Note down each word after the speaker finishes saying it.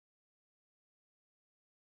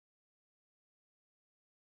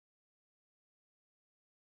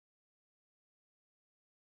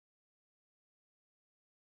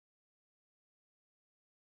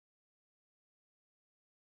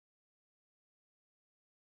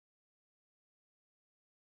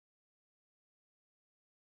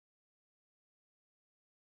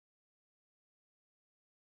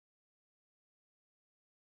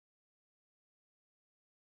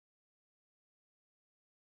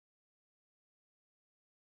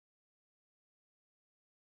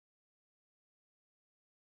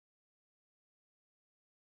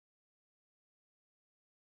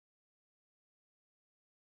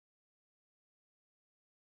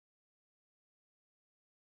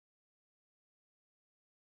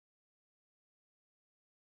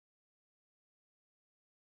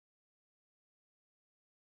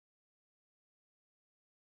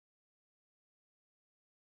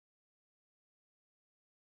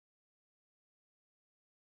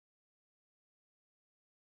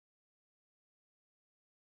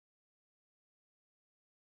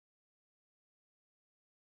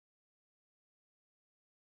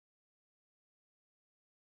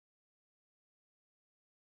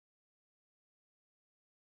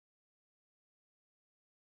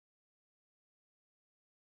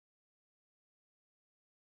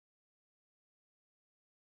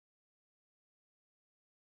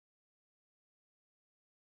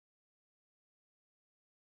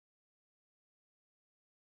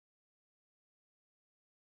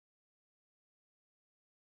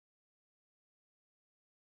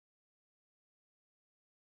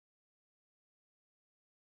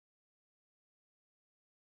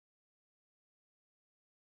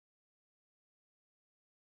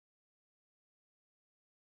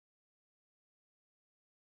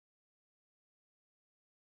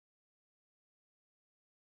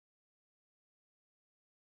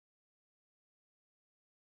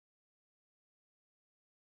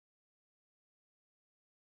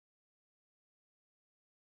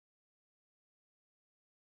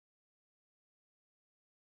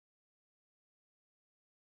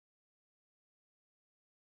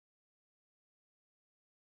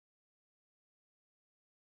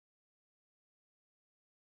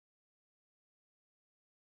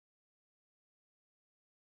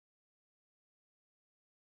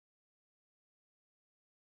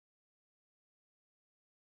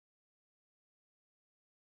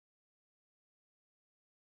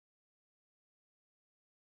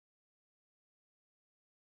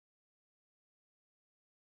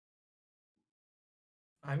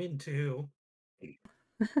I'm in too.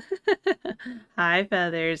 Hi,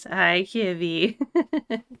 Feathers. Hi, Kibi.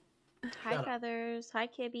 Hi, Shut up. Feathers. Hi,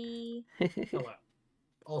 Kibby. Hello.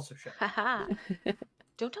 Also shut up. Haha.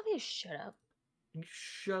 Don't tell me to shut up. You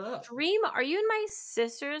shut up. Dream, are you and my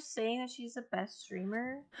sister saying that she's the best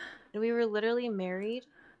streamer? And we were literally married?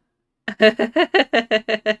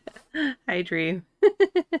 I dream.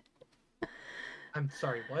 I'm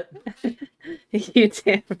sorry, what? You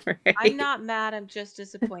damn right. I'm not mad, I'm just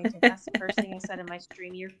disappointed. That's the first thing I said in my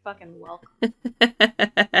stream. You're fucking welcome.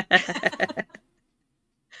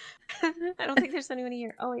 I don't think there's anyone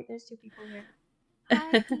here. Oh, wait, there's two people here.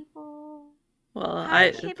 Hi, people. Well,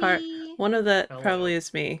 Hi, Kibby. one of that Hello. probably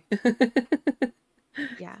is me.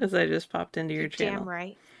 Yeah. Because I just popped into your You're channel. damn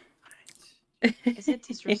right. Is it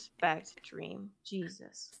disrespect, Dream?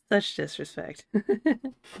 Jesus. Such disrespect.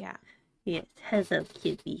 Yeah. Yes, hello,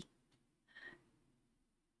 Kibi.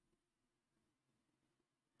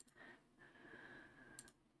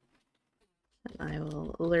 And I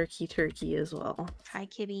will lurky turkey as well. Hi,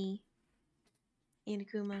 Kibby. And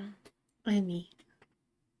Akuma. And me.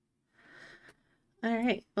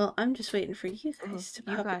 Alright, well, I'm just waiting for you guys to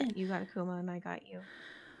pop in. You got Akuma and I got you.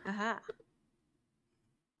 Aha.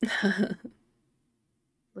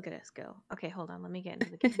 Look at us go. Okay, hold on. Let me get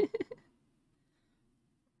into the game.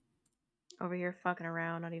 Over here fucking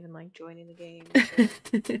around, not even like joining the game.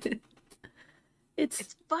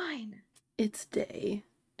 It's fine. It's day.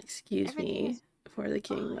 Excuse me for the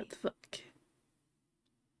king. fine. What the fuck?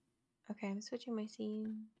 Okay, I'm switching my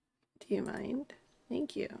scene. Do you mind?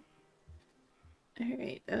 Thank you.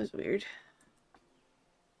 Alright, that was weird.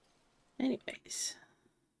 Anyways.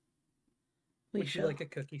 Would you like a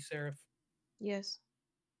cookie, Seraph? Yes.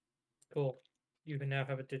 Cool. You can now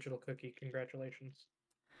have a digital cookie. Congratulations.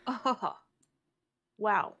 Oh.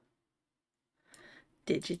 Wow.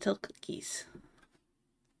 Digital cookies.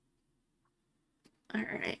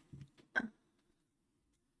 Alright.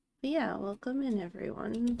 Yeah, welcome in,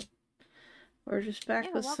 everyone. We're just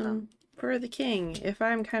back with some For the King. If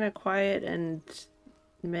I'm kind of quiet and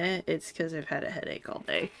meh, it's because I've had a headache all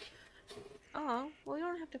day. Oh, well, you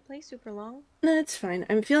don't have to play super long. That's fine.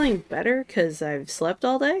 I'm feeling better because I've slept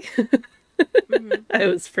all day. Mm-hmm. I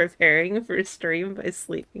was preparing for stream by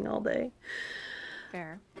sleeping all day.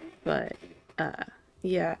 Fair. But,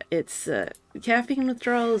 yeah, it's, caffeine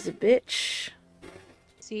withdrawal is a bitch.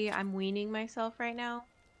 See, I'm weaning myself right now.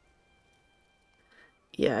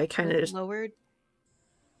 Yeah, I kind of just... lowered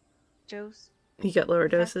dose. You got lower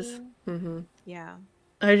doses? Mm-hmm. Yeah.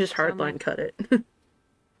 I just hardline cut it.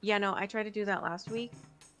 Yeah, no, I tried to do that last week,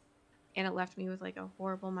 and it left me with, like, a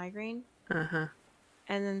horrible migraine. Uh-huh.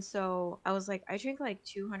 And then so I was like, I drink, like,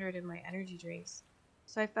 200 in my energy drinks.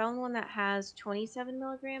 So I found one that has 27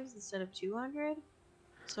 milligrams instead of 200.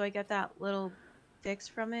 So I get that little fix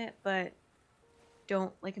from it, but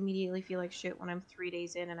don't, like, immediately feel like shit when I'm 3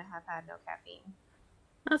 days in and I have had no caffeine.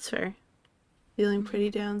 That's fair. Feeling pretty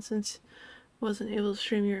down since wasn't able to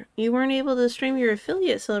stream your... You weren't able to stream your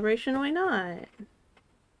affiliate celebration, why not?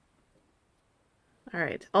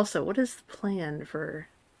 Alright, also, what is the plan for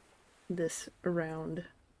this round?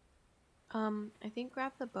 I think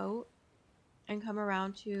grab the boat and come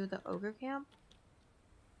around to the ogre camp.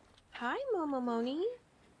 Hi, Momomoni.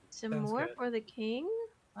 Some Sounds more good. for the king?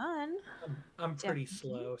 Fun. I'm pretty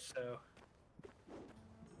slow, so...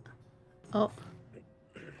 Oh.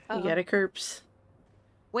 You got a Kerps.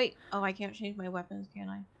 Wait. Oh, I can't change my weapons, can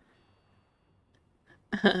I?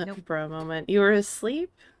 Nope. Bro, moment. You were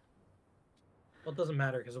asleep? Well, it doesn't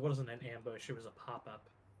matter because it wasn't an ambush. It was a pop-up.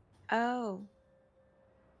 Oh.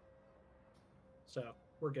 So,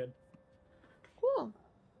 we're good. Cool.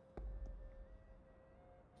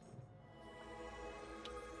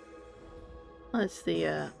 Oh, it's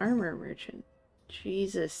the armor merchant.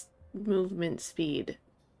 Jesus. Movement speed.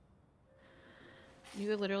 You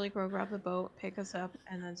could literally go grab the boat, pick us up,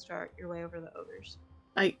 and then start your way over the ogres.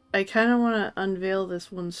 I kind of want to unveil this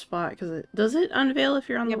one spot because it... Does it unveil if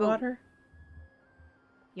you're on the water?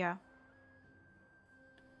 Yeah.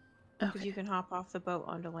 Because you can hop off the boat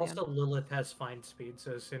onto land. Also, Lilith has find speed,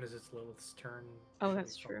 so as soon as it's Lilith's turn... Oh,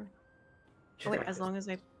 that's true. Oh, wait, as long as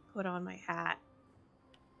I put on my hat.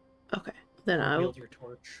 Okay. Then I'll... wield your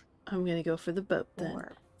torch. I'm gonna go for the boat, then.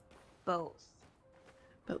 Or both.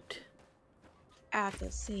 Boat. At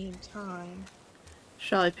the same time.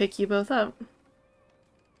 Shall I pick you both up?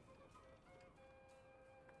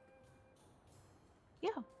 Yeah.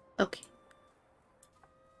 Okay.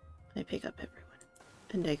 I pick up everyone.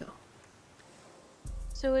 And I go.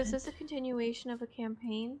 So is this a continuation of a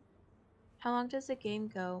campaign? How long does the game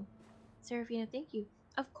go? Seraphina, thank you.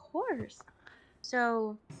 Of course.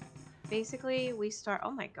 So, basically we start.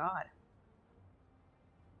 Oh my god.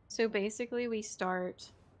 So basically we start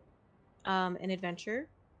an adventure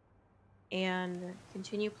and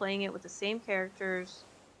continue playing it with the same characters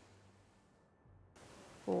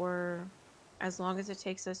for as long as it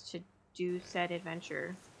takes us to do said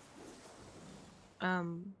adventure.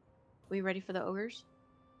 We ready for the ogres?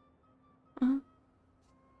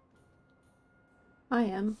 I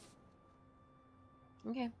am.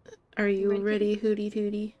 Okay. Are you ready, ready, Hootie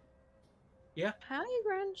Tootie? Yeah. Hi,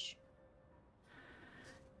 Grunch.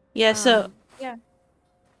 Yeah, so yeah.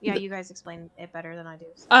 Yeah, you guys explain it better than I do.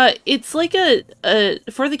 So. It's like a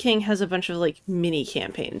For the King has a bunch of like mini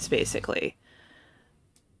campaigns basically.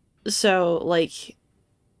 So like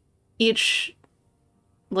each,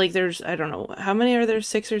 like there's, I don't know, how many are there,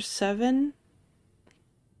 6 or 7?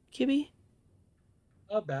 Kibi?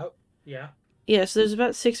 About, yeah. Yeah, so there's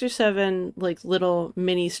about 6 or 7 like little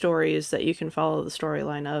mini stories that you can follow the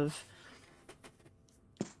storyline of.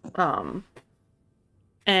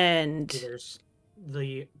 And There's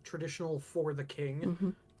the traditional For the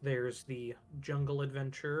King. There's the Jungle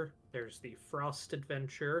Adventure. There's the Frost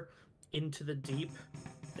Adventure. Into the Deep.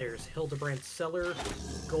 There's Hildebrand's Cellar.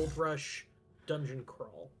 Gold Rush. Dungeon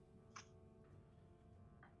Crawl.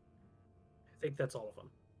 I think that's all of them.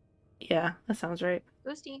 Yeah, that sounds right.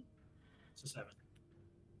 Boosty. It's a 7.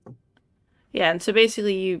 Yeah, and so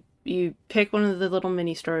basically you pick one of the little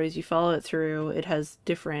mini stories, you follow it through. It has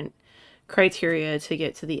different criteria to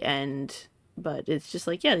get to the end, but it's just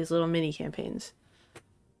like, yeah, these little mini campaigns.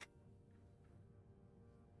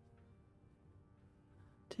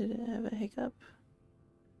 Did it have a hiccup?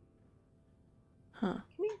 Huh.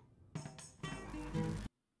 Come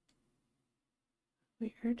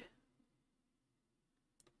here. Weird.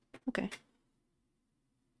 Okay.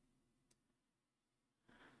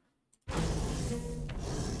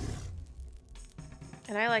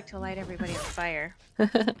 And I like to light everybody on fire.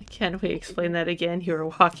 Can we explain that again? You were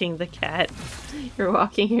walking the cat. You're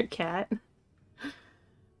walking your cat.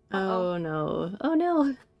 Oh no. Oh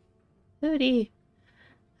no. Hootie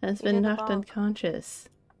has been knocked unconscious.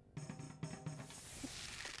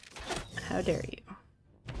 How dare you?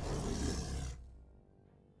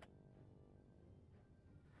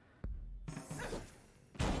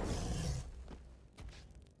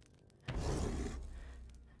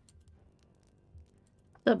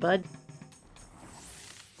 What's up, bud?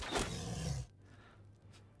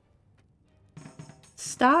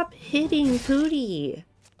 Stop hitting Pootie!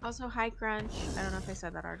 Also, hi, Grunch. I don't know if I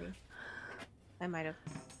said that already. I might have.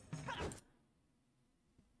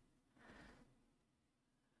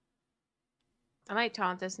 I might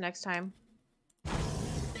taunt this next time.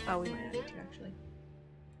 Oh, we might not need to, actually.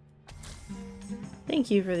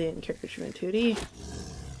 Thank you for the encouragement, Tootie.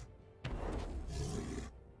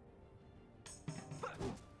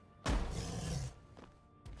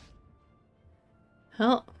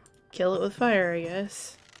 Well, kill it with fire, I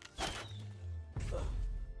guess.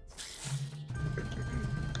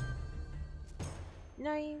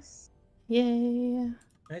 Nice. Yay.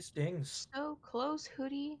 Nice dings. So close,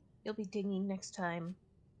 Hootie. You'll be dinging next time.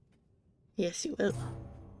 Yes, you will.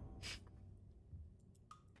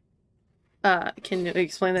 Can you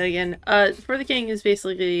explain that again? For the King is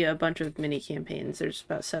basically a bunch of mini campaigns. There's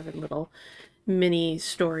about 7 little mini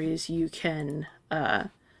stories you can,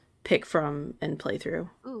 pick from and play through.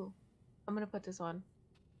 Ooh, I'm gonna put this on.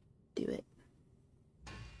 Do it.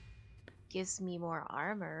 Gives me more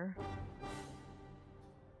armor.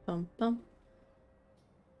 Bum bum.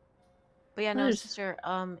 But yeah, no, There's- sister,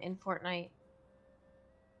 in Fortnite,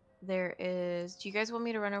 there is... Do you guys want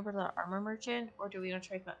me to run over to the armor merchant, or do we want to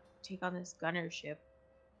try to take on this gunner ship?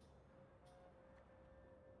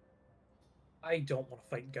 I don't want to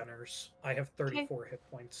fight gunners. I have 34 hit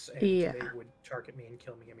points, and Yeah. they would target me and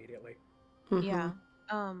kill me immediately. Yeah.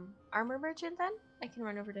 Armor merchant then? I can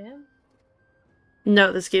run over to him.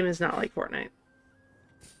 No, this game is not like Fortnite.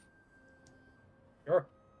 Sure.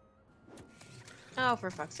 Oh, for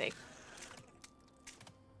fuck's sake.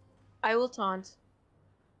 I will taunt.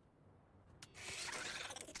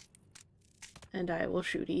 And I will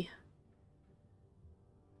shooty.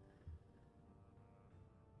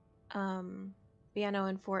 Yeah, no,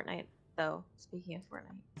 in Fortnite, though, speaking of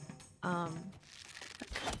Fortnite,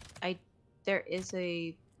 there is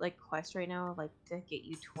a, like, quest right now, like, to get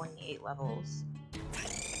you 28 levels.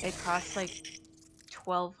 It costs, like,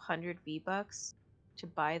 1,200 V-Bucks to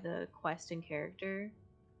buy the quest and character,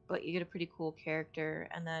 but you get a pretty cool character,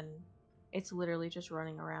 and then it's literally just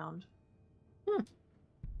running around.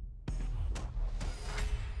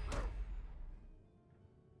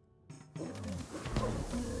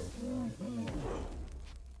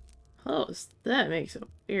 Oh, that makes a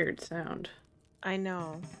weird sound. I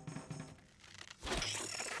know.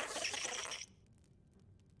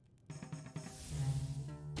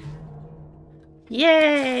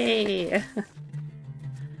 Yay!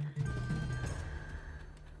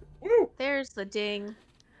 There's the ding.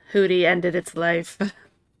 Hootie ended its life.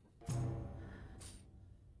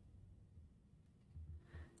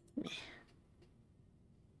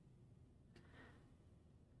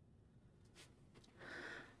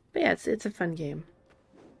 But yeah, it's a fun game.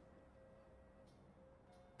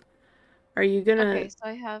 Are you gonna... Okay, so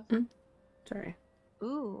I have... Sorry.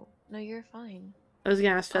 Ooh, no, you're fine. I was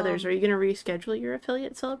gonna ask Feathers, are you gonna reschedule your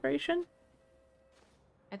affiliate celebration?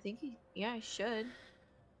 I think, yeah, I should.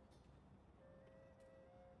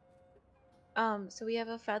 So we have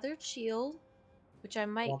a feathered shield, which I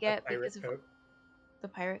might get because of the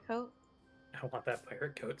pirate coat. I want that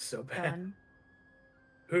pirate coat so bad. Done.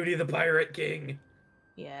 Hootie the Pirate King.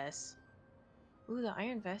 Yes. Ooh, the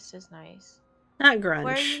iron vest is nice. Not grunge.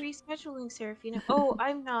 Why are you rescheduling, Seraphina? Oh,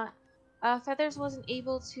 I'm not. Feathers wasn't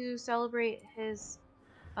able to celebrate his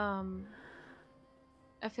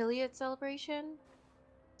affiliate celebration,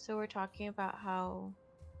 so we're talking about how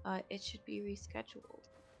it should be rescheduled.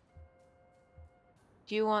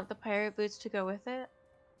 Do you want the pirate boots to go with it?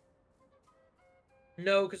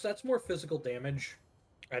 No, because that's more physical damage.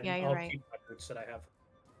 And Yeah, you're I'll right. keep my boots that I have.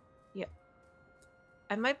 Yep.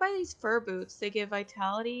 I might buy these fur boots. They give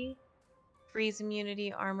vitality, freeze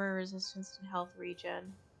immunity, armor resistance, and health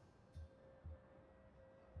regen.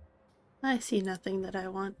 I see nothing that I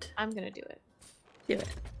want. I'm gonna do it. Do it.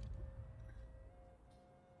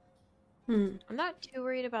 I'm not too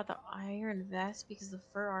worried about the iron vest because the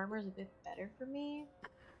fur armor is a bit better for me.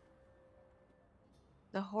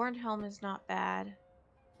 The horned helm is not bad.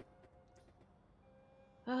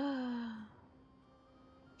 Should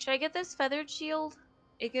I get this feathered shield?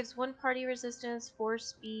 It gives 1 party resistance, 4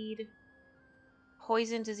 speed,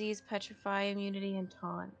 poison, disease, petrify, immunity, and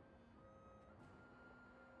taunt.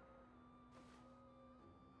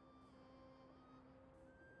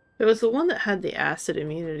 If it was the one that had the acid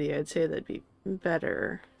immunity, I'd say that'd be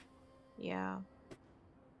better. Yeah.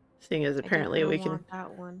 Seeing as apparently we can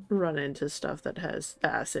that one. run into stuff that has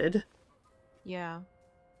acid. Yeah.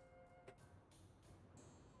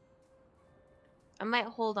 I might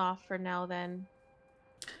hold off for now then,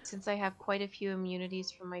 since I have quite a few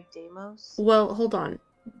immunities from my Deimos. Well, hold on.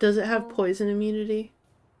 Does it have poison immunity?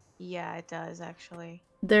 Yeah, it does actually.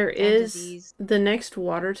 There And is disease. The next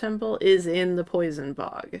water temple is in the poison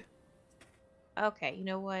bog. Okay, you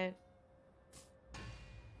know what?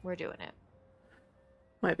 We're doing it.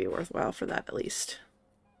 Might be worthwhile for that at least.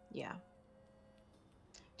 Yeah.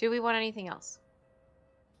 Do we want anything else?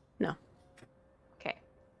 No. Okay.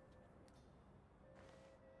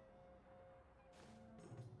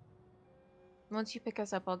 Once you pick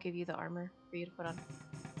us up, I'll give you the armor for you to put on.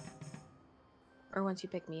 Or once you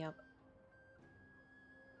pick me up.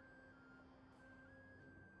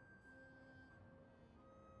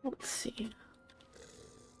 Let's see.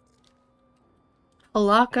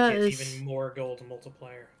 Halaka is even more gold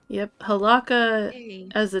multiplier. Yep, Halaka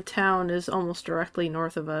as a town is almost directly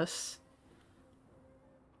north of us.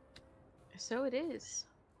 So it is.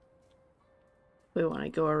 We want to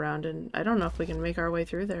go around, and I don't know if we can make our way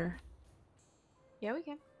through there. Yeah, we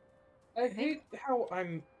can. I hate how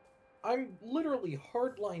I'm literally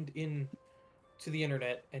hardlined in to the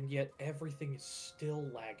internet, and yet everything is still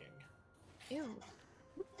lagging. Ew.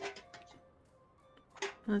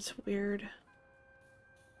 That's weird.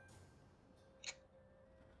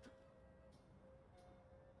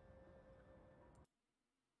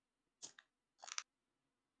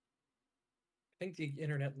 I think the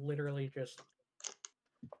internet literally just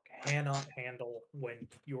cannot handle when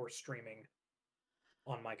you're streaming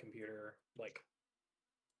on my computer. Like,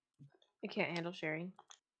 I can't handle sharing.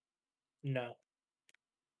 no.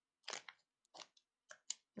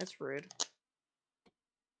 That's rude.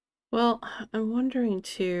 Well, I'm wondering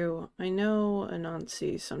too, I know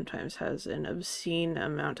Anansi sometimes has an obscene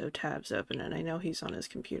amount of tabs open, and I know he's on his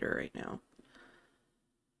computer right now.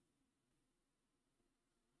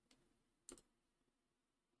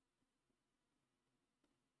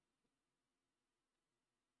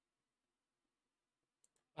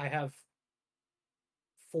 I have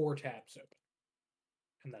 4 tabs open,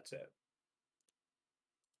 and that's it.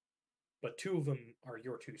 But 2 of them are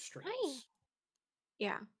your 2 streams. Hi.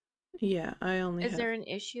 Yeah. Yeah, I only Is there an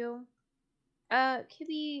issue?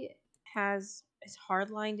 Kibi is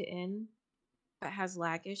hardlined in, but has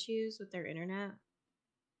lag issues with their internet.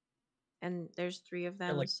 And there's 3 of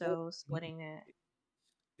them, so splitting it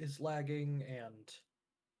is lagging, and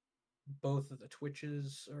both of the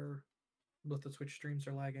Twitches are Both the Twitch streams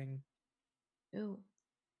are lagging. Ooh.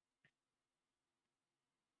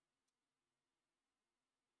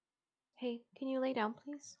 Hey, can you lay down,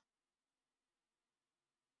 please?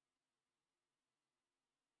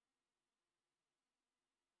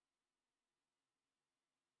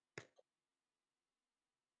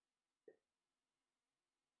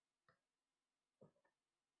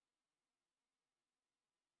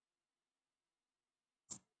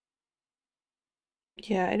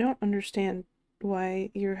 Yeah, I don't understand why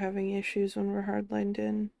you're having issues when we're hardlined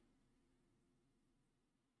in.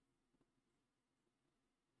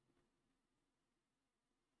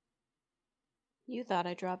 You thought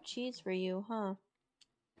I dropped cheese for you, huh?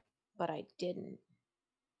 But I didn't.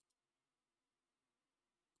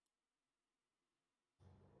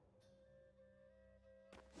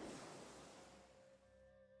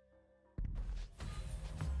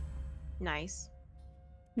 Nice.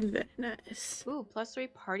 Very nice. Ooh,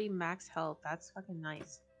 +3 party max health. That's fucking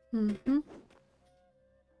nice. Mm-hmm.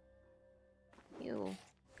 Ew.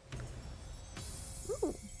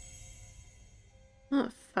 Ooh. Oh,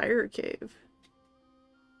 fire cave.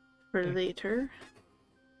 For later.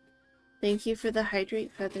 Thank you for the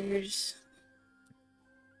hydrate feathers.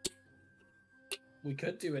 We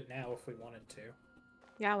could do it now if we wanted to.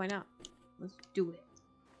 Yeah, why not? Let's do it.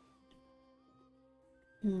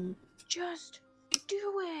 Just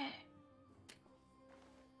do it.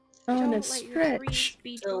 On a Don't let your dreams stretch.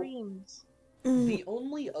 be So- dreams. The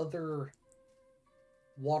only other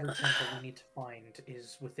water temple we need to find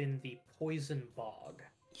is within the Poison Bog,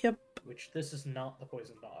 Yep. which this is not the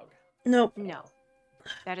Poison Bog. Nope. No.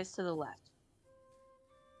 That is to the left.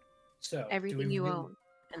 So Everything do you we, own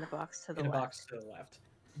in the box to the in a left. box to the left.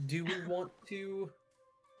 Do we want to,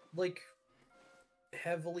 like,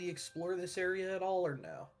 heavily explore this area at all, or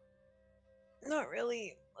no? Not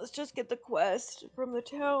really. Let's just get the quest from the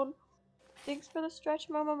town. Thanks for the stretch,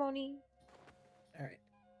 Mama Moni. All right.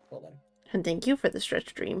 Well then. And thank you for the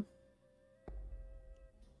stretch dream.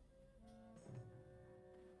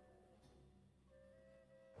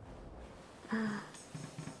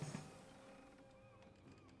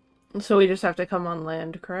 So we just have to come on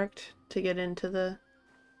land, correct? To get into the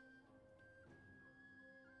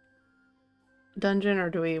dungeon, or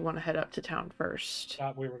do we want to head up to town first?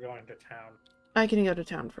 Thought we were going to town. I can go to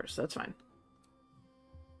town first, that's fine.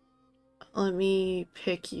 Let me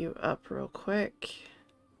pick you up real quick.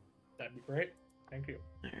 That'd be great. Thank you.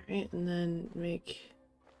 Alright, and then make...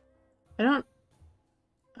 I don't...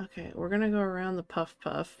 Okay, we're gonna go around the Puff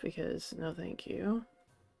Puff, because no thank you.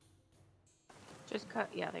 Just cut.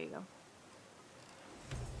 Yeah, there you go.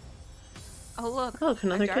 Oh, look. Look,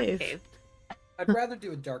 another a dark cave. I'd rather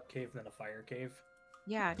do a dark cave than a fire cave.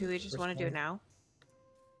 Yeah, do we just want to do it now?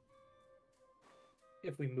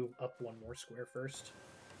 If we move up one more square first.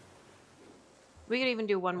 We could even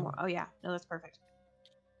do one more. Oh, yeah. No, that's perfect.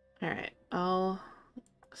 Alright, I'll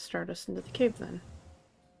start us into the cave then.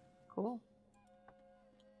 Cool.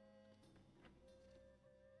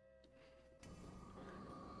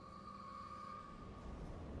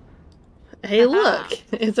 Hey, look!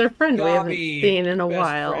 It's our friend we haven't Gobby, seen in a best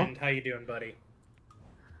while. friend. How you doing, buddy?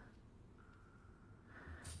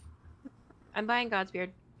 I'm buying God's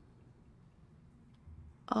beard.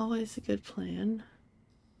 Always a good plan.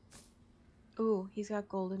 Ooh, he's got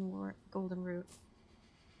golden root.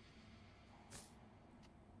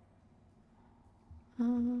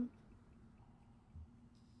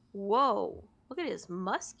 Whoa. Look at his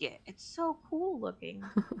musket. It's so cool looking.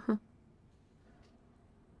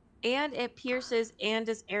 And it pierces and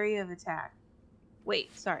does area of attack.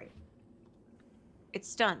 Wait, sorry. It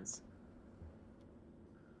stuns.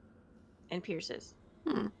 And pierces.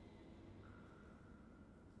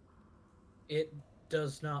 It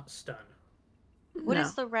does not stun. What No.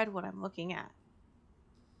 is the red one I'm looking at?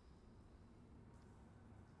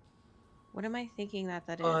 What am I thinking that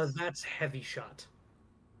is? That's heavy shot.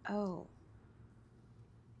 Oh.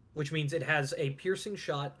 Which means it has a piercing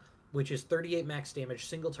shot, which is 38 max damage,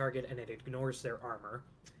 single target, and it ignores their armor.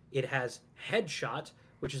 It has headshot,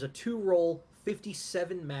 which is a 2-roll,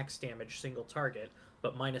 57 max damage, single target,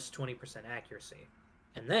 but minus 20% accuracy.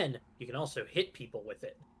 And then you can also hit people with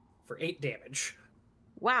it for 8 damage.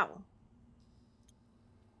 Wow.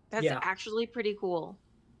 That's Yeah. actually pretty cool.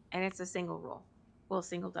 And it's a single roll. Well,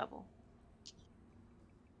 single double.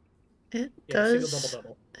 It Yeah, does. single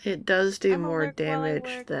double. It does do I'ma more work while I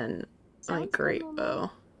damage work. than Sounds like good, Great Mama.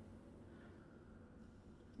 Bow,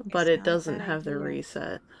 but it not a doesn't bad have the idea.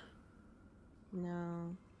 reset.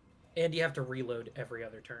 No. And you have to reload every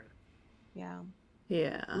other turn. Yeah.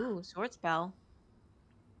 Yeah. Ooh, sword spell.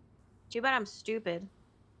 Too bad I'm stupid.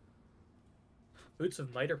 Boots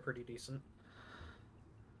of Might are pretty decent.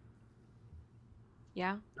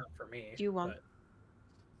 Yeah. Not for me. Do you want? But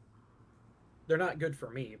they're not good for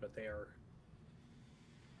me, but they are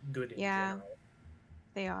good in Yeah, general.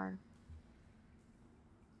 they are.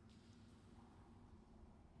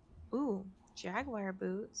 Ooh, jaguar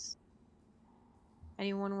boots.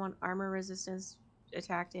 Anyone want armor resistance,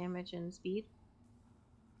 attack damage, and speed?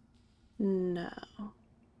 No.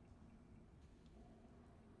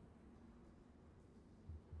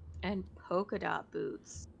 And polka dot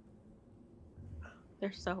boots.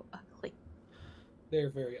 They're so ugly. They're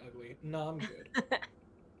very ugly. No, I'm good.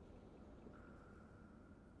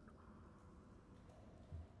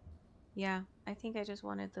 Yeah, I think I just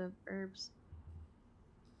wanted the herbs.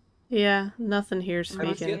 Yeah, nothing here The I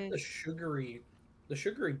would speaking. get the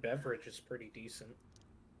sugary beverage is pretty decent.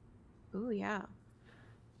 Ooh, yeah.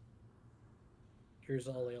 Here's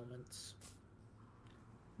all ailments.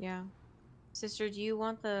 Yeah. Sister, do you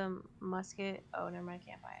want the musket? Oh, never mind, I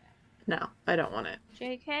can't buy it. No, I don't want it.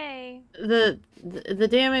 JK. The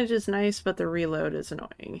damage is nice, but the reload is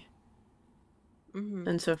annoying. Mm-hmm.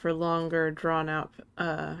 And so for longer, drawn out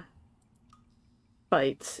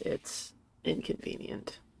fights, it's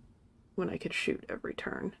inconvenient when I could shoot every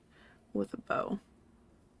turn with a bow.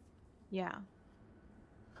 Yeah.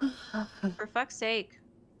 For fuck's sake.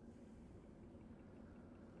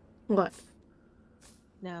 What?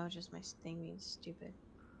 No, just my thing being stupid.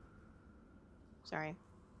 Sorry.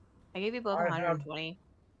 I gave you both I 120.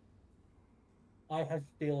 have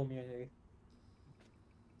steel immunity.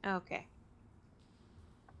 Okay.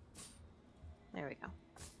 There we go.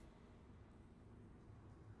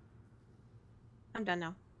 I'm done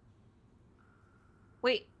now.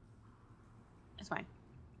 Wait. It's fine.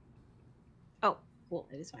 Oh, cool.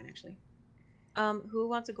 It is fine, actually. Who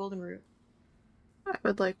wants a golden root? I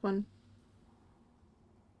would like one.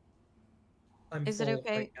 I'm Is it full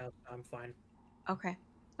okay? right now. So I'm fine. Okay.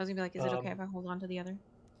 I was gonna be like, is it okay if I hold on to the other?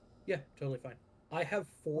 Yeah, totally fine. I have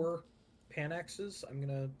 4 panaxes. I'm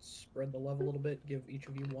gonna spread the love a little bit. Give each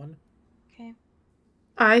of you one. Okay.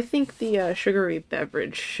 I think the sugary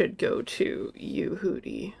beverage should go to you,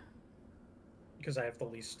 Hootie. Because I have the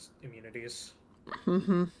least immunities.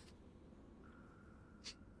 Mm-hmm.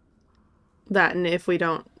 That, and if we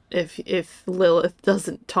don't, if Lilith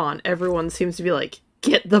doesn't taunt, everyone seems to be like,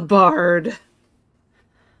 get the bard.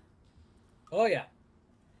 Oh yeah.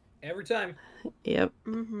 Every time. Yep.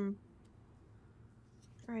 Mm-hmm.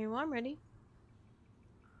 Alright, well, I'm ready.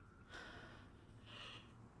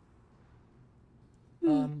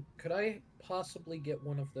 Could I possibly get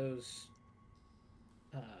one of those?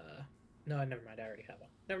 No, never mind. I already have one.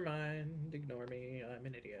 Never mind. Ignore me. I'm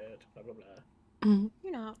an idiot. Blah blah blah.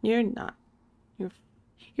 You're not. You're not.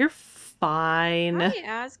 You're fine.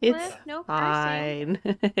 Hi, Ascliffe. It's No cursing. fine.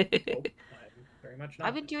 Nope, I'm very much not.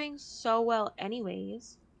 I've been doing so well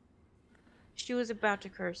anyways. She was about to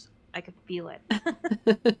curse. I could feel it.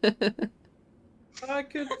 I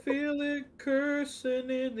could feel it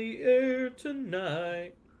cursing in the air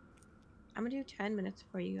tonight. I'm gonna do 10 minutes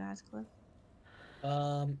for you, Ascliffe.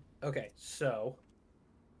 Okay, so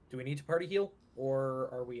do we need to party heal or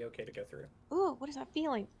are we okay to go through? Ooh, what is that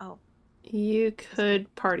feeling? Oh, You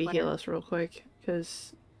could party sweater. heal us real quick,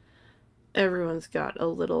 because everyone's got a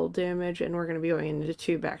little damage, and we're going to be going into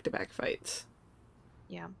 2 back-to-back fights.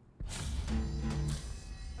 Yeah.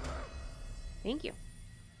 Thank you.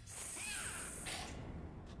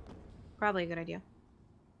 Probably a good idea.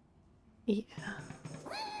 Yeah.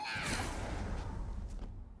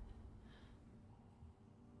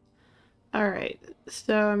 Alright,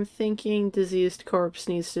 so I'm thinking diseased corpse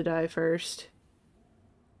needs to die first.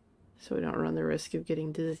 So we don't run the risk of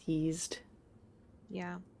getting diseased.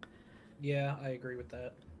 Yeah. Yeah, I agree with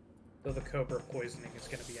that. Though the cobra poisoning is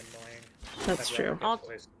going to be annoying. That's I'd rather true. get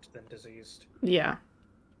poisoned than diseased. Yeah.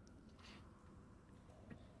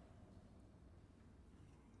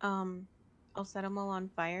 I'll set them all on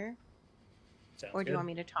fire. Sounds Or do good. you want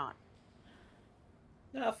me to taunt?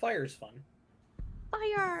 Nah, fire's fun.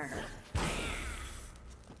 Fire!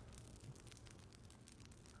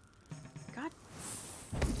 God.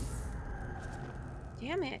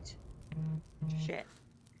 Damn it. Shit.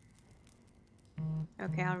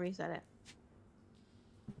 Okay, I'll reset it.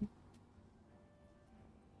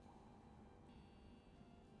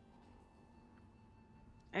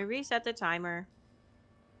 I reset the timer.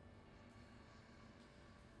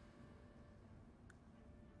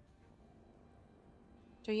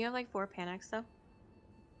 Do you have like 4 panics though?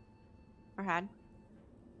 Or had?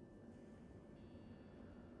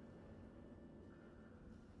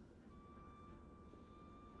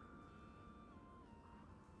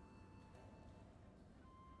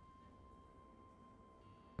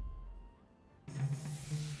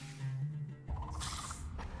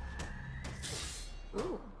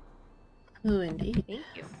 Ooh, Ooh, indeed. thank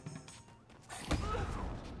you.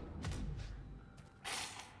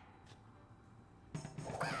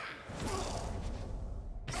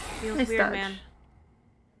 Feels Nice weird, dodge. man.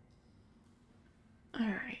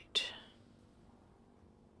 Alright.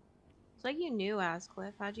 It's like you knew,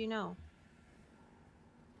 Ascliffe. How'd you know?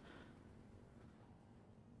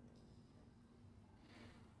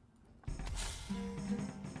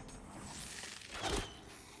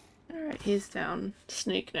 Alright, he's down.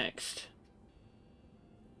 Snake next.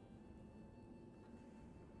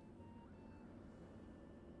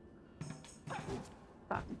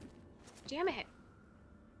 Fuck. Damn it.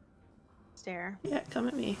 Stare. Yeah, come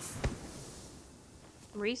at me.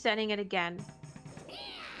 I'm resetting it again.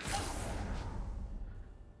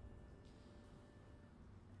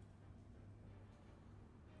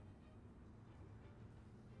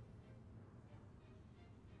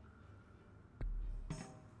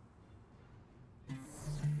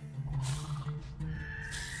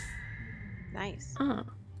 Nice. Oh,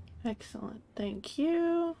 excellent. Thank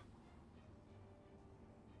you.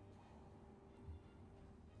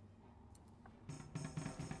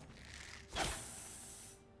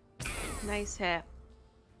 Nice hit.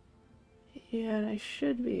 Yeah, and I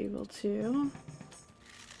should be able to,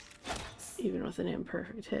 even with an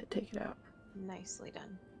imperfect hit, take it out. Nicely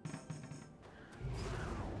done.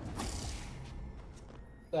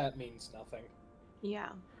 That means nothing. Yeah.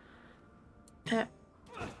 Eh,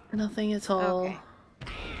 nothing at all. Okay.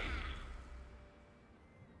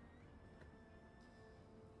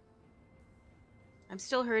 I'm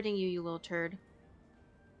still hurting you, you little turd.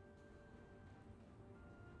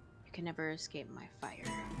 You can never escape my fire.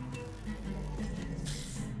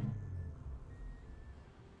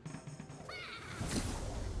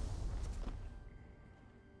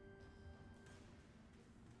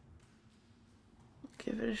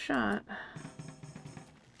 Give it a shot.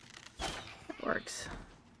 It works.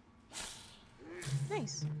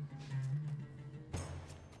 Nice.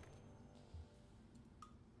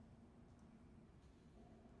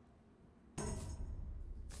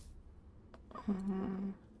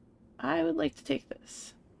 I would like to take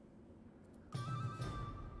this.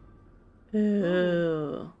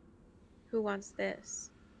 Ooh. Who wants this?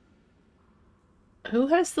 Who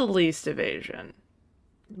has the least evasion?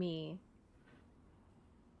 Me.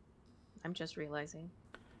 I'm just realizing.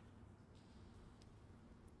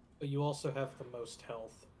 But you also have the most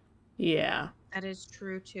health. Yeah. That is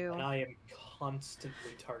true too. And I am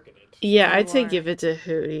constantly targeted. Yeah, You I'd say are. give it to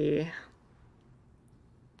Hootie.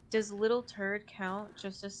 Does little turd count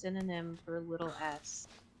just a synonym for little s?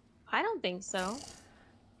 I don't think so.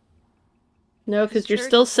 No, because you're turd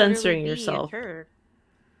still could literally censoring be a yourself. turd.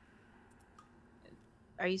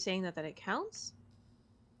 Are you saying that it counts?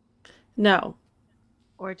 No.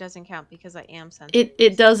 Or it doesn't count because I am censoring It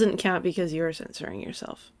myself? doesn't count because you're censoring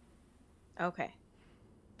yourself. Okay.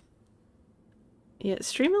 Yeah,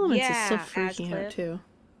 Stream Elements is still Yeah, freaking out Ascliffe. too.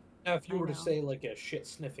 Now, if you I were to know. say, like, a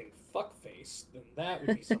shit-sniffing fuckface, then that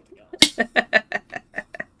would be something else.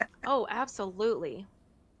 Oh, absolutely.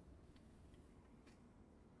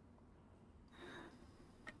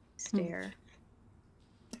 Stare.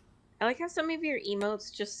 I like how some of your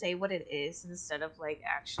emotes just say what it is instead of like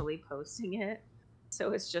actually posting it.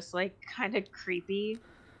 So it's just like kind of creepy.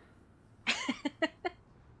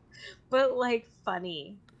 But like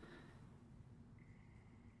funny.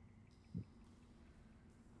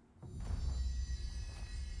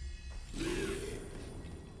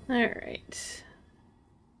 Alright.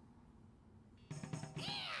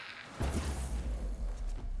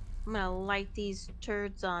 I'm gonna light these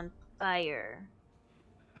turds on fire.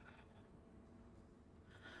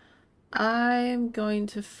 I'm going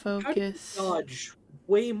to How do you focus. dodge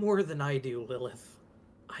way more than I do, Lilith?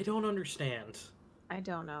 I don't understand. I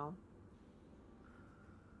don't know.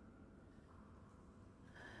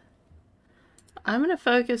 I'm gonna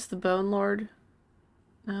focus the Bone Lord.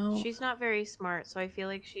 No. She's not very smart, so I feel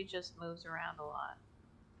like she just moves around a lot.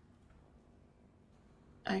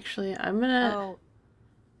 Actually, I'm gonna. Oh.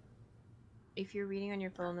 If you're reading on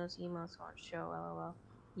your phone, those emotes won't show, lol.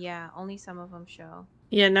 Yeah, only some of them show.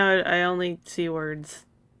 Yeah, no, I only see words,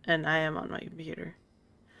 and I am on my computer.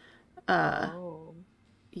 Oh.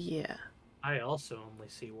 Yeah. I also only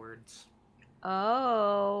see words.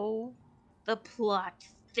 Oh. The plot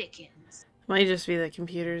thickens. Might just be the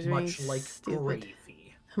computer's being Much like stupid.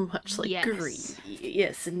 gravy. Much like Yes. gravy.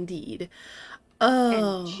 Yes, indeed.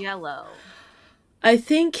 Oh. And jello. I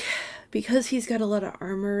think because he's got a lot of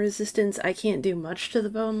armor resistance, I can't do much to the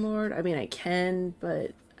Bone Lord. I mean, I can,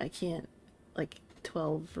 but I can't. Like,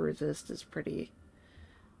 12 resist is pretty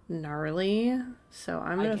gnarly. So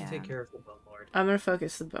I'm I gonna can take care of the Bone Lord. I'm gonna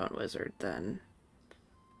focus the Bone Wizard then.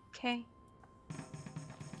 Okay.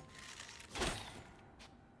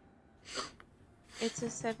 It's a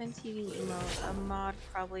 7TV emote. A mod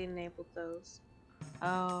probably enabled those.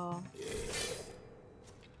 Oh.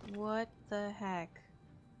 What the heck?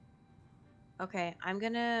 Okay, I'm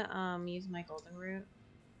gonna use my golden root.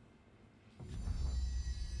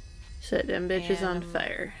 Set them bitches on And,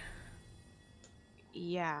 fire.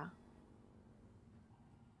 Yeah.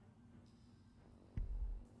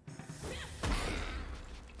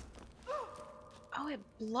 Oh, it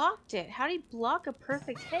blocked it. How did he block a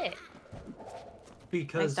perfect hit?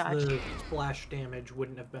 Because Nice dodge. the splash damage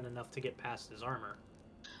wouldn't have been enough to get past his armor.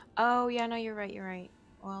 Oh, yeah, no, you're right, you're right.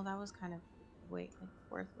 Well, that was kind of, like,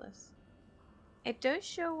 worthless. It does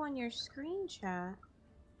show on your screen chat.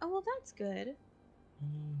 Oh, well, that's good.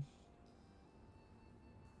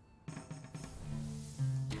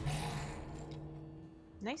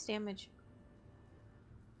 Nice damage.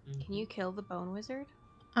 Can you kill the Bone Wizard?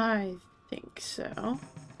 I think so.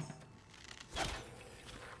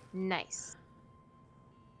 Nice.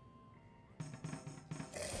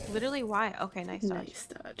 Literally, why? Okay, nice dodge. Nice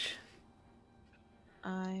dodge.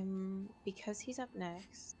 Because he's up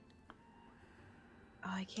next.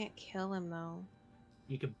 Oh, I can't kill him, though.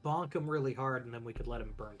 You could bonk him really hard, and then we could let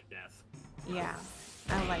him burn to death. Yeah,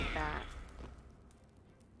 I like that.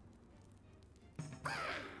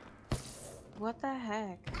 What the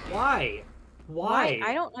heck? Why? Why?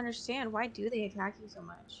 I don't understand. Why do they attack you so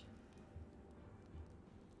much?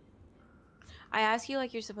 I ask you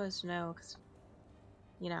like you're supposed to know, because,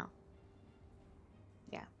 you know.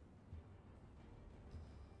 Yeah.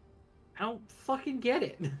 I don't fucking get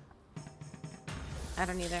it. I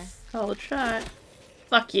don't either. Call a shot.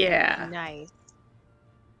 Fuck yeah. Nice.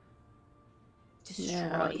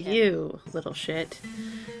 Now, Destroy him. you little shit.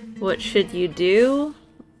 What should you do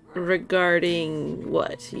regarding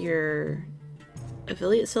what? Your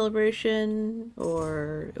affiliate celebration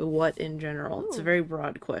or what in general? It's a Ooh. very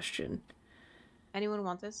broad question. Anyone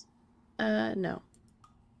want this? No.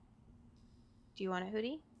 Do you want it,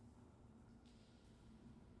 Hootie?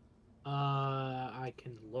 I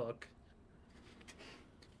can look.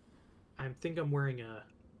 I think I'm wearing a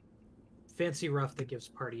fancy ruff that gives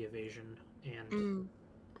party evasion and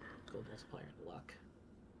gold multiplier and luck.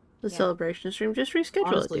 The Yeah. celebration stream, just reschedule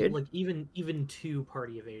Honestly, it, dude. like even 2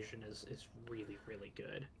 party evasion is really, really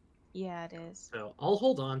good. Yeah, it is. So I'll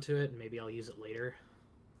hold on to it and maybe I'll use it later.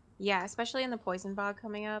 Yeah, especially in the poison bog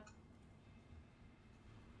coming up.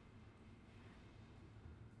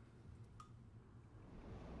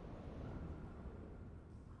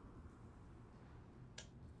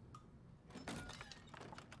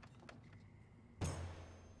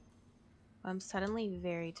 I'm suddenly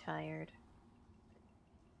very tired.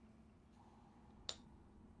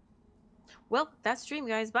 Well, that's stream,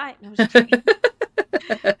 guys. Bye. No, I'm just kidding.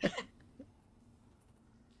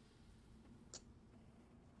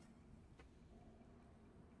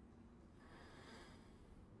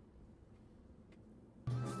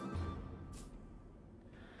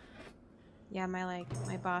 Yeah, my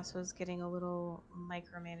boss was getting a little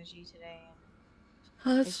micromanagey today,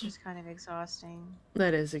 and it's just kind of exhausting.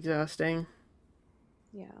 That is exhausting.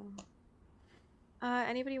 Yeah.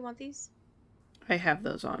 Anybody want these? I have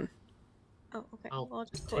those on. Oh, okay. I'll Well,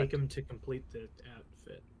 just take collect. them to complete the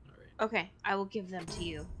outfit. All right. Okay, I will give them to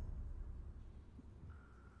you.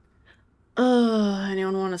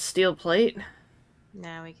 Anyone want a steel plate?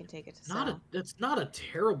 Now we can take it to That's not a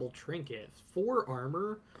terrible trinket. 4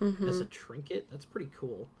 armor as a trinket. That's pretty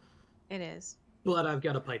cool. It is. But I've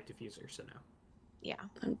got a pipe diffuser, so no. Yeah.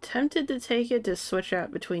 I'm tempted to take it to switch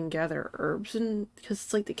out between gather herbs and because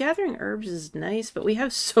it's like the gathering herbs is nice, but we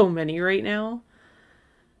have so many right now.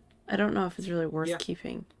 I don't know if it's really worth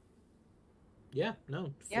keeping. Yeah, no.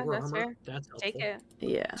 4 Yeah, that's armor. fair. That's helpful. Take it.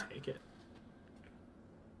 Yeah. Take it.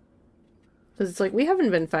 Because it's like we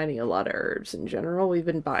haven't been finding a lot of herbs in general. We've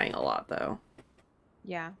been buying a lot though.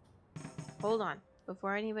 Yeah. Hold on.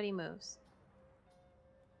 Before anybody moves.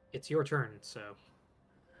 It's your turn, so.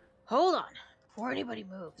 Hold on. Before anybody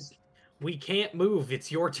moves. We can't move. It's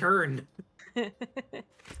your turn.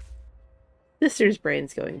 Sister's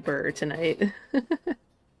brain's going burr tonight.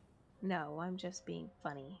 No, I'm just being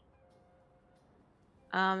funny.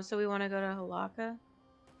 So we want to go to Halaka?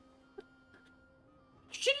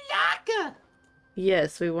 Shalaka!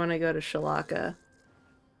 Yes, we want to go to Shalaka.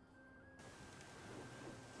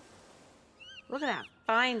 Look at that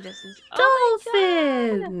fine distance.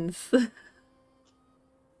 Dolphins! Oh my God!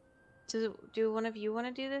 Do one of you want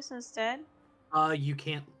to do this instead? You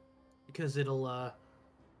can't, because it'll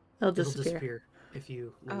They'll disappear. if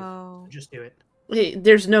you leave. Oh. Just do it. Hey,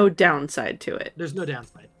 there's no downside to it. There's no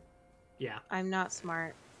downside. Yeah, I'm not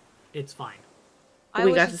smart. it's fine. I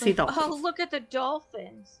We was got just to see like, oh, dolphins. look at the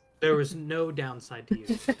dolphins. There was no downside to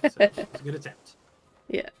using it, so it was a good attempt.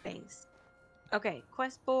 Yeah. Thanks. Okay,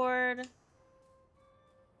 quest board.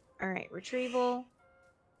 All right, retrieval.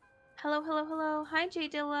 Hello, hello, hello. Hi, J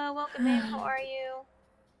Dilla. Welcome in. How are you?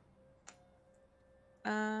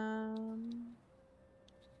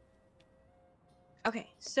 Okay,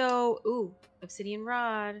 so obsidian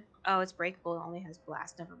rod. Oh, it's breakable. It only has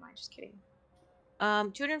blast. Never mind. Just kidding.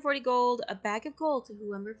 240 gold. A bag of gold to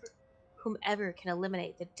whomever can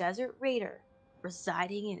eliminate the desert raider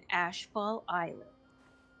residing in Ashfall Island.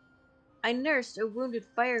 I nursed a wounded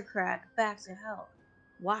firecrack back to health.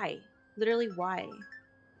 Why? Literally, why?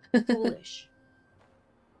 Foolish.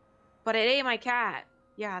 But it ate my cat.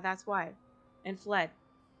 Yeah, that's why. And fled.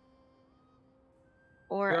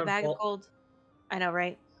 Or Your a own bag of fault. gold. I know,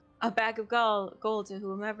 right? A bag of gold to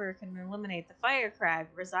whomever can eliminate the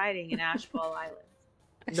firecrack residing in Ashfall Island.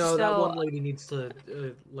 No, that So- one lady needs to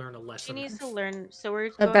learn a She lesson. needs to learn. So we're A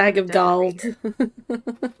going bag for of the desert gold.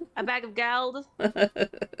 raider. A bag of gold.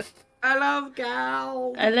 I love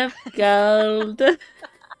Gal. I love gold.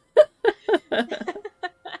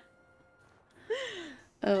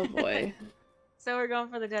 Oh boy. So we're going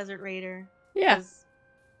for the desert raider. Yeah. 'Cause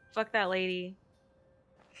fuck that lady.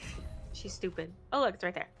 She's stupid. Oh, look, it's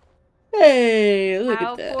right there. Hey, look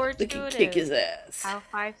How at that. We can fortuitous. kick his ass. How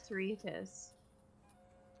 5-3 it is.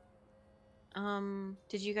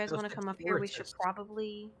 Did you guys How want to come up here? We should fortuitous.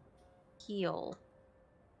 probably heal.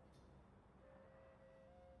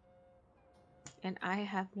 And I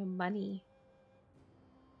have no money.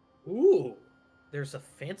 Ooh, there's a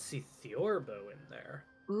fancy Thiorbo in there.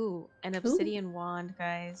 Ooh, an obsidian wand,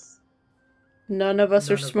 guys. None of us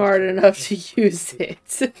None are of us smart are enough to smart use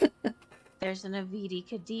enough it. There's an Avidi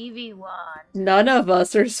Kadivi wand. None of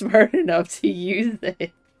us are smart enough to use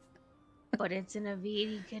it. But it's an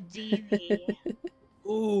Avidi Kadivi.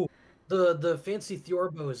 Ooh, the fancy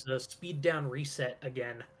Thiorbo is the speed down reset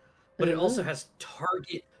again, but it also Ooh. has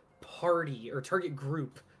target party or target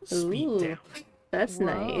group speed Ooh. down. That's Whoa.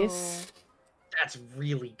 That's nice.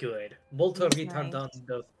 really good. Molto That's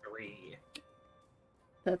Vitandando 3.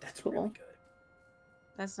 That's That's cool. really good.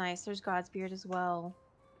 That's nice. There's God's Beard as well.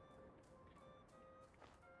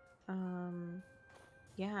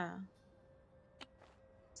 Yeah.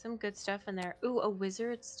 Some good stuff in there. Ooh, a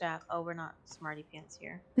wizard staff. Oh, we're not smarty pants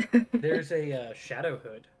here. There's a Shadow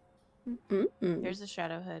Hood. Mm-mm. There's a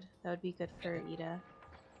shadow hood. That would be good for Ida.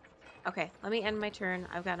 Okay, let me end my turn.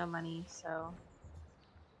 I've got no money, so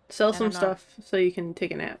Sell And some I'm not- stuff so you can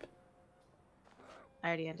take a nap. I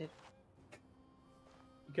already ended.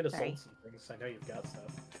 You could have Sorry. sold some things. I know you've got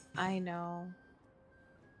stuff. I know.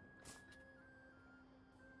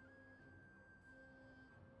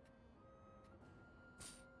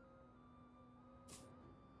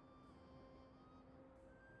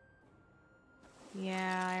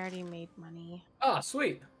 Yeah, I already made money. Ah,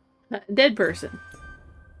 sweet. Dead person.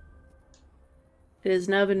 It has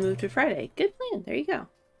now been moved to Friday. Good plan. There you go.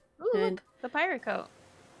 Ooh, And look, the pirate coat.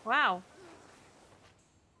 Wow.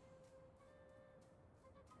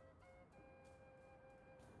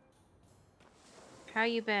 How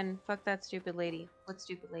you been? Fuck that stupid lady. What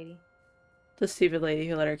stupid lady? the stupid lady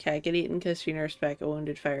who let her cat get eaten because she nursed back a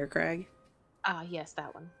wounded firecrag. Ah, yes,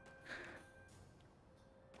 that one.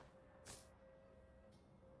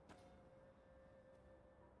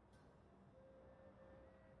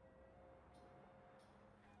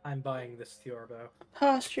 I'm buying this Thiorbo.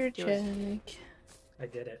 Posture Do check. it. I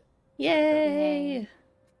did it. Yay! Yay.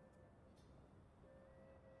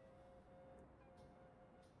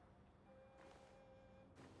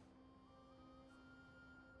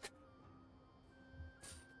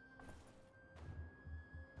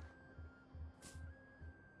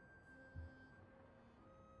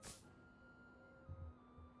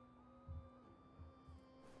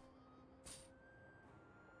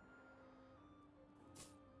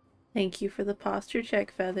 Thank you for the posture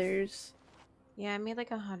check, Feathers. Yeah, I made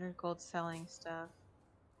like 100 gold selling stuff.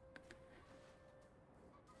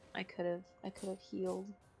 I could have healed.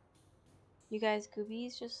 You guys,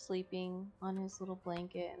 Gooby's just sleeping on his little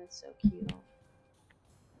blanket and it's so cute.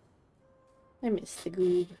 I miss the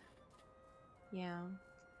goob. Yeah.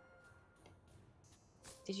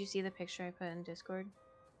 Did you see the picture I put in Discord?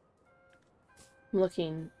 I'm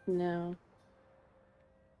looking. No.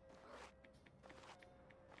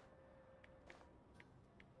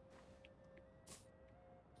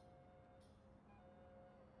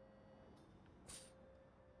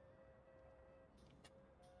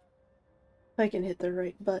 If I can hit the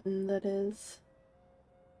right button, that is.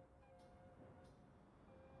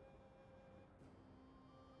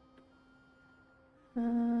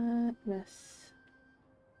 Mess.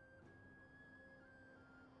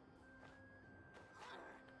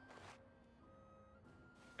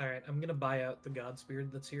 Alright, I'm gonna buy out the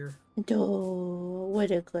Godsbeard that's here. Oh, what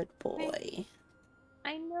a good boy.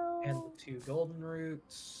 I know. And the 2 golden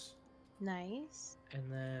roots. Nice.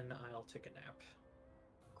 And then I'll take a nap.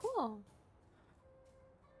 Cool.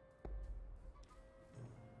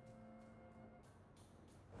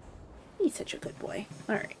 He's such a good boy.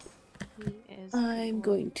 Alright. He is. I'm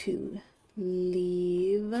going to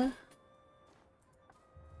leave.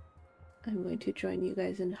 I'm going to join you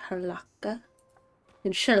guys in Harlaka.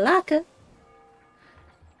 In Shalaka.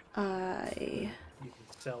 You can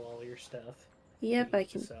sell all your stuff. Yep, I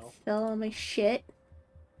can sell all my shit.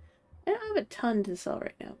 I don't have a ton to sell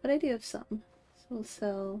right now, but I do have some. So we'll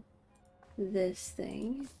sell this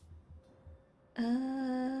thing.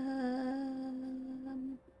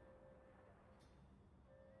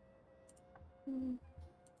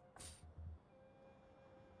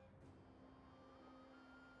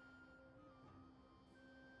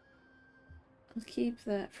 I'll keep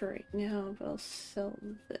that for right now, but I'll sell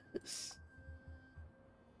this.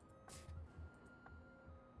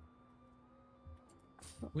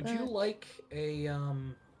 Would you like a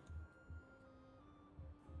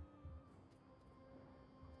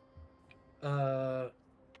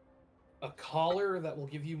collar that will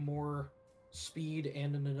give you more speed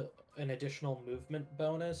and an additional movement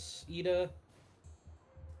bonus, Ida?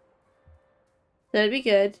 That'd be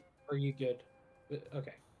good. Are you good?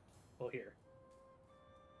 Okay. Well, here.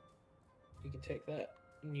 You can take that,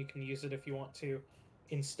 and you can use it if you want to,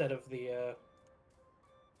 instead of the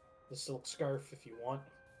silk scarf if you want.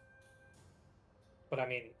 But I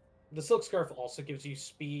mean, the silk scarf also gives you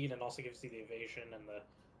speed and also gives you the evasion and the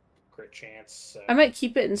crit chance. So. I might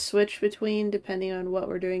keep it and switch between depending on what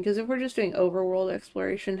we're doing, because if we're just doing overworld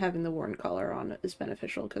exploration, having the worn collar on is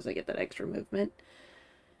beneficial because I get that extra movement.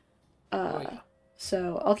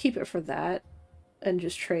 So I'll keep it for that and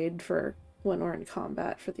just trade for when we're in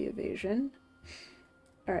combat for the evasion.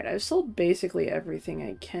 Alright, I've sold basically everything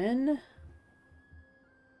I can.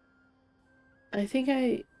 I think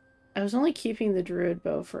I was only keeping the druid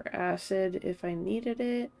bow for acid if I needed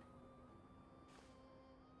it.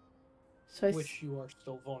 So which you are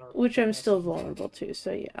still vulnerable. Which I'm still vulnerable to,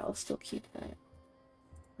 so yeah, I'll still keep that.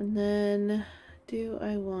 And then, do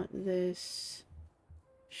I want this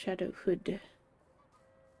shadow hood?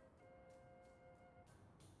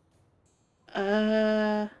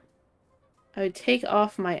 I would take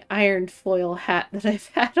off my iron foil hat that I've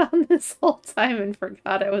had on this whole time and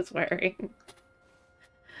forgot I was wearing.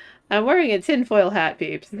 I'm wearing a tinfoil hat,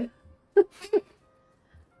 peeps.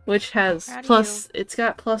 Which has it's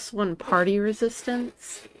got +1 party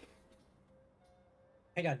resistance.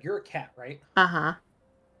 Hang on, you're a cat, right? Uh-huh.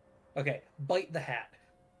 Okay, bite the hat.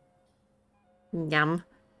 Yum.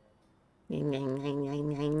 Now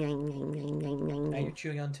you're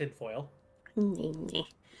chewing on tinfoil. Which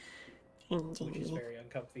is very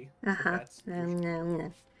uncomfy. Uh-huh.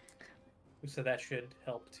 So that should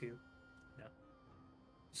help to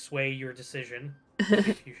sway your decision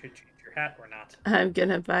if you should change your hat or not. I'm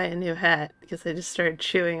gonna buy a new hat because I just started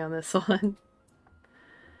chewing on this one.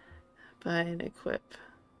 Buy and equip.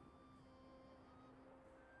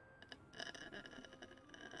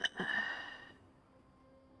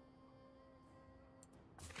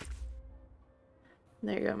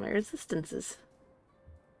 There you go, my resistances.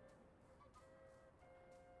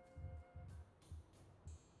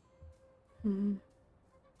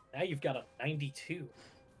 Now you've got a 92.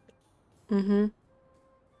 Mm-hmm.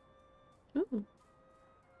 Ooh.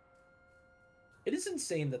 It is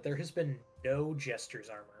insane that there has been no Jester's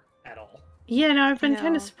armor at all. Yeah, no, I've been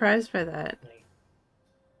kind of surprised by that.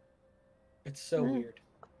 It's so weird.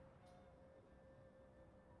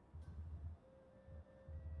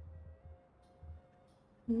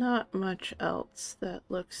 Not much else that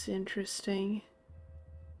looks interesting.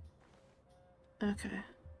 Okay.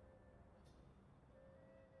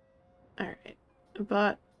 Alright. I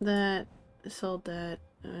bought that, sold that.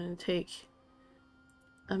 I'm gonna take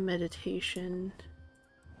a meditation.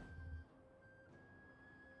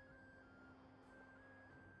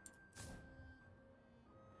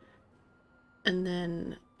 And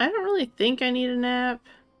then I don't really think I need a nap,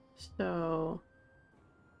 so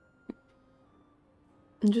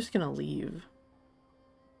I'm just gonna leave.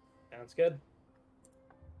 Sounds good.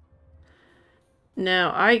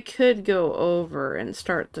 Now, I could go over and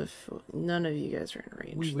start the... None of you guys are in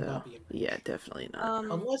range, we would though. Not be in range. Yeah, definitely not.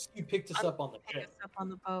 Unless you picked us up on the ship. Up on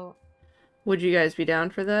the boat. Would you guys be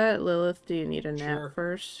down for that? Lilith, do you need a nap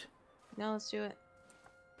first? No, let's do it.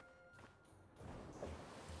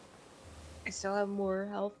 still have more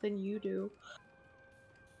health than you do.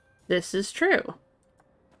 This is true.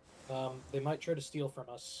 They might try to steal from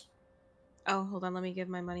us. Oh, hold on. Let me give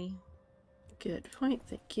my money. Good point.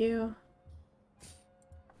 Thank you.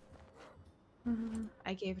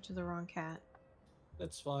 I gave it to the wrong cat.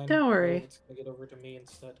 That's fine. Don't worry. It's gonna get over to me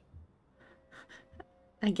instead.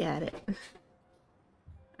 I get it.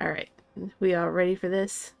 Alright. We all ready for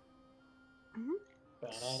this?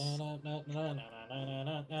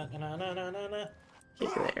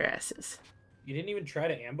 Kick their asses. You didn't even try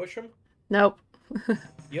to ambush them? Nope.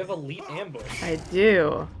 You have elite ambush. I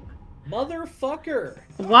do. Motherfucker!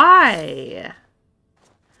 Why?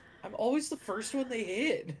 I'm always the first one they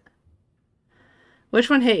hit. Which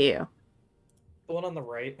one hit you? The one on the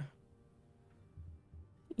right.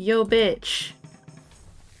 Yo, bitch.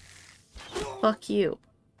 Fuck you.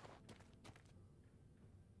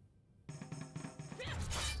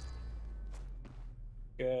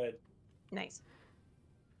 Good. Nice.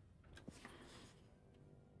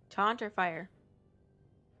 Taunt or fire?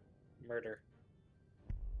 Murder.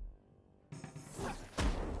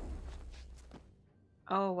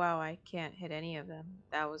 Oh, wow. I can't hit any of them.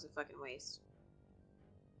 That was a fucking waste.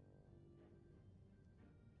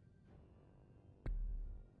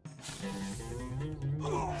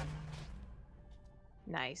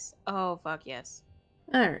 Nice. Oh, fuck yes.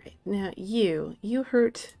 Alright, now you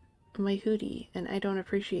hurt my hootie, and I don't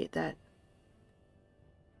appreciate that.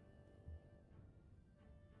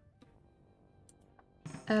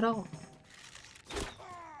 At all.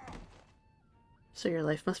 So your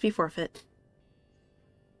life must be forfeit.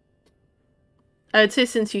 I would say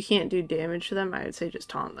since you can't do damage to them, I would say just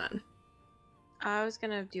taunt then. I was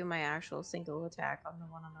gonna do my actual single attack on the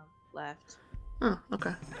one on the left. Oh,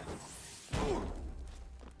 okay.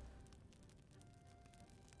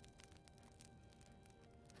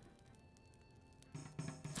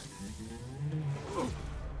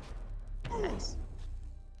 Nice.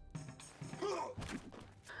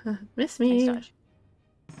 Miss me. Nice dodge.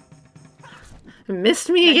 Missed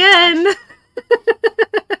me Nice again!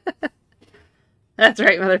 That's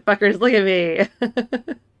right, motherfuckers, look at me!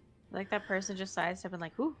 Like that person just sidestepping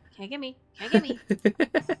like, ooh, can't get me. Can't get me.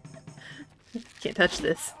 Can't touch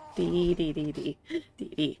this. Dee dee dee dee.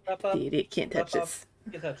 Dee dee. Up, up. Dee dee. Can't touch Up, up. this.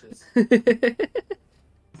 You can touch this.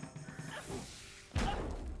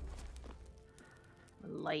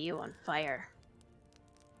 Light you on fire.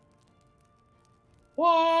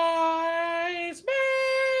 Wise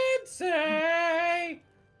men say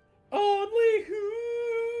only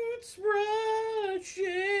hoots rush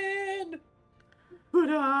in, but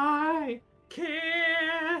I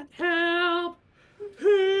can't help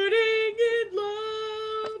hooting in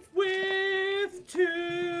love with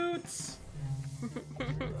toots.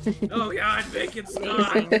 Oh God, bacon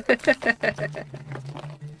Amazing.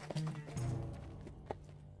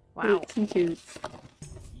 Wow. Toots.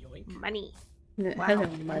 Yoink. Money. Hello,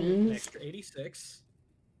 An muns. extra 86.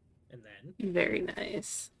 And then Very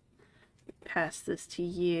nice. Pass this to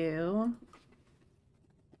you.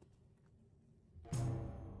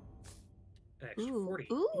 an extra Ooh. 40.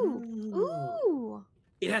 Ooh. Ooh.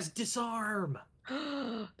 It has disarm. Give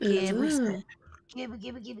me Ooh. some. Give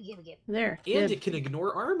it. There. And Good. it can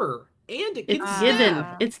ignore armor. And it can It's Ah. given.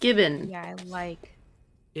 stab. It's given. Yeah, I like.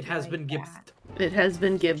 It has like been given. that. It has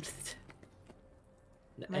been given.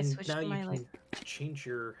 I And switched now to you my, can like- change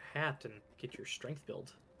your hat and get your strength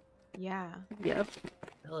build. Yeah. Yep.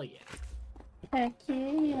 Hell yeah. Heck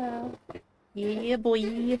yeah. Yeah,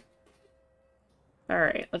 boy.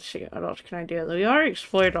 Alright, let's see. What else can I do? We already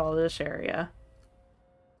explored all this area.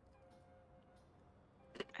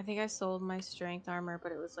 I think I sold my strength armor,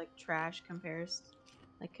 but it was like trash compared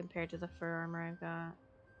to the fur armor I've got.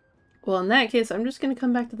 Well, in that case, I'm just going to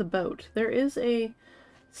come back to the boat. There is a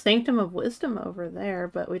Sanctum of Wisdom over there,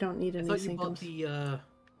 but we don't need I any thought you bought sanctums.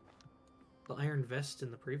 the iron vest in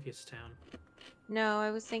the previous town. No, I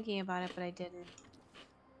was thinking about it, but I didn't.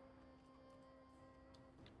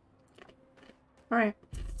 Alright.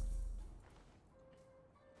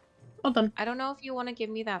 Well done. I don't know if you want to give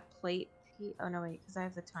me that plate. Oh no, wait, because I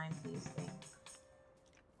have the timepiece thing.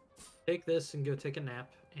 Take this and go take a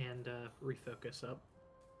nap and refocus up.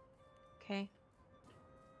 Okay.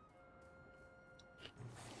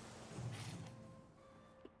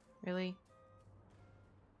 Really?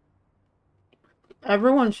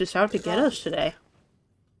 Everyone's just out to get us today.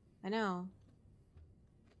 I know.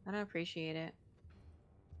 I don't appreciate it.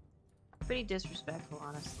 Pretty disrespectful,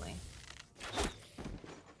 honestly.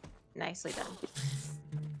 Nicely done.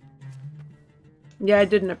 Yeah, I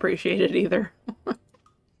didn't appreciate it either.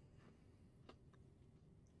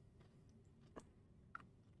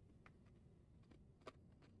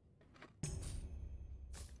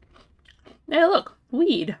 Hey, look,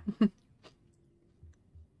 weed.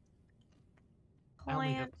 I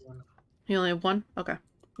only have Plant. one. You only have one? Okay,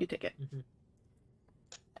 you take it. Mm-hmm.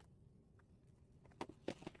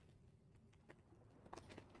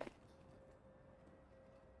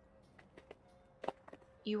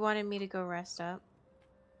 You wanted me to go rest up?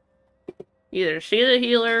 Either see the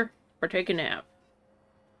healer or take a nap.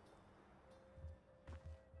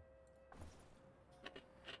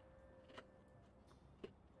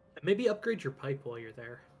 Maybe upgrade your pipe while you're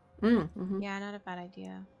there. Mm-hmm. Yeah, not a bad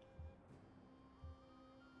idea.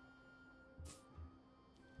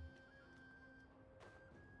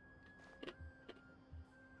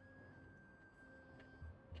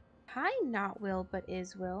 Hi, not Will, but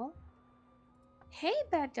is Will. Hey,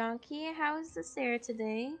 Bad Donkey, how is the Sarah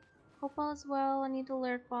today? Hope all is well. I need to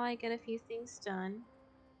lurk while I get a few things done.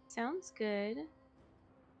 Sounds good.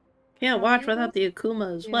 Can't How are watch you without both the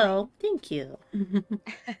Akuma as doing? well. Thank you.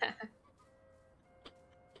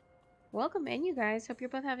 Welcome in, you guys. Hope you're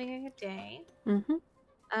both having a good day.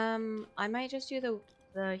 I might just do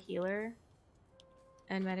the healer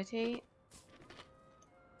and meditate.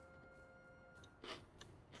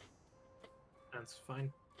 That's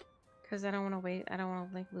fine. Because I don't want to wait. I don't want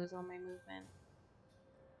to, like, lose all my movement.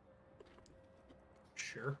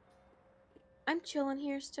 Sure. I'm chilling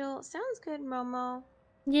here still. Sounds good, Momo.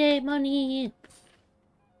 Yay, money!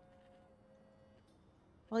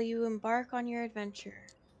 While you embark on your adventure.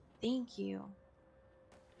 Thank you.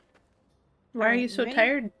 Why are Alright, you so ready?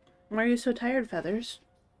 tired? Why are you so tired, Feathers?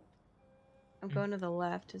 I'm going to the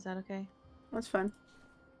left. Is that okay? That's fine.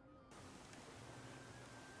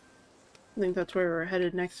 I think that's where we're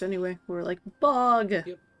headed next anyway. We're like, bog!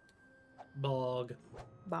 Yep. Bog.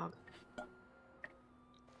 Bog.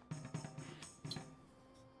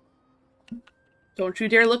 Don't you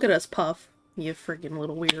dare look at us, Puff. You freaking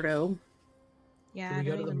little weirdo. Yeah, Do we I go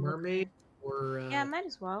don't to the even look mermaid or? Yeah, might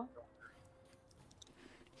as well.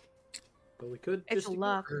 But we could It's just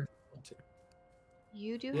luck. ignore-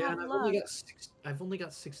 You do Yeah, have and luck. I've only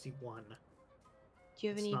got 61. Do you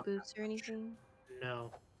have It's any not boots or anything?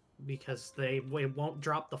 No, because it won't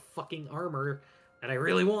drop the fucking armor that I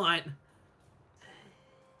really want.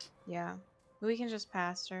 Yeah. We can just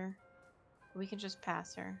pass her. We can just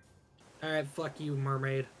pass her. All right, fuck you,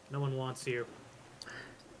 mermaid. No one wants you.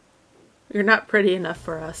 You're not pretty enough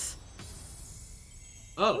for us.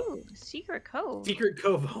 Oh, Ooh, secret cove. Secret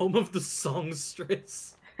Cove, home of the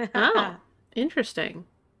songstress. Oh, interesting.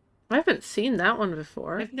 I haven't seen that one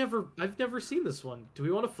before. I've never seen this one. Do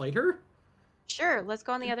we want to fight her? Sure, let's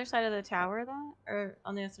go on the other side of the tower then, or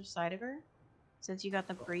on the other side of her, since you got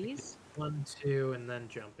the breeze. 1, 2, and then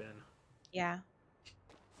jump in. Yeah.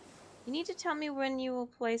 You need to tell me when you will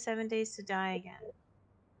play 7 Days to Die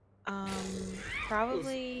again.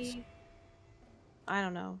 Probably. I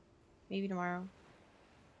don't know. Maybe tomorrow.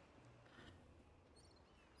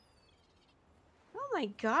 Oh my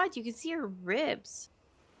god, you can see her ribs.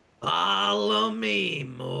 Follow me,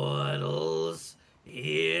 mortals.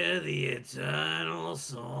 Hear the eternal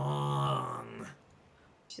song.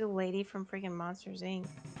 She's a lady from freaking Monsters Inc.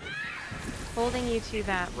 Holding you to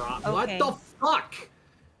that. What Okay. the fuck?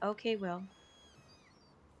 Okay, Will.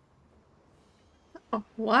 Oh,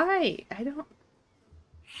 why? I don't...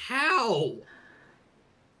 How?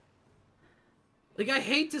 Like, I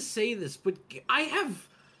hate to say this, but I have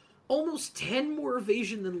almost 10 more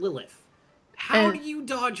evasion than Lilith. How do you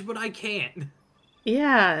dodge but I can't?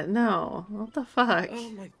 Yeah, no. What the fuck? Oh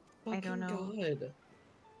my fucking I don't know. god.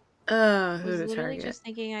 I Who was to literally target? just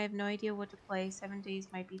thinking I have no idea what to play. 7 Days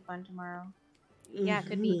might be fun tomorrow. Yeah, it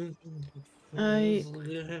could be.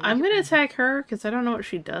 I'm gonna attack her, because I don't know what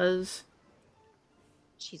she does.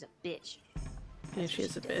 She's a bitch. Yeah, she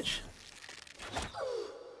is a bitch.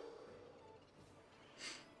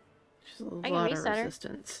 She's a I can lot of reset her.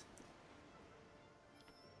 resistance.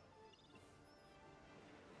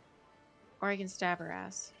 Or I can stab her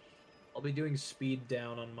ass. I'll be doing speed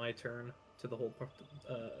down on my turn to the whole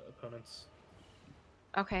opponents.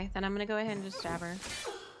 Okay, then I'm gonna go ahead and just stab her.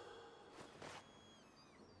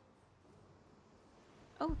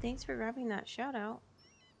 Oh, thanks for grabbing that shout out.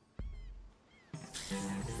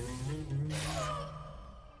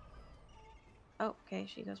 Oh, okay,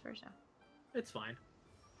 she goes first now. It's fine.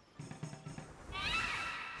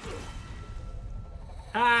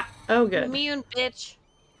 Ah! Oh, good. Immune, bitch.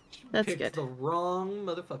 That's Picked good. the wrong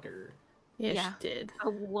motherfucker. Yeah, Yeah. she did. The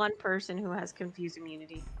one person who has confused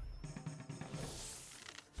immunity.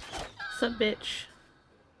 Sup, bitch?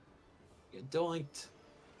 Get doinked.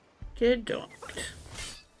 Get donked.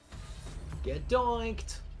 Get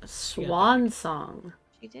doinked. A swan song.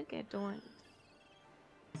 She did get doinked.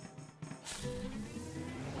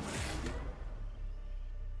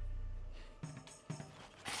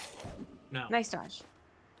 No. Nice dodge.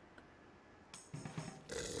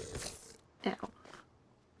 Ow.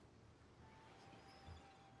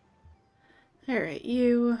 Alright,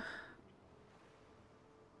 you.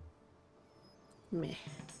 Meh.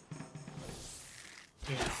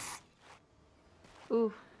 Yeah.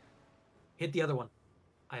 Ooh. Hit the other one.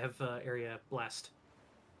 I have area blast.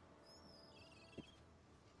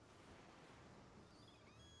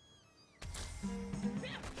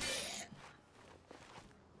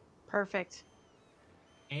 Perfect.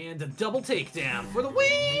 And a double takedown for the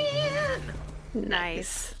win!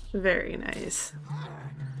 Nice. Very nice.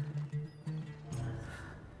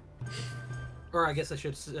 Or I guess I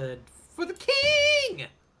should have said, for the king!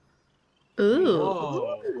 Ooh.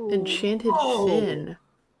 Whoa. Enchanted Whoa. Fin.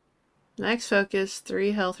 Max focus,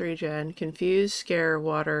 3 health regen, confuse, scare,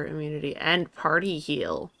 water, immunity, and party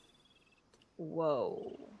heal.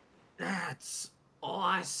 Whoa. That's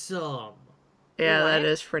awesome. Yeah, What? that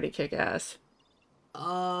is pretty kick-ass.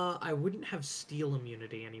 I wouldn't have steel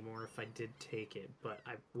immunity anymore if I did take it, but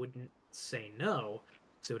I wouldn't say no,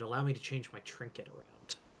 so it would allow me to change my trinket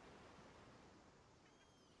around.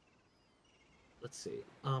 Let's see.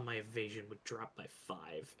 My evasion would drop by 5,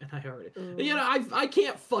 and I already... Ooh. You know, I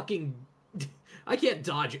can't fucking... I can't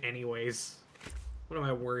dodge anyways. What am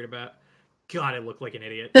I worried about? God, I look like an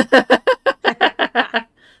idiot.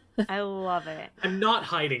 I love it. I'm not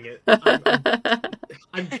hiding it.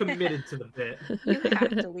 I'm committed to the bit. You have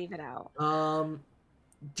to leave it out.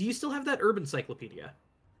 Do you still have that urban encyclopedia?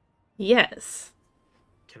 Yes.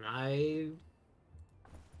 Can I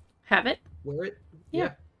Have it? wear it?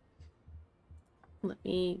 Yeah. Let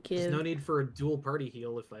me There's give... no need for a dual party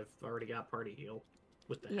heal if I've already got party heal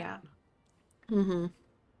with the Yeah. hat. Mm-hmm.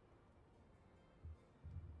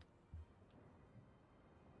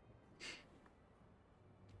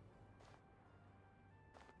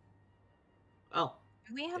 Oh,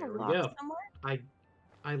 Do we have there a we lock go. somewhere?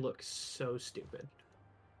 I look so stupid.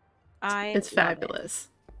 It's love it. fabulous.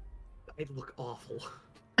 I look awful.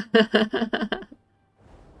 You're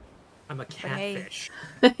I'm a hey. catfish.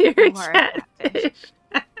 a You are a catfish.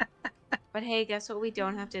 But hey, guess what we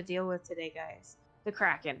don't have to deal with today, guys? The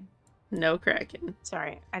Kraken. No Kraken.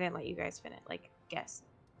 Sorry, I didn't let you guys finish. Like, guess.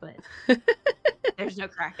 But there's no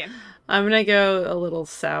Kraken. I'm gonna go a little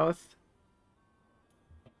south.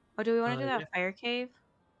 Oh, do we want to do that Yeah. fire cave?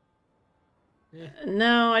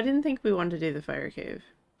 No, I didn't think we wanted to do the fire cave.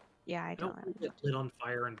 Yeah, I don't. Don't get lit on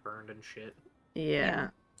fire and burned and shit. Yeah.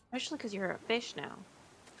 Especially because you're a fish now.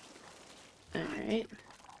 Alright.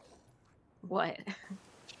 What?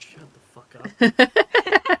 Shut the fuck up.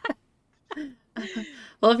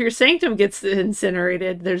 Well, if your sanctum gets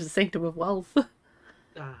incinerated, there's a sanctum of wealth.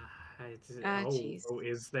 Jeez. Oh,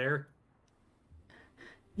 is there?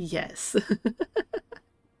 Yes.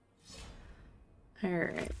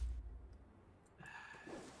 Alright.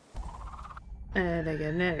 And I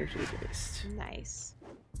get an energy boost. Nice.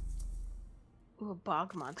 Ooh, a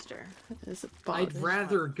bog monster. There's a bog. I'd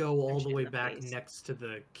rather go all Punch the it way in the back face. next to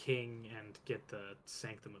the king and get the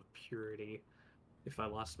Sanctum of Purity if I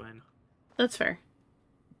lost mine. That's fair.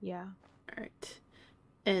 Yeah. Alright.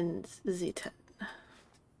 And Z10.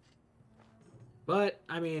 But,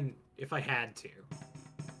 I mean, if I had to.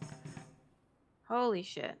 Holy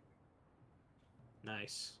shit.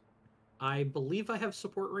 Nice. I believe I have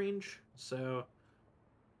support range, so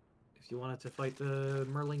if you wanted to fight the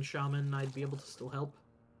Merling Shaman, I'd be able to still help.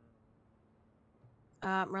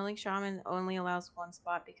 Merling Shaman only allows one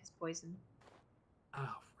spot because poison.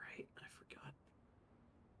 Oh, right. I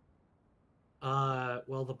forgot.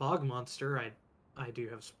 Well, the Bog Monster, I do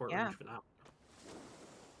have support Yeah. range for that.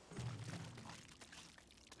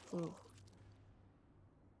 Ooh.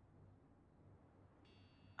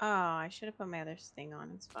 Oh, I should have put my other thing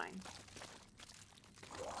on. It's fine.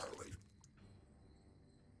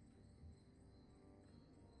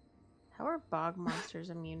 How are bog monsters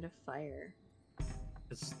immune to fire?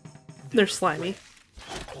 They're slimy.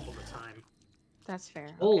 wet all the time. That's fair.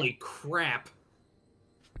 Holy crap.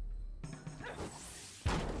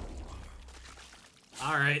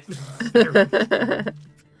 Alright. I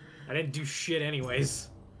didn't do shit anyways.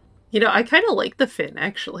 You know, I kind of like the fin,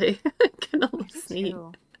 actually. Kind of I looks do neat.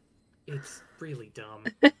 too. It's really dumb.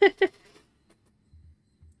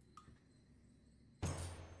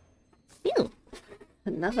 Ew.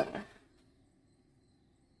 Another.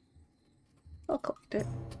 I'll collect it.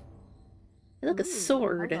 Look, a Ooh,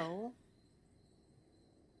 sword. hello.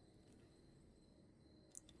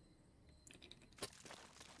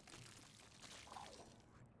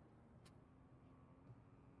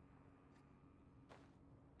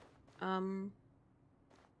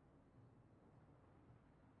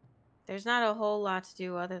 There's not a whole lot to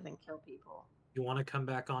do other than kill people. You want to come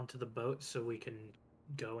back onto the boat so we can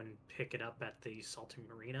go and pick it up at the Salty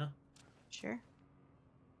Marina? Sure.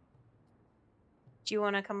 Do you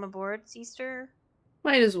want to come aboard, Seaster?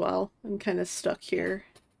 Might as well. I'm kind of stuck here.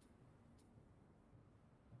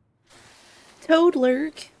 Toad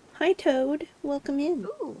lurk. Hi, Toad. Welcome in.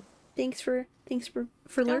 Ooh. Thanks for Down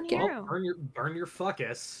lurking. here. Oh, burn your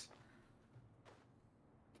fuckus.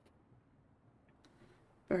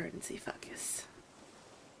 Burnsy fuckus.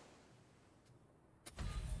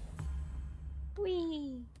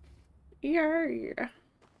 Wee. Yeah. Yeah.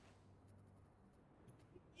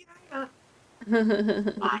 There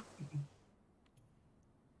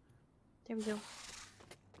we go.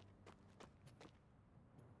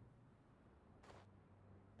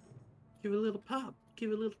 Give it a little pop.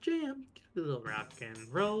 Give it a little jam. Give it a little rock and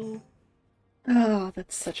roll. Oh,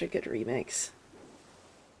 that's such a good remix.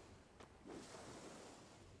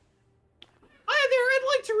 Hi there, I'd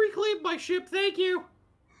like to reclaim my ship, thank you.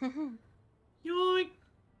 Yoink.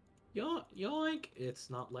 Yoink. Yoink. It's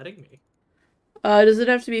not letting me. Does it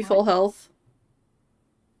have to be full health?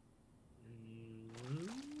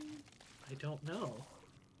 I don't know.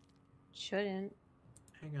 Shouldn't.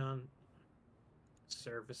 Hang on.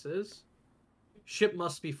 Services. Ship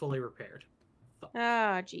must be fully repaired.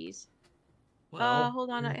 Ah, jeez. Well, Hold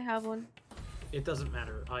on, I have one. it doesn't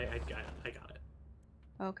matter. I got it.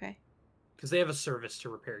 Okay. Because they have a service to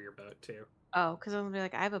repair your boat, too. Oh, because I'm gonna be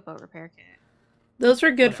like, I have a boat repair kit. Those are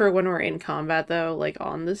good for when we're in combat, though, like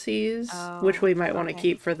on the seas, which we might want to okay.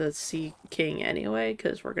 keep for the Sea King anyway,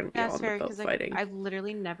 because we're going to be That's on fair, the boat because fighting. I've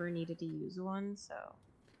literally never needed to use one, so.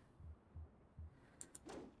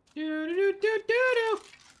 Do-do-do-do-do-do.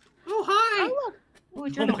 Oh, hi! Oh, look! Oh, a Oh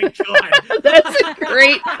journal. my god! That's a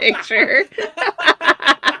great picture.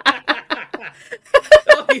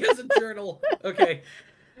 Oh, he has a journal. Okay.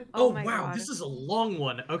 Oh Oh, my wow, God. this is a long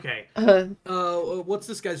one. Okay. What's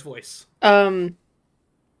this guy's voice? Or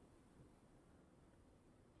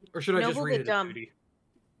should I just Noble read but it dumb. at duty?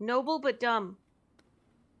 Noble but dumb.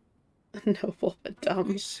 Noble but dumb.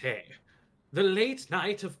 We say, the late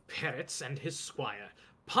knight of Peretz and his squire,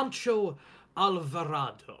 Pancho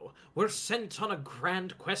Alvarado, were sent on a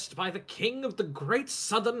grand quest by the king of the great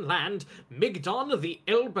southern land, Migdon the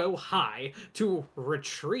Elbow High, to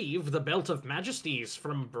retrieve the Belt of Majesties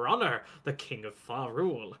from Bronner, the king of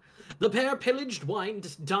Farul. The pair pillaged,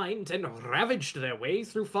 wined, dined, and ravaged their way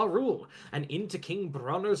through Farul, and into King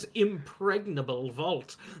Bronner's impregnable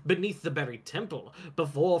vault, beneath the buried temple,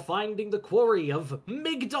 before finding the quarry of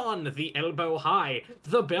Migdon the Elbow High,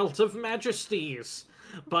 the Belt of Majesties.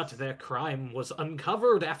 But their crime was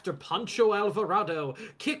uncovered after Pancho Alvarado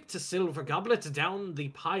kicked a silver goblet down the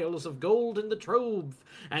piles of gold in the trove,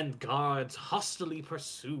 and guards hostily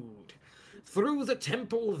pursued. Through the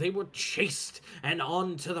temple they were chased, and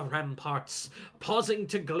on to the ramparts. Pausing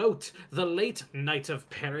to gloat, the late Knight of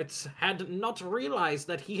Peretz had not realized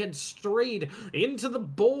that he had strayed into the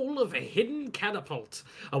bowl of a hidden catapult.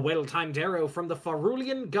 A well-timed arrow from the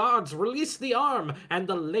Farulian guards released the arm, and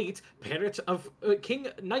the late King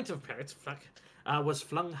Knight of Peretz was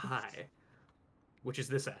flung high. Which is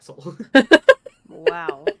this asshole.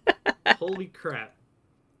 Wow. Holy crap.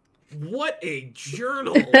 What a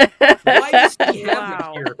journal! Why does he have it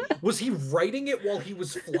here? Was he writing it while he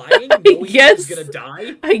was flying, knowing he was gonna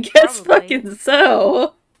die? I guess Probably. fucking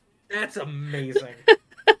so. That's amazing.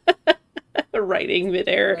 Writing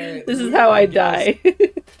midair. Right, This is how I die.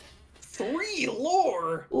 3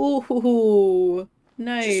 lore! Ooh,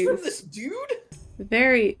 nice. Just from this dude?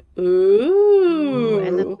 Very. Ooh.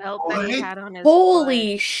 And the belt that he had on his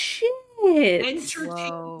Holy foot. shit.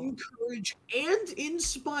 Entertain, Whoa. encourage, and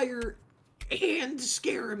inspire, and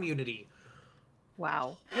scare immunity.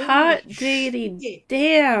 Wow. Hot Holy diggity shit.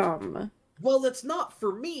 damn. Well, that's not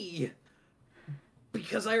for me.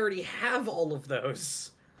 Because I already have all of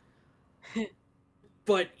those.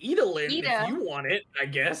 But Edalyn, Ida. if you want it, I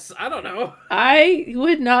guess. I don't know. I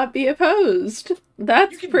would not be opposed.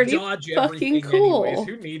 That's You can pretty dodge fucking everything cool. anyways.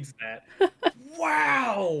 Who needs that?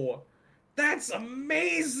 Wow! That's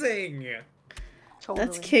amazing! Totally.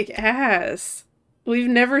 That's kick ass. We've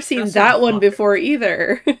never seen Castle that one Valker. before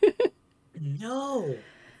either. No.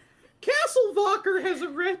 Castle Valker has a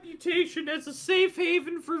reputation as a safe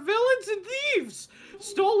haven for villains and thieves.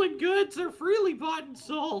 Stolen goods are freely bought and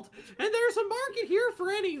sold, and there's a market here for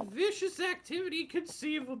any vicious activity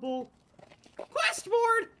conceivable. Quest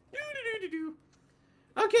board! Doo-doo-doo-doo-doo.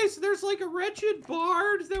 Okay, so there's like a wretched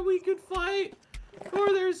bard that we could fight, or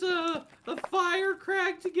there's a fire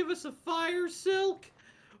crag to give us a fire silk,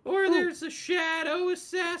 or there's a shadow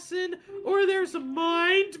assassin, or there's a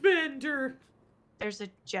mind bender. There's a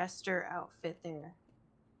jester outfit there.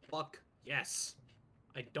 Fuck yes.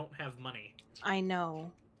 I don't have money. I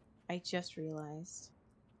know. I just realized.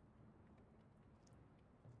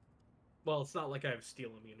 Well, it's not like I have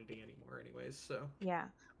steel immunity anymore anyways, so... Yeah.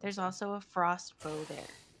 There's also a frost bow there.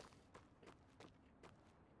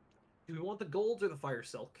 Do we want the gold or the fire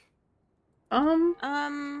silk? Probably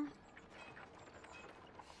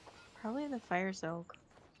the fire silk.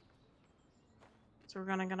 So we're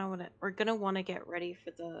gonna want to get ready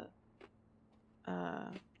for the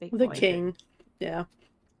big The boy. king. Yeah.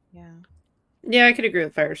 Yeah. Yeah, I could agree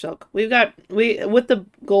with fire silk. With the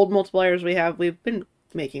gold multipliers we have, we've been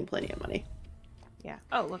making plenty of money. Yeah.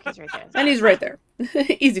 Oh, look, he's right there. And he's right there.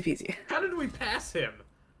 Easy peasy. How did we pass him?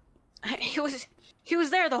 He was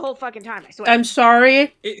there the whole fucking time, I swear. I'm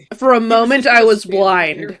sorry. For a moment, I was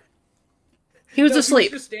blind. He was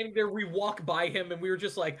asleep. He was just standing there. We walk by him, and we were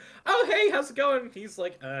just like, "Oh, hey, how's it going?" He's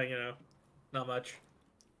like, not much.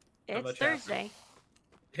 It's Thursday.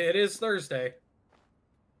 It is Thursday.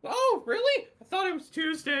 Oh, really? I thought it was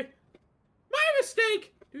Tuesday. My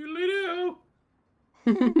mistake. Doodly-doo.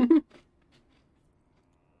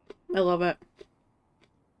 I love it.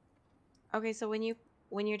 Okay, so when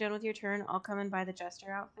you're done with your turn, I'll come and buy the jester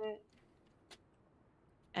outfit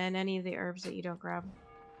and any of the herbs that you don't grab.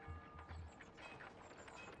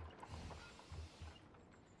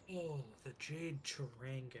 Oh, the Jade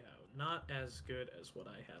Chirango. Not as good as what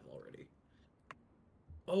I have already.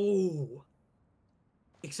 Oh!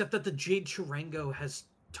 Except that the Jade Chirango has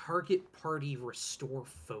target party restore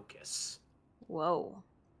focus. Whoa.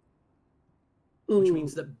 Which Ooh.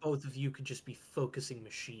 means that both of you could just be focusing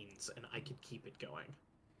machines, and I could keep it going.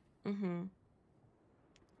 Mm-hmm.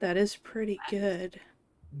 That is pretty good.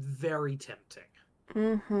 Very tempting.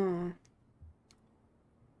 Mm-hmm.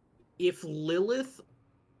 If Lilith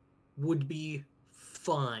would be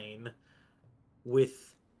fine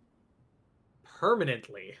with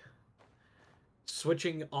permanently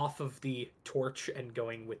switching off of the torch and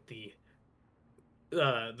going with the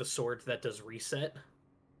sword that does reset,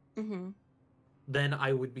 then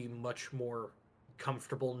I would be much more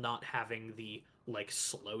comfortable not having the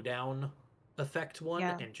slowdown effect one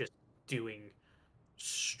and just doing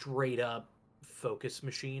straight up focus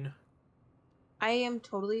machine. I am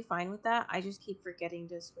totally fine with that. I just keep forgetting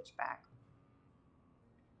to switch back.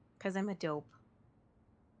 Because I'm a dope.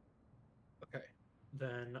 Okay.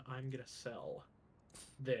 Then I'm gonna sell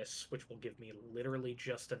this, which will give me literally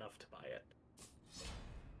just enough to buy it.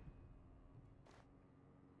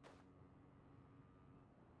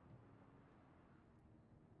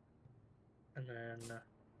 And then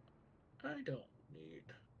I don't need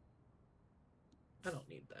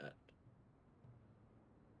that.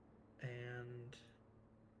 And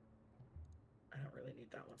I don't really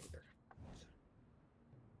need that one either.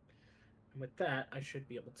 And with that, I should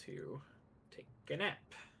be able to take a nap.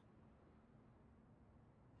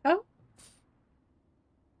 Oh?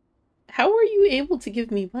 How were you able to give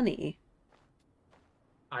me money?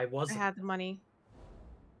 I had the money.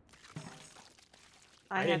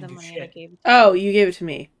 I had the money and I gave it to Oh, you gave it to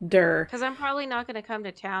me. Durr. Because I'm probably not going to come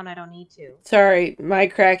to town. I don't need to. Sorry, my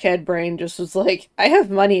crackhead brain just was like, I have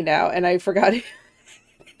money now, and I forgot it.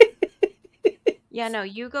 Yeah, no,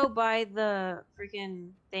 you go buy the freaking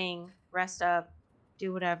thing, rest up,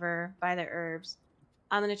 do whatever, buy the herbs.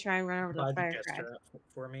 I'm going to try and run over to the fire crag.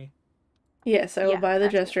 For me. Yes, I will buy the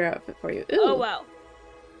jester outfit for you. Ooh. Oh, well.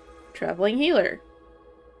 Traveling healer.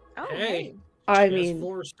 Oh, hey. I mean,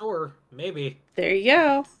 full restore, maybe. There you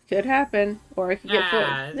go. Could happen. Or I could get full.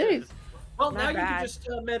 Well, now you can just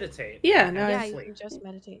meditate. Yeah, now yeah, you can just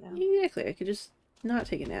meditate now. Exactly. I could just not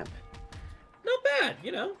take a nap. Not bad,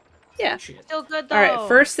 you know. Yeah. Still good, though. Alright,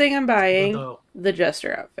 first thing I'm buying, the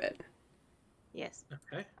jester outfit. Yes.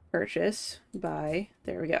 Okay. Purchase, buy.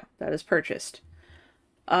 There we go. That is purchased.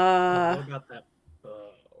 What about that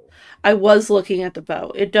bow? I was looking at the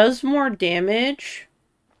bow. It does more damage.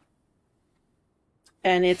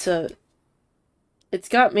 And it's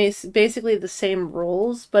got basically the same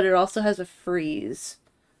rolls, but it also has a freeze.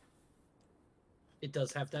 It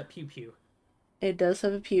does have that pew-pew. It does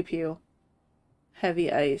have a pew-pew.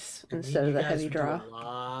 Heavy ice instead of the heavy draw. Do a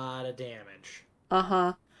lot of damage.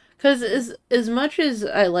 Uh-huh. Because as much as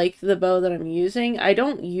I like the bow that I'm using, I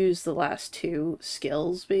don't use the last two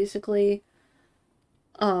skills, basically.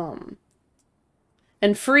 And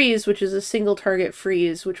freeze, which is a single target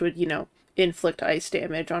freeze, which would, inflict ice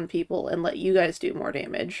damage on people and let you guys do more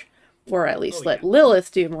damage. Or at least let Lilith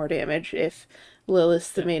do more damage if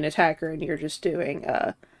Lilith's the main attacker and you're just doing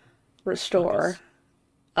restore.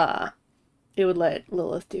 It would let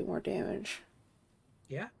Lilith do more damage.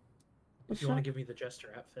 Yeah. If you want to give me the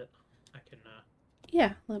jester outfit, I can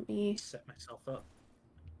Yeah, let me set myself up.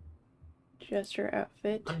 adjust your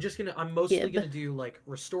outfit. I'm mostly gonna do like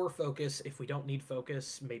restore focus. If we don't need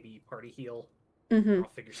focus, maybe party heal. Mm-hmm. Or I'll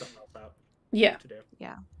figure something else out. Yeah. To do.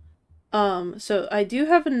 Yeah. So I do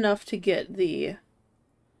have enough to get the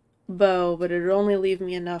bow, but it'd only leave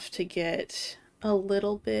me enough to get a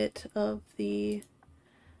little bit of the...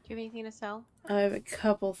 Do you have anything to sell? I have a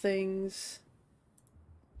couple things.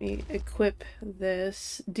 Let me equip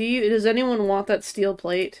this. Does anyone want that steel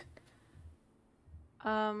plate?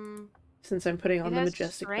 Since I'm putting on the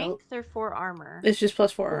majestic belt. Strength or 4 armor? It's just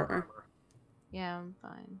plus 4 armor. Yeah, I'm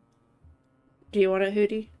fine. Do you want it,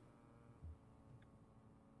 Hootie?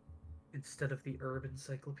 Instead of the herb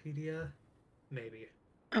encyclopedia, maybe.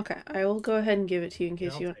 Okay, I will go ahead and give it to you in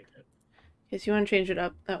case Yeah, in case you want to change it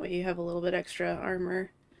up. That way you have a little bit extra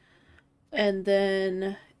armor. And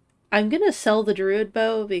then I'm gonna sell the druid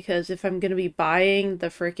bow because if I'm gonna be buying the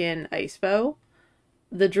frickin' ice bow,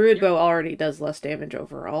 the druid bow already does less damage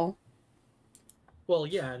overall. Well,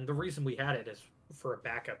 yeah, and the reason we had it is for a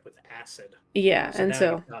backup with acid. Yeah, so and now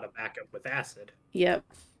so you've got a backup with acid. Yep.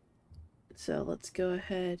 So let's go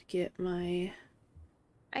ahead get my.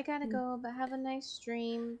 I gotta go, but have a nice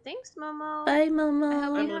stream. Thanks, Momo. Bye, Momo. I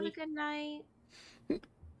hope Bye, you Momo. have a good night.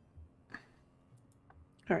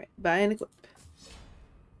 All right, buy and equip.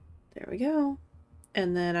 There we go.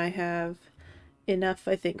 And then I have enough,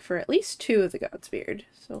 I think, for at least 2 of the God's Beard.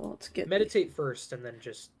 So let's get meditate first, and then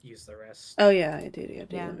just use the rest. Oh yeah, I do. I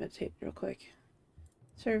do meditate real quick.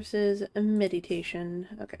 Services, meditation.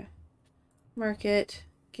 Okay. Market.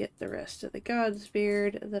 Get the rest of the God's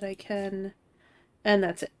Beard that I can. And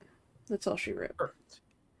that's it. That's all she wrote. Perfect.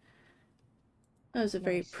 That was a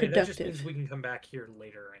very that productive. just means we can come back here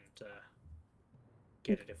later and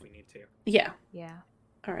get it if we need to. Yeah. Yeah.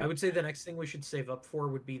 All right. I would say the next thing we should save up for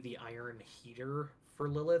would be the iron heater for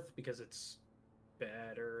Lilith, because it's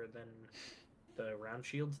better than the round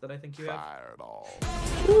shields that I think you have. Fireball.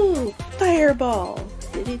 Ooh, fireball.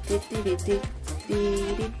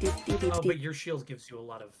 Oh, but your shield gives you a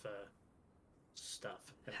lot of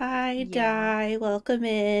stuff. Hi, Di. Welcome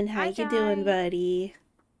in. How you doing, buddy?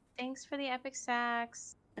 Thanks for the epic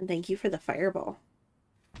sax. And thank you for the fireball.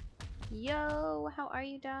 Yo, how are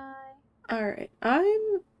you, Di? Alright,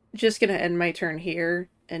 I'm just gonna end my turn here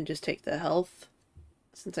and just take the health,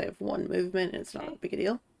 since I have 1 movement and it's not a big a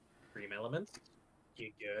deal. Stream elements.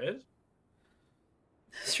 You good?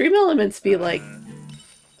 Stream elements be like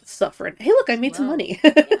suffering. Hey, look, I made some money.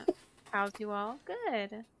 Yeah. How's you all?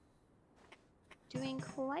 Good. Doing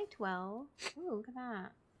quite well. Ooh, look at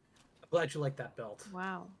that. I'm glad you like that belt.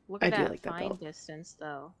 Wow. Look at I do that like that fine belt. distance,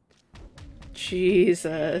 though.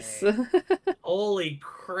 Jesus. Holy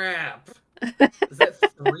crap. Is that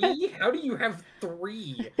 3? How do you have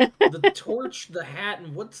 3? The torch, the hat,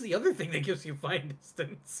 and what's the other thing that gives you fine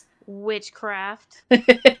distance? Witchcraft.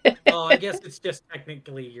 Oh, I guess it's just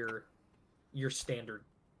technically your standard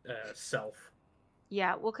self.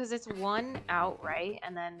 Yeah, well, because it's 1 outright,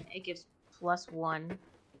 and then it gives +1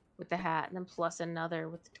 with the hat, and then plus another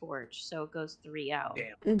with the torch, so it goes 3 out.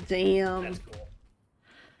 Damn. That's cool.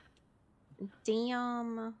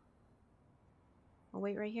 Damn. I'll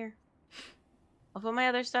wait right here. I'll put my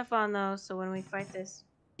other stuff on, though, so when we fight this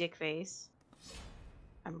dick face,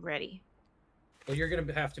 I'm ready. Well, you're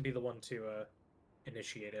gonna have to be the one to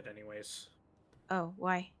initiate it anyways. Oh,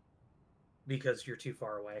 why? Because you're too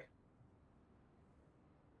far away.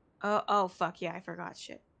 Oh, fuck, yeah, I forgot.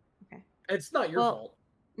 Shit. Okay. It's not your fault.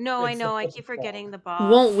 No, I It's know, the I fault keep of forgetting Paul. the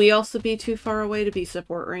boss. Won't we also be too far away to be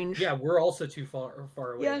support range? Yeah, we're also too far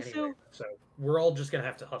away Yeah, anyway. So we're all just gonna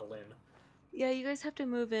have to huddle in. Yeah, you guys have to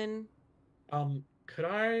move in. Could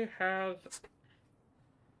I have...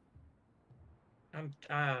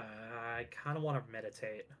 I kind of want to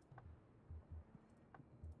meditate.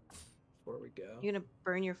 Where we go? You gonna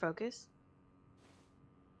burn your focus?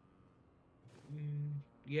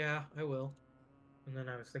 Yeah, I will. And then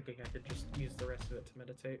I was thinking I could just use the rest of it to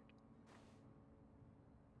meditate.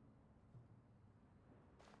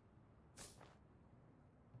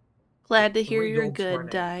 Glad to hear 3 you're gold good,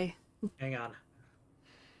 tornado. Di. Hang on.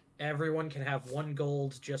 Everyone can have 1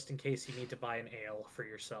 gold just in case you need to buy an ale for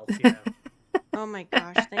yourself. You know? Oh my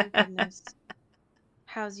gosh, thank goodness.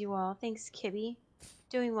 How's you all? Thanks, Kiby.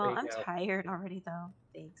 Doing well. There you I'm go. tired already, though.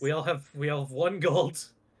 Thanks. We all have 1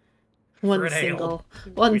 gold. One for an ale. single.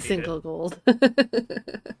 We One need single gold.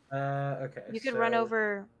 Okay. You could run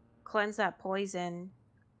over, cleanse that poison,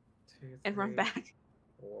 2, and run 3, back.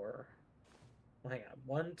 4. Well, hang on.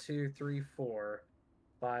 1, 2, 3, 4,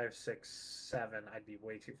 5, 6, 7. I'd be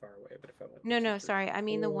way too far away. But if I went. No, 1, 2, no, 3, sorry. I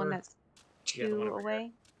mean the one 4, that's Yeah, the 2 one over here.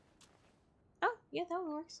 away. Oh, yeah, that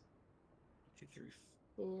one works. 2, 3,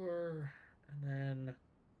 4, and then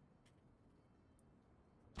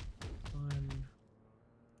 1,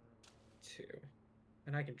 2,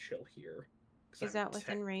 and I can chill here. Is that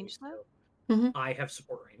within range though? I have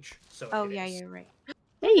support range, so Oh it yeah, is. you're right.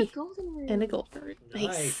 Hey, A golden room. and a gold. Very Nice.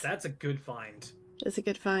 nice. That's a good find. That's a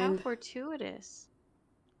good How find. fortuitous.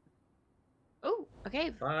 Oh,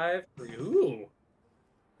 okay. 5, 3. Ooh.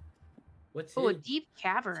 What's Oh, a it? deep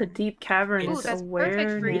cavern. It's a deep cavern. Ooh, It's that's awareness.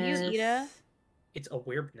 perfect for you, Ida. It's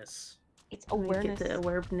awareness. It's I get awareness. the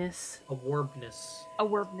awareness. Awareness.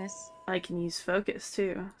 Awareness. I can use focus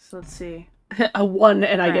too. So let's see. A 1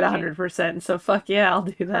 and I get Kraken. 100%. So fuck yeah, I'll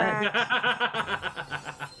do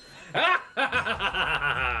that.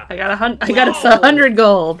 I got I got us 100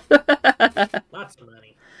 gold. Lots of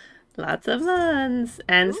money. Lots of ones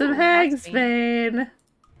and Ooh, some that's Hagsbane.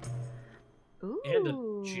 Ooh. And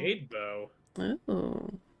a jade bow.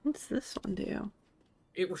 Ooh, what's this one do?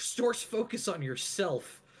 It restores focus on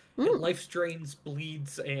yourself. It life drains,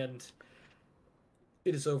 bleeds, and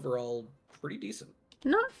it is overall pretty decent.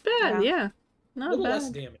 Not bad, yeah. Not A little bad. less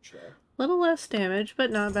damage though. Little less damage,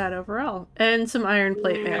 but not bad overall. And some iron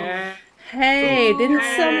plate mail. Yeah. Hey, didn't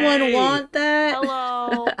someone Hey! want that?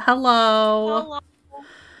 Hello. Hello. Hello.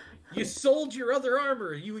 You sold your other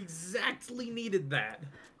armor. You exactly needed that.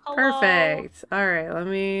 Hello. Perfect. All right, let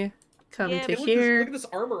me come Yeah, to Look here. at this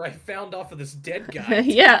armor I found off of this dead guy.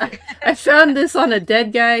 Yeah, I found this on a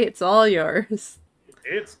dead guy. It's all yours.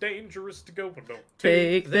 It's dangerous to go, but don't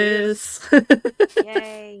Take this.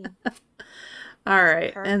 Yay. All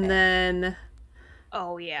right, Perfect. and then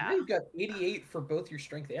Oh Now yeah. you've got 88 for both your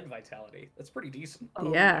strength and vitality. That's pretty decent.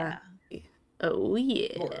 Oh, yeah. Oh You're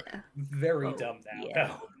yeah. very Oh, dumb now. yeah.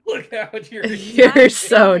 No, look how you're. You're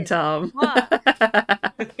so it. dumb. What?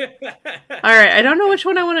 All right, I don't know which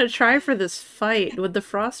one I want to try for this fight. Would the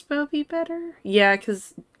frostbow be better? Yeah,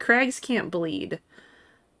 because crags can't bleed,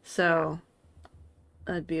 so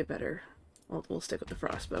that'd be a better. We'll stick with the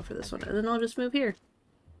frostbow for this one, and then I'll just move here.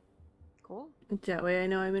 Cool. That way I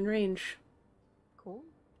know I'm in range. Cool.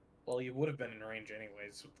 Well, you would have been in range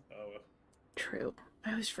anyways with the bow. True.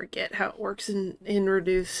 I always forget how it works in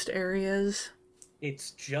reduced areas.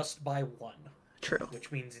 It's just by 1. True.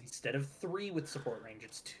 Which means instead of 3 with support range,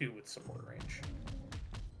 it's 2 with support range.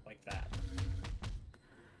 Like that.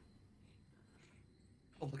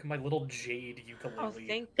 Oh, look at my little jade ukulele. Oh,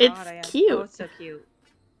 thank It's God I am. cute. Oh, it's so cute.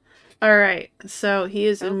 All right, so he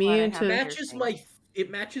is So glad I immune have to. that. It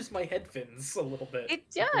matches my head fins a little bit. It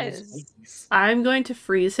Like little does. squeakies. I'm going to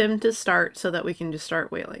freeze him to start so that we can just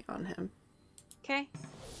start wailing on him. Okay.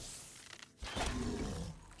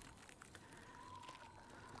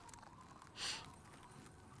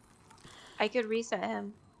 I could reset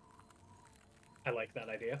him. I like that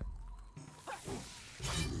idea.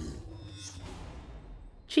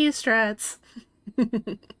 Cheese strats.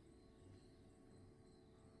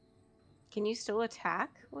 Can you still attack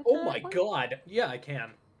with Oh that my one? god! Yeah, I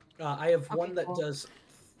can. I have Okay, one that cool. does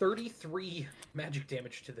 33 magic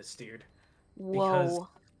damage to this dude. Whoa.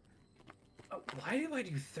 Why do I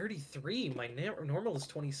do 33? My normal is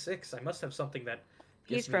 26. I must have something that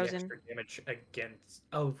gives He's me frozen. extra damage against...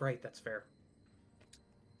 Oh, right, that's fair.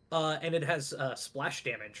 And it has splash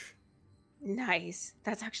damage. Nice.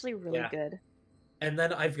 That's actually really Yeah. good. And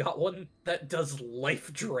then I've got one that does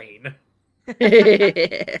life drain.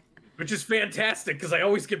 Yeah, Which is fantastic, because I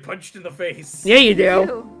always get punched in the face. you do.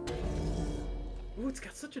 Ew, Ooh, it's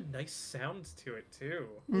got such a nice sound to it, too.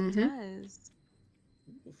 it Mhm. does.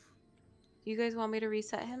 Do you guys want me to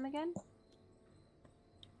reset him again?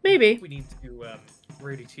 Maybe. We need to,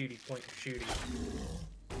 Rudy Tooty point shooty.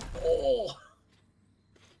 Oh!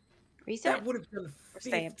 Reset? That would have been Or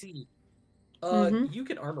stay. 50. Mhm. You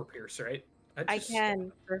can armor pierce, right? I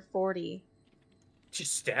can for 40.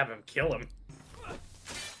 Just stab him, kill him.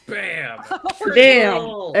 Bam! Damn.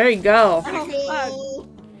 Critical! There you go. Oh,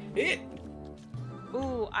 Hit!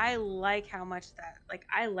 Ooh, I like how much that,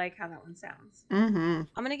 I like how that one sounds. Mm-hmm.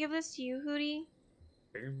 I'm gonna give this to you, Hootie,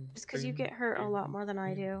 just because you get hurt a lot more than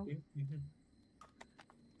I do.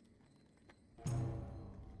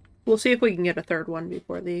 We'll see if we can get a third one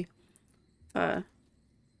before the.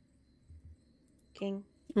 King.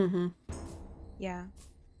 Mm-hmm. Yeah.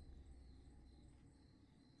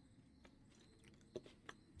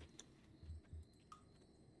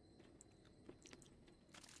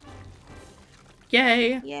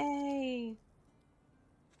 Yay. Yay!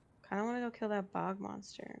 Kind of want to go kill that bog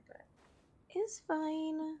monster, but it's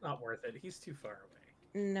fine. Not worth it. He's too far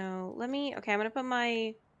away. No, let me. Okay, I'm gonna put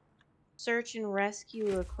my search and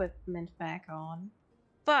rescue equipment back on.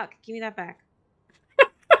 Fuck! Give me that back.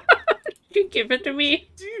 You give it to me.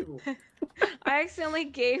 Dude! I accidentally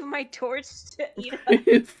gave my torch to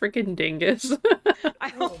Ida. Freaking dingus.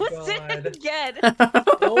 I Oh, almost did God. it again.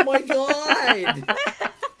 Oh my god!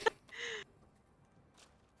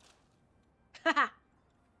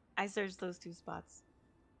 I searched those 2 spots.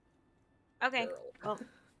 Okay. Girl. Well,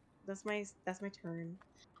 that's my turn.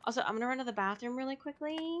 Also, I'm gonna run to the bathroom really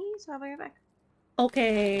quickly, so I'll be right back.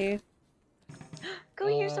 Okay. Go,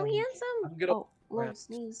 you're so handsome. I'm gonna Oh, little run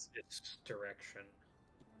sneeze. this direction.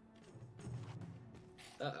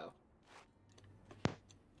 Uh-oh. Oh,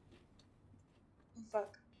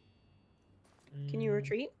 fuck. Can you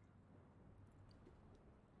retreat?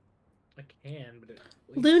 I can, but at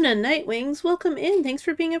least... Luna Nightwings, welcome in. Thanks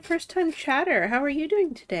for being a first-time chatter. How are you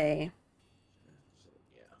doing today?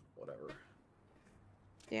 Yeah, whatever.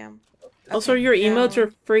 Damn. Also, Okay, your now- emotes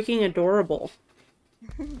are freaking adorable.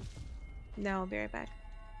 No, I'll be right back.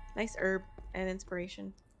 Nice herb and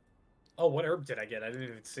inspiration. Oh, what herb did I get? I didn't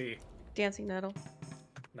even see. Dancing nettle.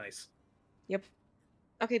 Nice. Yep.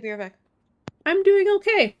 Okay, be right back. I'm doing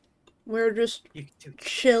okay. We're just You can do it.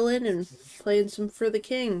 chilling and playing some For the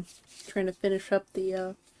King. Trying to finish up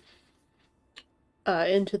the,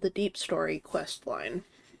 Into the Deep story quest line.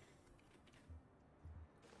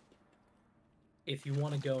 If you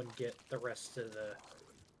want to go and get the rest of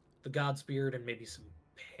the God's Beard and maybe some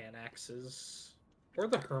Panaxes, or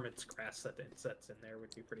the Hermit's Grass that's in there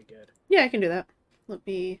would be pretty good. Yeah, I can do that. Let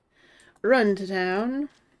me run to town.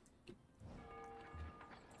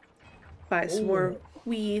 Buy some more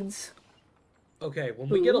weeds. Okay, when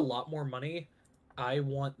we get a lot more money, I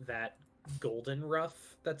want that golden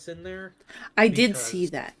ruff that's in there. I did see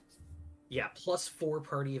that. Yeah, +4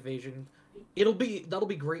 party evasion. That'll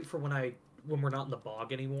be great for when we're not in the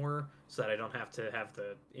bog anymore, so that I don't have to have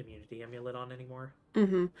the immunity amulet on anymore.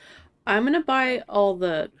 Mm-hmm. I'm gonna buy all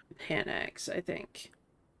the Panax, I think.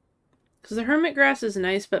 Because the Hermit Grass is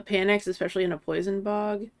nice, but Panax, especially in a poison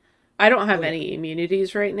bog, I don't have any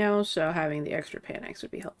immunities right now, so having the extra Panax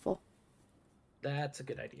would be helpful. That's a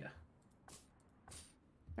good idea.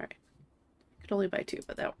 Alright. Could only buy 2,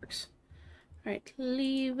 but that works. Alright,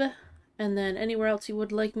 leave. And then anywhere else you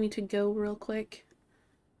would like me to go real quick?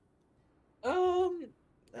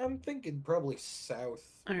 I'm thinking probably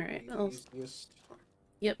south. Alright, would be I'll... easiest.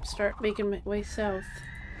 Yep, start making my way south.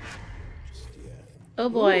 Just, yeah. Oh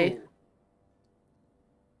boy.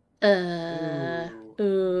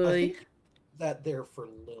 Ooh. I think that there for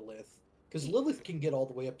Lilith. Because Lilith can get all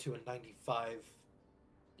the way up to a 95.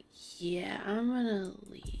 Yeah, I'm gonna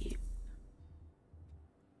leave.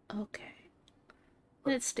 Okay.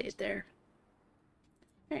 And it stayed there.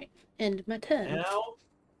 Alright, end my turn. Now,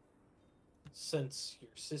 since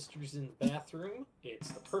your sister's in the bathroom,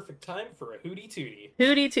 it's the perfect time for a hootie tootie.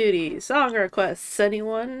 Hootie tootie. Song requests,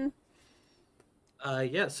 anyone?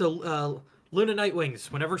 Yeah, so, Luna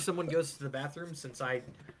Nightwings, whenever someone goes to the bathroom, since I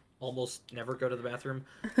almost never go to the bathroom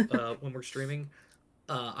when we're streaming,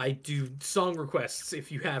 I do song requests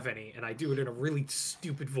if you have any, and I do it in a really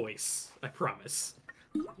stupid voice, I promise.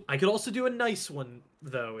 I could also do a nice one,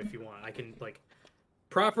 though, if you want. I can, like,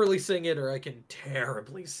 properly sing it, or I can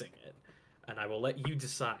terribly sing it. And I will let you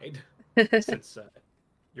decide, since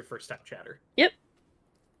your first time chatter. Yep.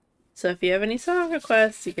 So if you have any song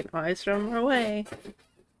requests, you can always throw them our way.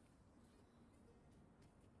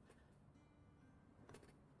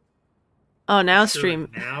 Oh, now stream.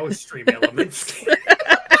 Now stream elements.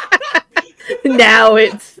 Now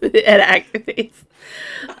it activates.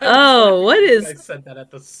 Oh, what is... I said that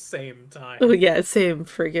at the same time. Oh yeah, same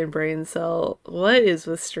friggin' brain cell. What is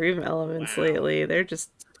with stream elements lately? They're just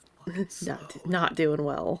not doing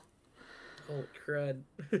well. Holy crud.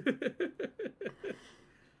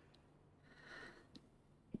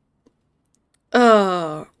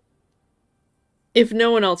 If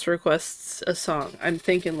no one else requests a song, I'm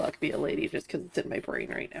thinking Luck Be a Lady just because it's in my brain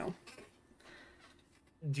right now.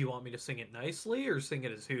 Do you want me to sing it nicely or sing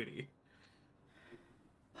it as Hootie?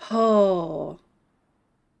 Oh.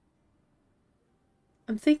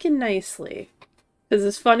 I'm thinking nicely. Because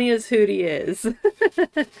as funny as Hootie is,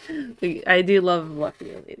 I do love Luck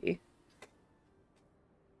Be a Lady.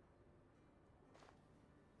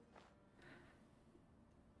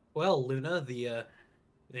 Well, Luna,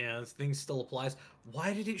 this thing still applies.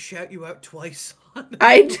 Why did it shout you out twice?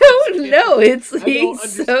 I don't know. It's being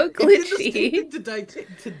so glitchy. It did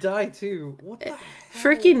to die too. What the hell?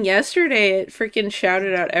 Freaking yesterday, it freaking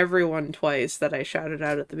shouted out everyone twice that I shouted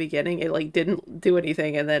out at the beginning. It, like, didn't do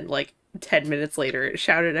anything, and then, like, 10 minutes later, it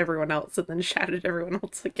shouted everyone else, and then shouted everyone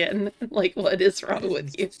else again. Like, what is wrong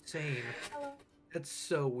with you? Insane. Hello. That's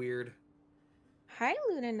so weird. Hi,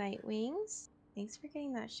 Luna Nightwings. Thanks for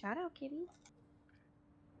getting that shout out, kitty.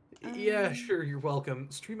 Yeah, sure, you're welcome.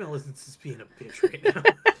 Stream Elephants is being a bitch right now.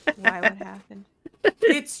 Why? What happened?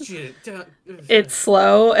 It's just... It's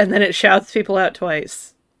slow, and then it shouts people out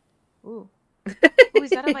twice. Ooh. Ooh,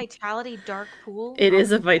 is that a Vitality Dark Pool? It I'll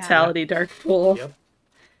is a do that. Vitality Dark Pool. Yep.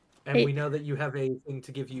 And Hey. we know that you have a thing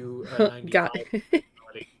to give you a 95 Got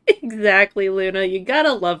vitality. Exactly, Luna. You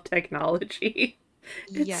gotta love technology.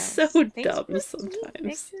 It's Yes. so Thanks dumb for the sometimes.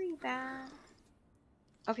 victory back.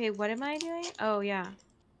 Okay, what am I doing? Oh, yeah.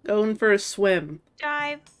 Going for a swim.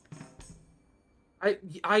 Dive.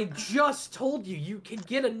 I just told you you can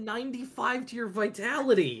get a 95 to your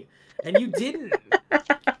vitality, and you didn't.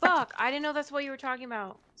 Fuck, I didn't know that's what you were talking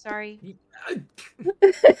about. Sorry.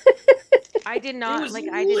 I did not, It was I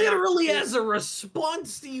did literally not. as a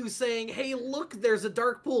response to you saying, "Hey, look, there's a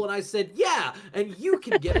dark pool," and I said, "Yeah," and you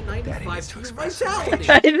can get a 95 to your vitality.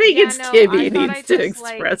 I think Yeah, it's no, Kibi I thought needs I to just,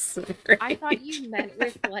 express some I thought rage. you meant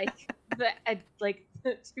with,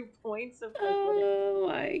 the 2 points of, Oh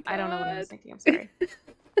my god. I don't know what I was thinking, I'm sorry.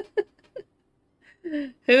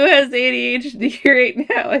 Who has ADHD right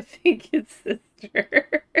now? I think it's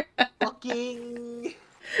sister. Fucking.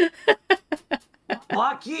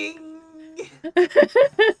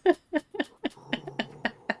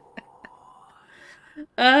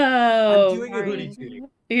 Oh. I'm doing a hootie tootie.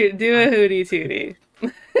 You do a hootie tootie.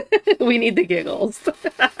 We need the giggles.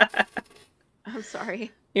 I'm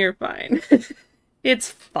sorry. You're fine. It's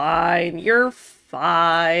fine. You're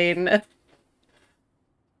fine.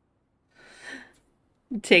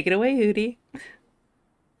 Take it away, Hootie.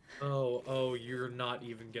 Oh, you're not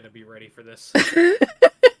even gonna be ready for this.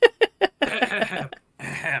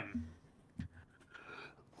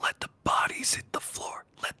 Let the bodies hit the floor.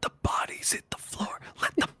 Let the bodies hit the floor.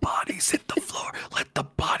 Let the bodies hit the floor. Let the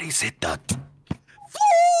bodies hit the floor.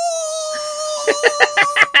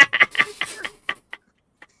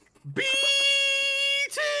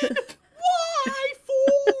 Beaten Y4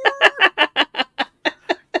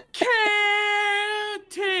 can't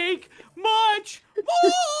take much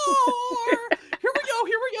more.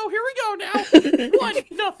 Here we go now. 1,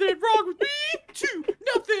 nothing wrong with me. 2,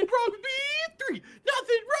 nothing wrong with me. 3,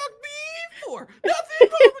 nothing wrong with me. 4, nothing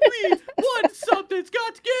wrong with me. 1, something's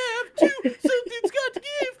got to give. 2, something's got to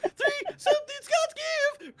give. 3, something's got to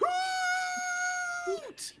give.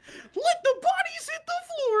 Hoot! Let the bodies hit the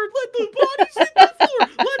floor. Let the bodies hit the floor.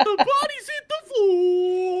 Let the bodies hit the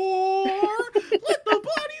floor. Let the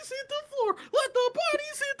bodies hit the floor. Let the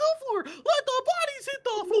bodies hit the floor. Let the bodies hit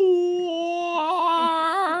the floor.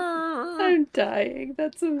 I'm dying.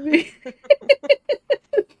 That's amazing.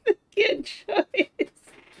 Good choice.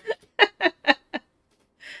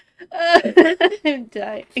 I'm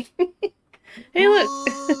dying. Hey, look.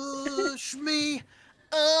 Push me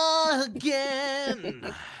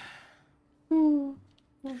again.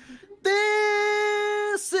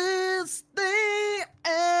 This is the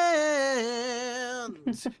end.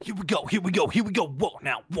 Here we go. Whoa,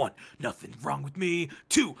 now 1, nothing wrong with me.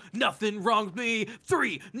 2, nothing wrong with me.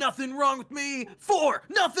 3, nothing wrong with me. 4,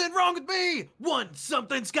 nothing wrong with me. 1,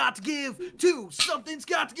 something's got to give. 2, something's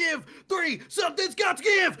got to give. 3, something's got to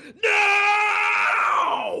give.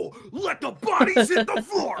 No! Let the bodies hit the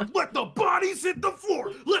floor. Let the bodies hit the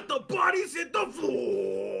floor. Let the bodies hit the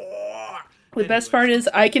floor. The best part is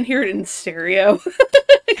I can hear it in stereo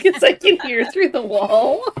because I can hear through the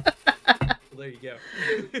wall. Well, there you go.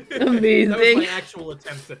 Amazing. That was my actual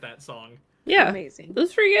attempt at that song. Yeah, Amazing. that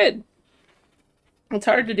was pretty good. It's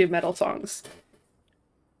hard to do metal songs.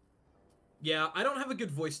 Yeah, I don't have a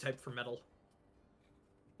good voice type for metal.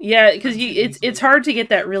 Yeah, because it's hard to get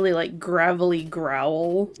that really like gravelly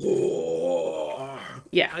growl.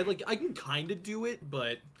 Yeah, I can kind of do it,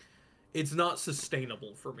 but it's not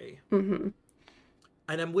sustainable for me. Mm-hmm.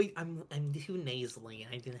 And I'm too nasally.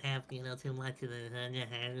 I didn't have too much of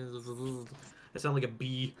the. I sound like a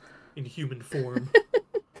bee in human form.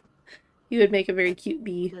 You would make a very cute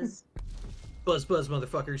bee. Buzz,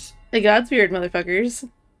 motherfuckers. The Godsbeard, motherfuckers.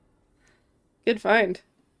 Good find.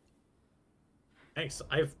 Thanks.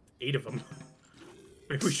 I have 8 of them.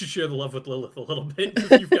 Maybe we should share the love with Lilith a little bit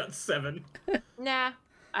because you've got 7. Nah,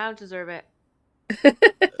 I don't deserve it.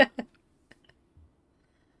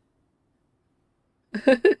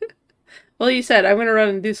 Well, you said I'm gonna run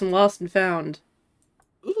and do some lost and found.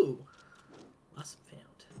 Ooh, lost and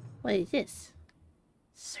found. What is this?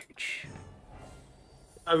 Search.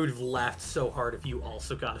 I would have laughed so hard if you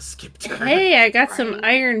also got a skip turn. Hey, I got some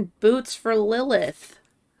iron boots for Lilith.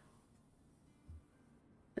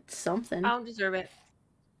 That's something. I don't deserve it.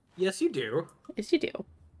 Yes, you do. Yes, you do.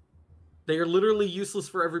 They are literally useless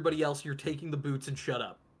for everybody else. You're taking the boots and shut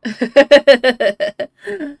up.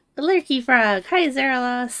 Lurky frog. Hi,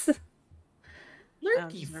 Zeralos.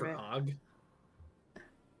 Lurky frog.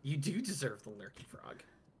 You do deserve the lurky frog.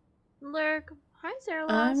 Lurk. Hi, Seraph.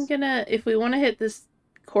 I'm gonna, if we want to hit this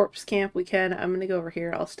corpse camp, we can. I'm gonna go over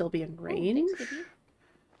here. I'll still be in range.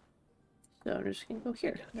 So I'm just gonna go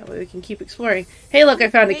here. That way we can keep exploring. Hey, look, I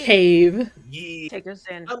found a cave. Yeah. Take us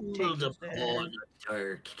in. Stumbled upon a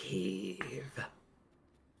dark cave.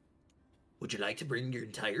 Would you like to bring your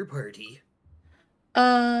entire party?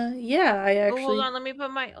 Yeah, I actually... Oh, hold on, let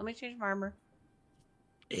me change my armor.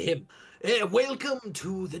 Welcome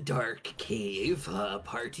to the dark cave.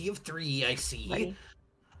 Party of 3, I see.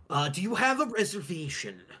 Buddy. Do you have a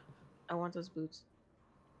reservation? I want those boots.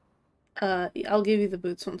 I'll give you the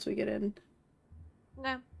boots once we get in.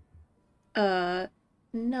 No.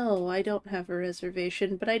 No, I don't have a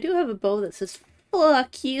reservation, but I do have a bow that says,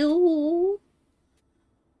 fuck you.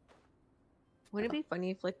 Wouldn't it be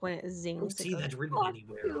funny if, like, when it zings, I don't see that written "Fuck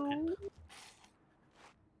anywhere. you."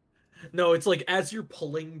 No, it's like as you're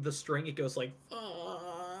pulling the string, it goes like,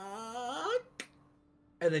 fuck.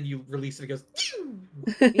 And then you release it, it goes, Chew!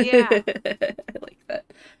 Yeah. I like that.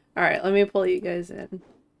 Alright, let me pull you guys in.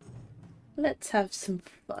 Let's have some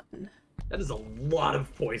fun. That is a lot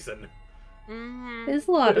of poison. There's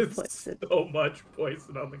a lot of poison. So much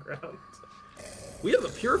poison on the ground. We have a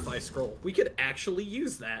purify scroll. We could actually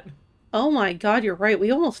use that. Oh my god, you're right.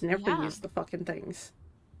 We almost never Yeah. use the fucking things.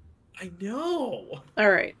 I know.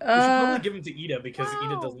 Alright, We should probably give them to Ida because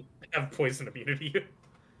Ida doesn't have poison immunity.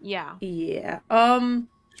 Yeah. Yeah.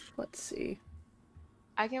 Let's see.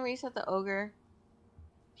 I can reset the ogre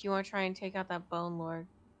if you want to try and take out that bone lord.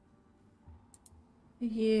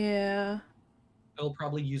 Yeah. I'll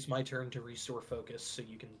probably use my turn to restore focus so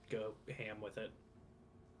you can go ham with it.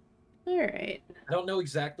 Alright. I don't know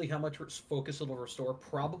exactly how much focus it'll restore.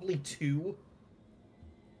 Probably 2.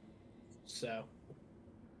 So.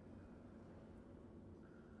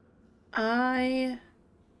 I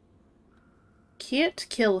can't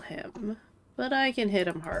kill him, but I can hit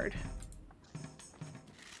him hard.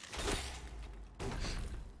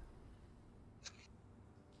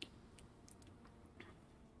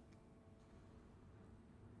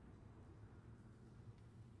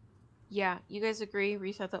 Yeah, you guys agree?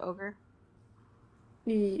 Reset the ogre?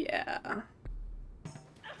 Yeah.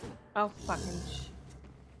 Oh, fucking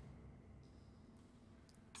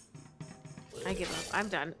I give up. I'm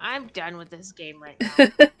done. I'm done with this game right now.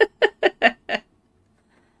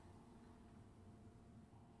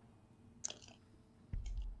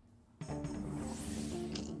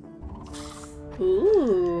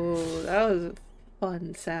 Ooh, that was a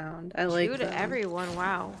fun sound. I like Shoot that. everyone,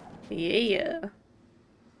 wow. Yeah.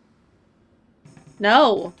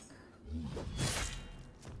 No!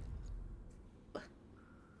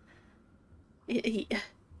 You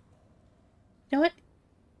know what?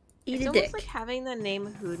 Eat It's a almost dick. like having the name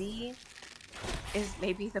Hootie is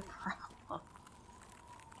maybe the problem.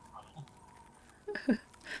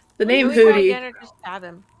 The name Do we try Hootie. again or just stab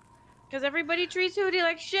him? Because everybody treats Hootie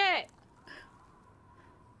like shit.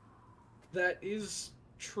 That is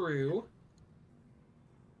true.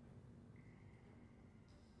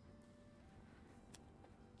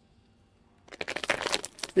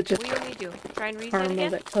 The What just do you want me to do? Try and reset karma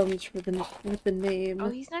again? that comes with the name. Oh,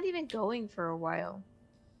 he's not even going for a while.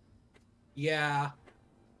 Yeah.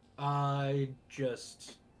 I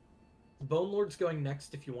just... Bone Lord's going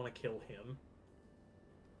next if you want to kill him.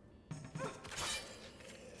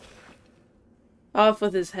 Off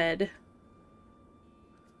with his head.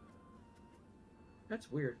 That's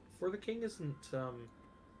weird. For the King isn't,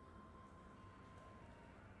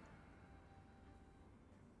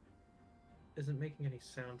 isn't making any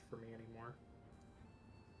sound for me anymore.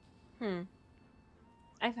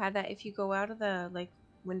 I've had that. If you go out of the, like,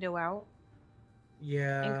 window out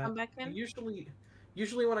Yeah. and come back in.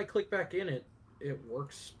 Usually when I click back in, it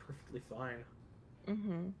works perfectly fine.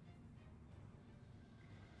 Mm-hmm.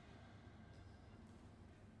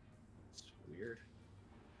 It's weird.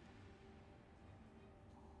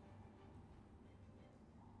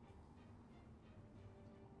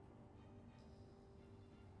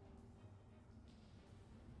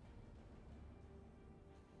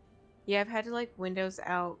 Yeah, I've had to, like, Windows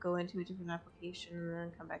out, go into a different application, and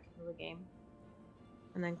then come back into the game.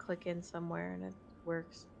 And then click in somewhere, and it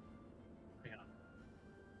works. Hang on.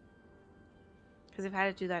 Because I've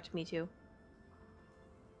had to do that to me, too.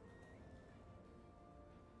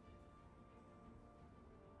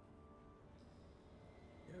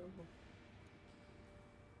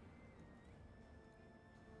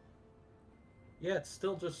 Yeah, it's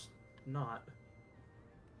still just not.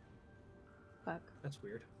 Fuck. That's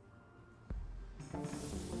weird. Let's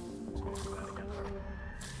go do that again.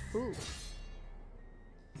 Ooh.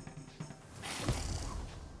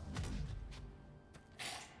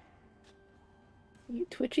 You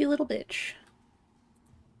twitchy little bitch.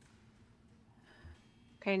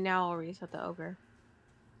 Okay, now I'll reset the ogre.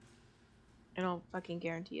 I don't fucking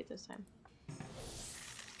guarantee it this time.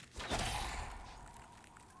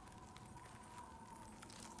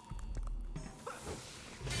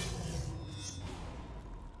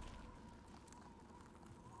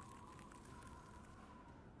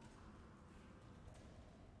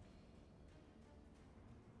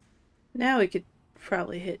 Now we could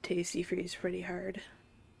probably hit Tasty Freeze pretty hard.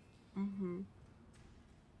 Mm-hmm.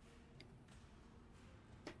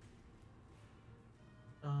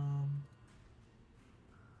 There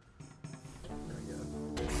we go.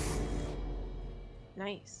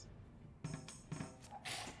 Nice.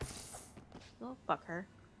 Oh, fuck her.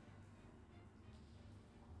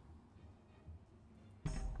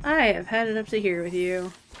 I have had it up to here with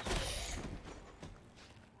you.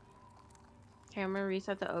 Okay, I'm gonna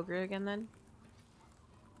reset the ogre again then.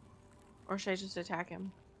 Or should I just attack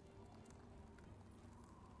him?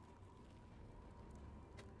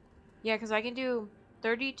 Yeah, because I can do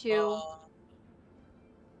 32.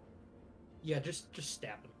 Yeah, just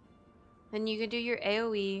stab him. Then you can do your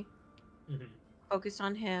AoE, Mm-hmm. focus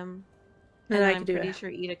on him, And and I then could I'm do pretty it. sure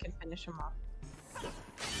Ida can finish him off.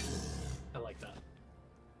 I like that.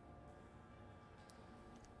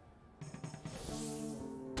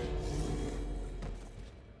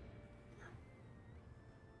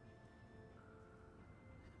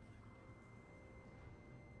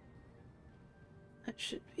 That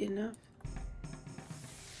should be enough.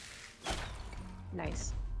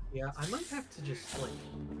 Nice. Yeah, I might have to just, like,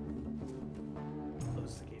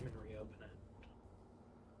 close the game and reopen it.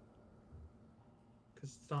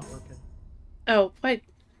 Because it's not working. Oh, what?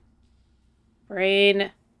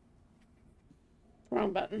 Brain.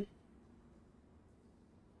 Wrong button.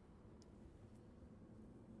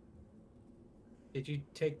 Did you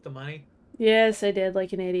take the money? Yes, I did,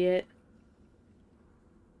 like an idiot.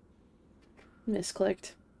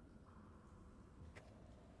 Misclicked.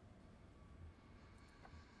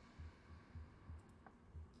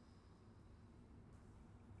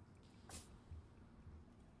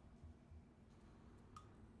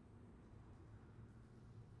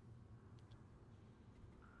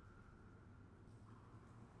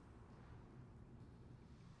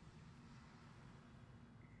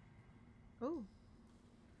 Ooh.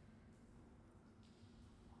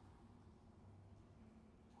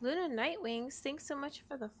 Luna Nightwings, thanks so much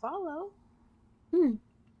for the follow.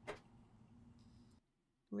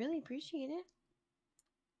 Really appreciate it.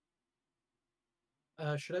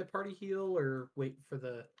 Should I party heal or wait for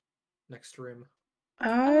the next room?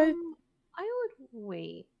 I would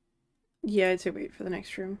wait. Yeah, I'd say wait for the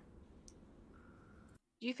next room.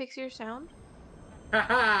 Did you fix your sound?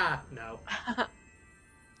 Haha! No.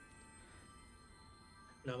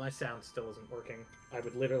 No, my sound still isn't working. I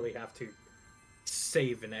would literally have to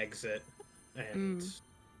save and exit and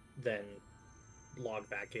then log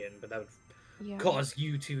back in, but that would cause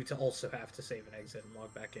you two to also have to save and exit and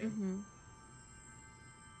log back in.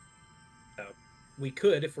 So we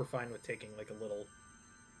could, if we're fine with taking like a little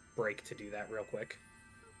break, to do that real quick.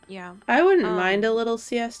 Yeah. I wouldn't mind a little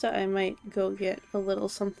siesta. I might go get a little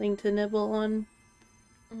something to nibble on.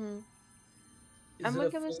 I'm Is gonna it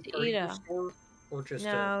a give this full to party Ida. restore or just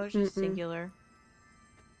No, it's just singular.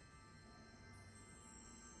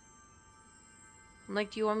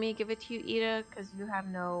 Like, do you want me to give it to you, Ida? Because you have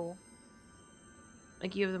no...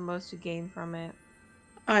 Like, you have the most to gain from it.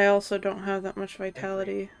 I also don't have that much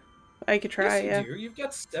vitality. I could try, yes, you do. You've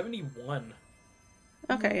got 71.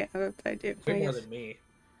 Okay, yeah, I do. Way more than me.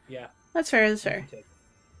 Yeah. That's fair, that's fair.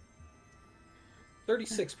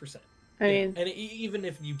 36%. I mean... And even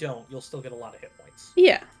if you don't, you'll still get a lot of hit points.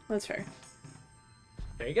 Yeah, that's fair.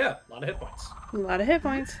 There you go. A lot of hit points. A lot of hit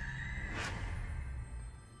points.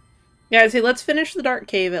 Yeah, see, let's finish the Dark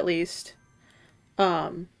Cave at least.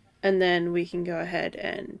 And then we can go ahead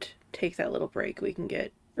and take that little break. We can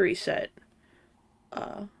get reset.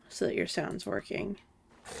 So that your sound's working.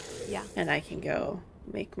 Yeah. And I can go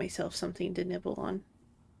make myself something to nibble on.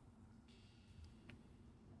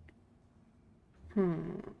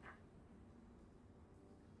 I'm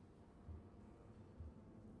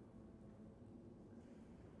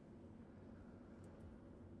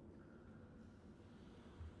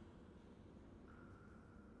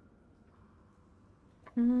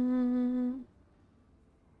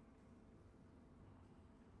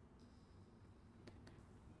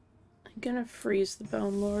gonna freeze the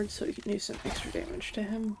Bone Lord so we can do some extra damage to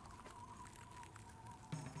him.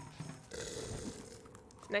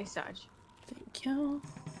 Nice dodge. Thank you.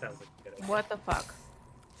 Sounds like a good idea. What the fuck?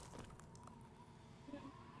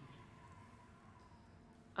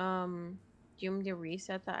 Do you want me to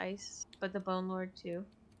reset the ice, but the Bone Lord too?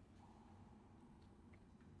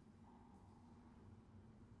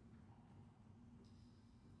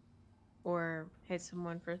 Or hit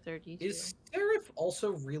someone for 32? Is Seraph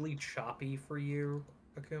also really choppy for you,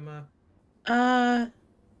 Akuma?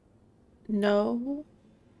 No.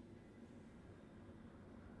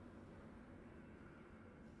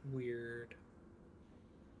 Weird.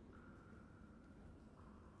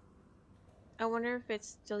 I wonder if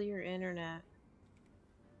it's still your internet.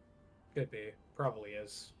 Could be. Probably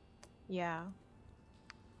is. Yeah.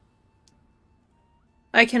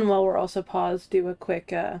 I can, while we're also paused, do a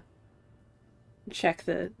quick, check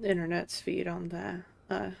the internet's feed on the,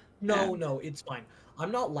 No, app. no, it's fine.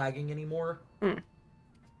 I'm not lagging anymore. Mm.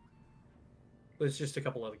 It's just a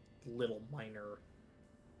couple of little minor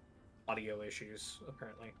audio issues,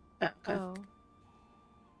 apparently. Okay.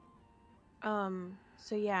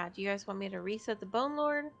 So yeah, do you guys want me to reset the Bone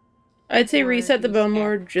Lord? I'd say Or reset do the we Bone skip?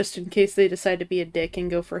 Lord just in case they decide to be a dick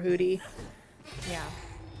and go for Hootie. Yeah.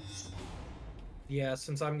 Yeah,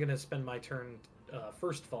 since I'm gonna spend my turn,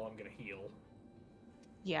 first of all, I'm gonna heal.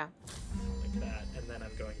 Yeah. Like that, and then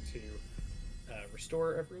I'm going to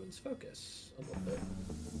restore everyone's focus a little bit.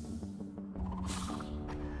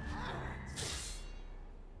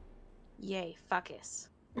 Yay, focus.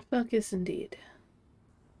 Focus indeed.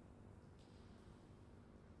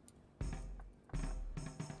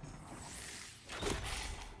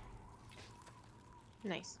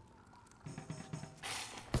 Nice.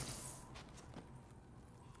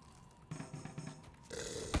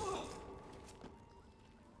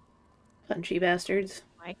 Punchy bastards.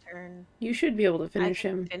 My turn. You should be able to finish I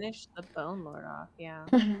can him. finish the Bone Lord off, yeah.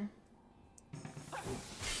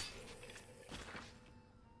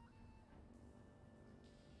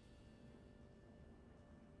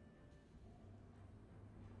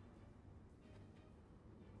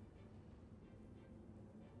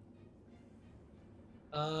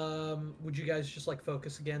 Would you guys just like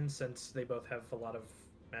focus again since they both have a lot of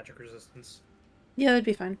magic resistance? Yeah, that'd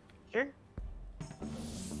be fine. Sure.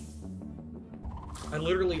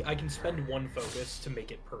 I can spend one focus to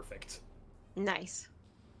make it perfect. Nice.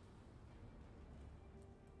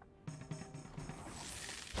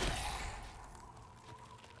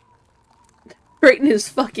 Right in his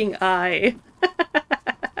fucking eye.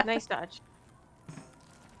 Nice dodge.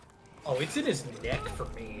 Oh, it's in his neck for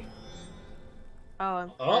me. Oh, I'm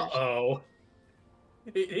first. Uh-oh.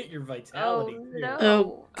 It hit your vitality, Oh, too. no.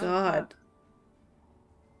 Oh, God.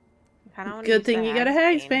 I kinda wanna Good use thing the you got a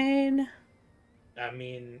Hag's Hag's Bane. Bane. I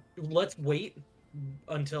mean, let's wait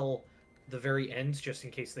until the very end, just in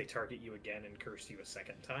case they target you again and curse you a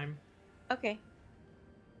second time. Okay.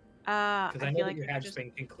 Because I know feel that like your I can Hag's just...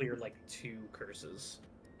 Bane can clear, like, 2 curses.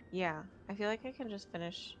 Yeah, I feel like I can just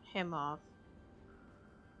finish him off.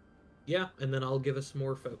 Yeah, and then I'll give us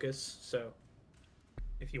more focus, so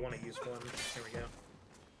if you want to use one, there we go.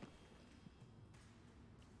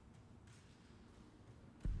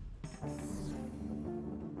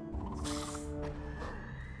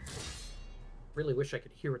 Really wish I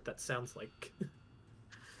could hear what that sounds like.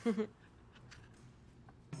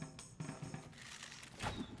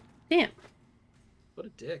 Damn. What a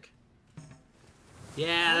dick.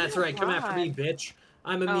 Yeah, Oh that's my right. Come after me, God. bitch.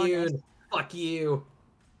 I'm Oh, immune. nice. Fuck you.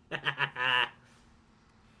 Oh,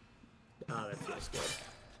 that feels good.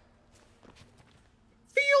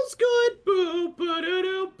 Feels good. Boo,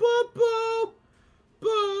 ba-da-doo, boo, boo.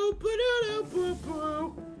 Boo, ba-da-doo, boo,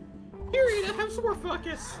 boo. Here, Ida, have some more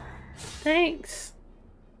focus. Thanks.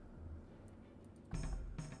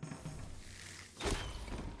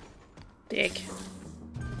 Dick.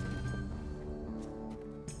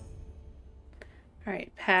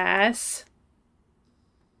 Alright, pass.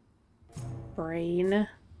 Brain. I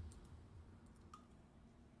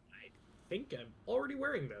think I'm already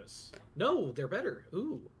wearing those. No, they're better.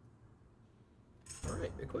 Ooh.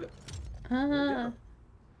 Alright, equip. There we go.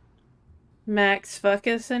 Max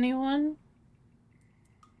focus, anyone?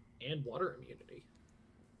 And water immunity.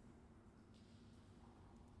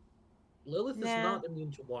 Lilith is Nah. not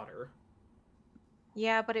immune to water.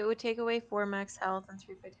 Yeah, but it would take away 4 max health and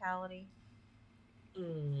 3 vitality.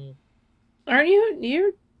 Mm. Aren't you?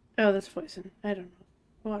 You're. Oh, that's poison. I don't know.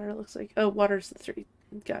 Water looks like. Oh, water's the 3.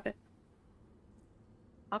 Got it.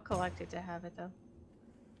 I'll collect it to have it, though.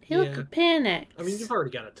 Hilka Panax. I mean, you've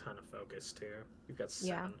already got a ton of focus, too. You've got 7.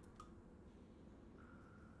 Yeah.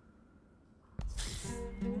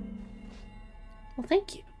 Well,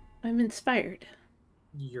 thank you. I'm inspired.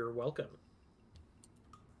 You're welcome.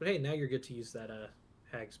 But hey, now you're good to use that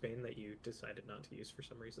Hag's Bane that you decided not to use for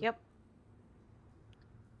some reason. Yep.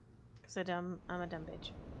 Because I'm a dumb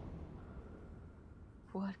bitch.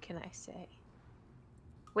 What can I say?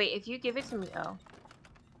 Wait, if you give it to me, oh.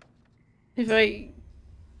 If I...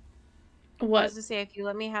 I What? was to say, if you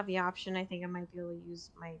let me have the option, I think I might be able to use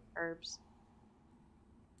my herbs.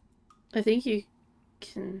 I think you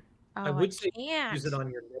can... Oh, I would say can't. use it on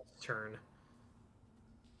your next turn.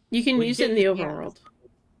 You can Well, you use it in can't the use overworld.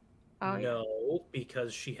 Oh, yeah. No,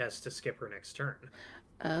 because she has to skip her next turn.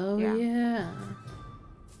 Oh, Yeah. yeah.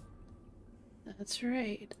 That's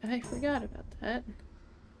right. I forgot about that.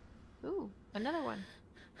 Ooh, another one.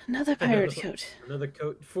 Another pirate coat. Another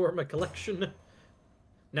coat for my collection.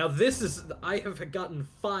 Now this is... I have gotten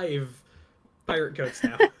 5 pirate coats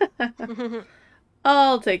now.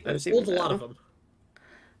 I'll take I've those sold even a lot though. of them.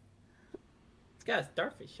 It's got a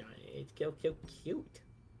starfish on it. It's so cute.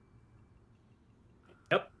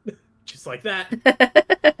 Yep. Just like that.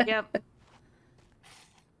 Yep.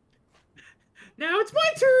 Now it's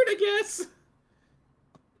my turn, I guess.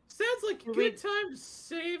 Sounds like a Will good we- time to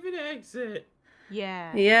save and exit.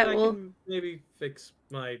 Yeah. Yeah, I well, can maybe fix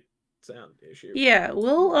my sound issue. yeah,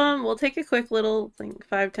 we'll take a quick little, like,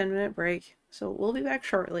 5-10 minute break. So we'll be back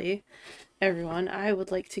shortly. Everyone, I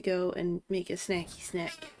would like to go and make a snacky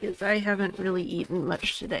snack because I haven't really eaten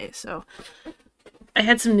much today. So I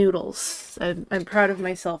had some noodles. I'm proud of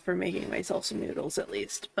myself for making myself some noodles at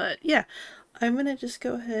least. But yeah, I'm gonna just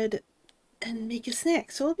go ahead and make a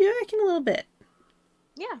snack. So we'll be back in a little bit.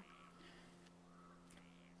 Yeah.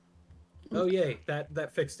 Oh yay,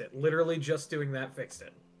 that fixed it. Literally just doing that fixed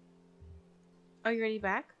it. Are you ready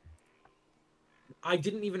back? I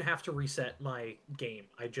didn't even have to reset my game.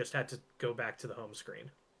 I just had to go back to the home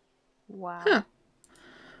screen. Wow. Huh.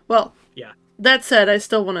 Well, Yeah. that said, I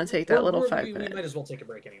still want to take that little We 5-minute. might as well take a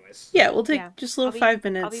break anyways. Yeah, we'll take Yeah. just a little I'll be- 5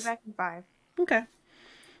 minutes. I'll be back in 5. Okay.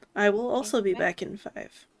 I will also be Okay. back in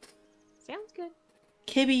 5. Sounds good.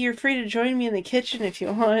 Kiby, you're free to join me in the kitchen if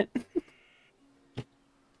you want.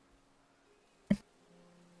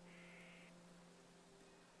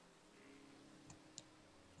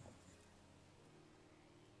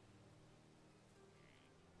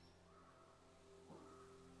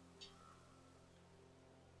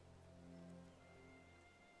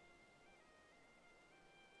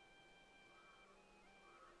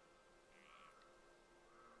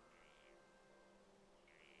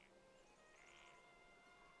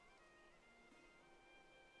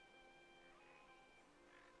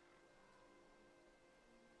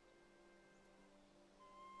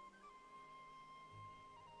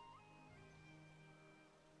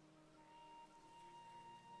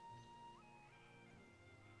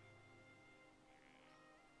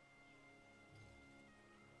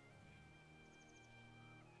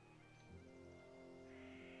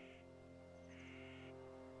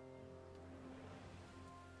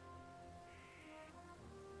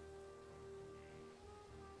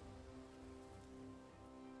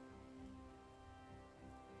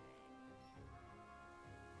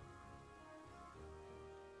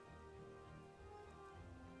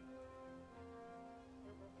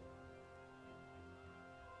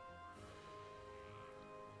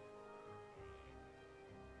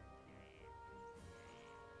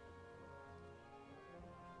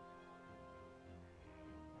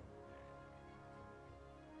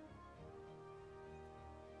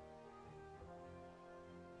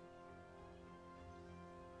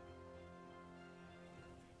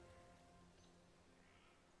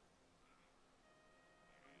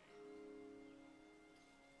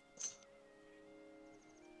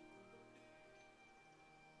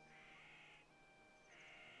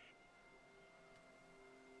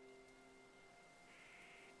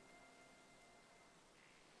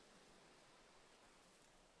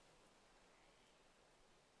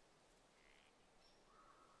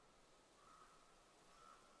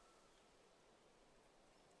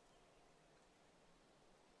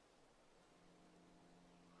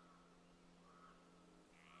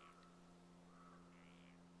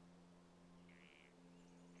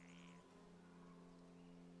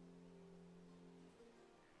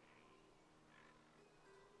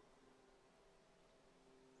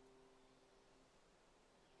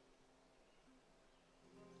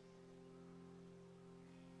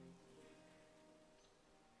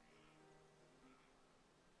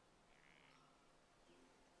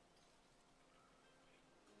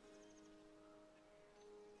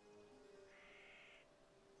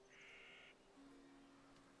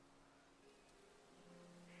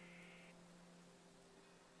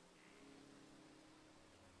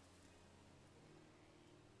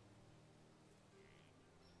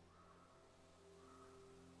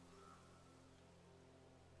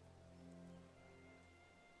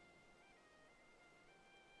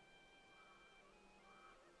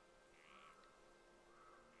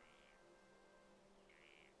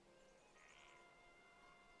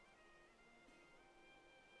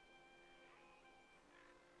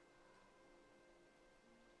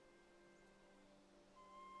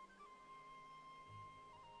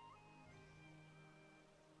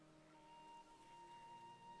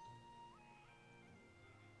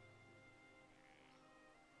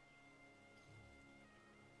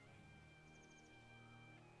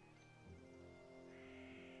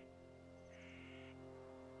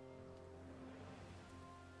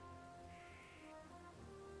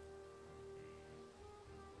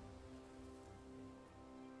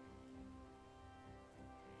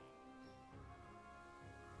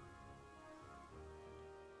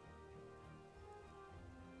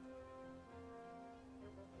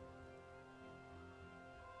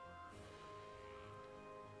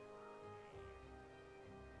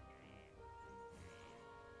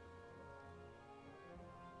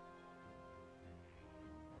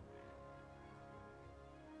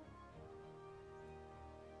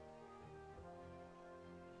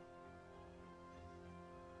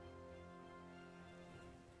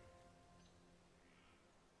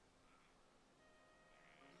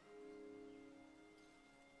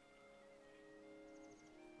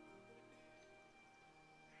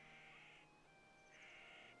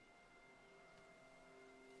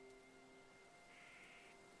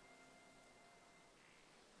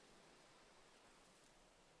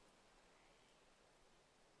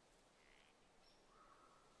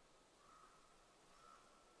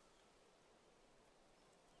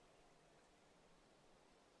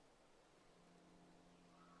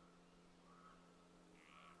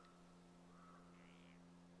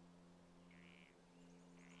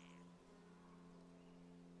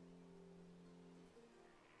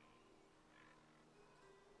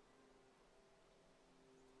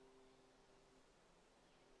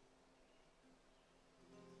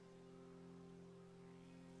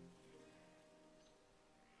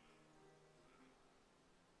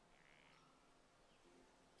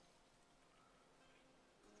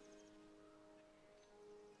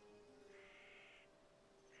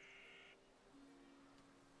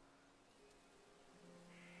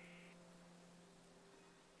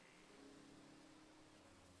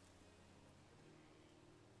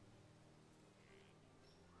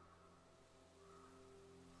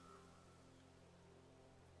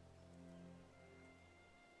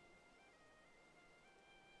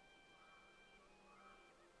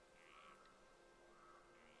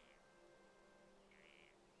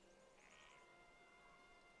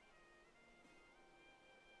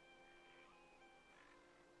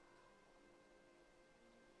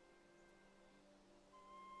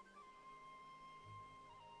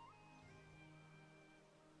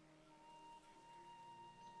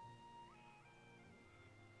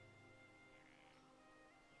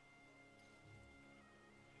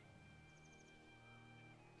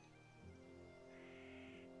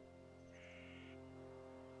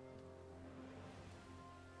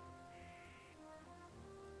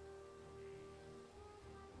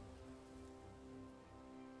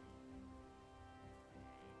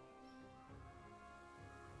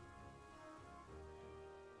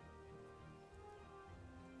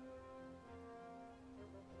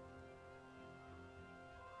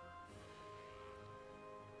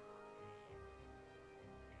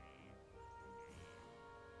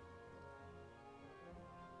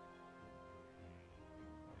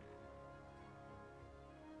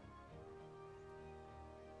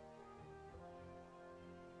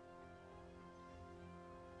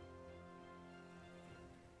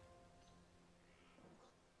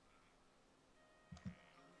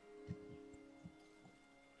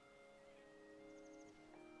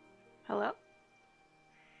 Hello?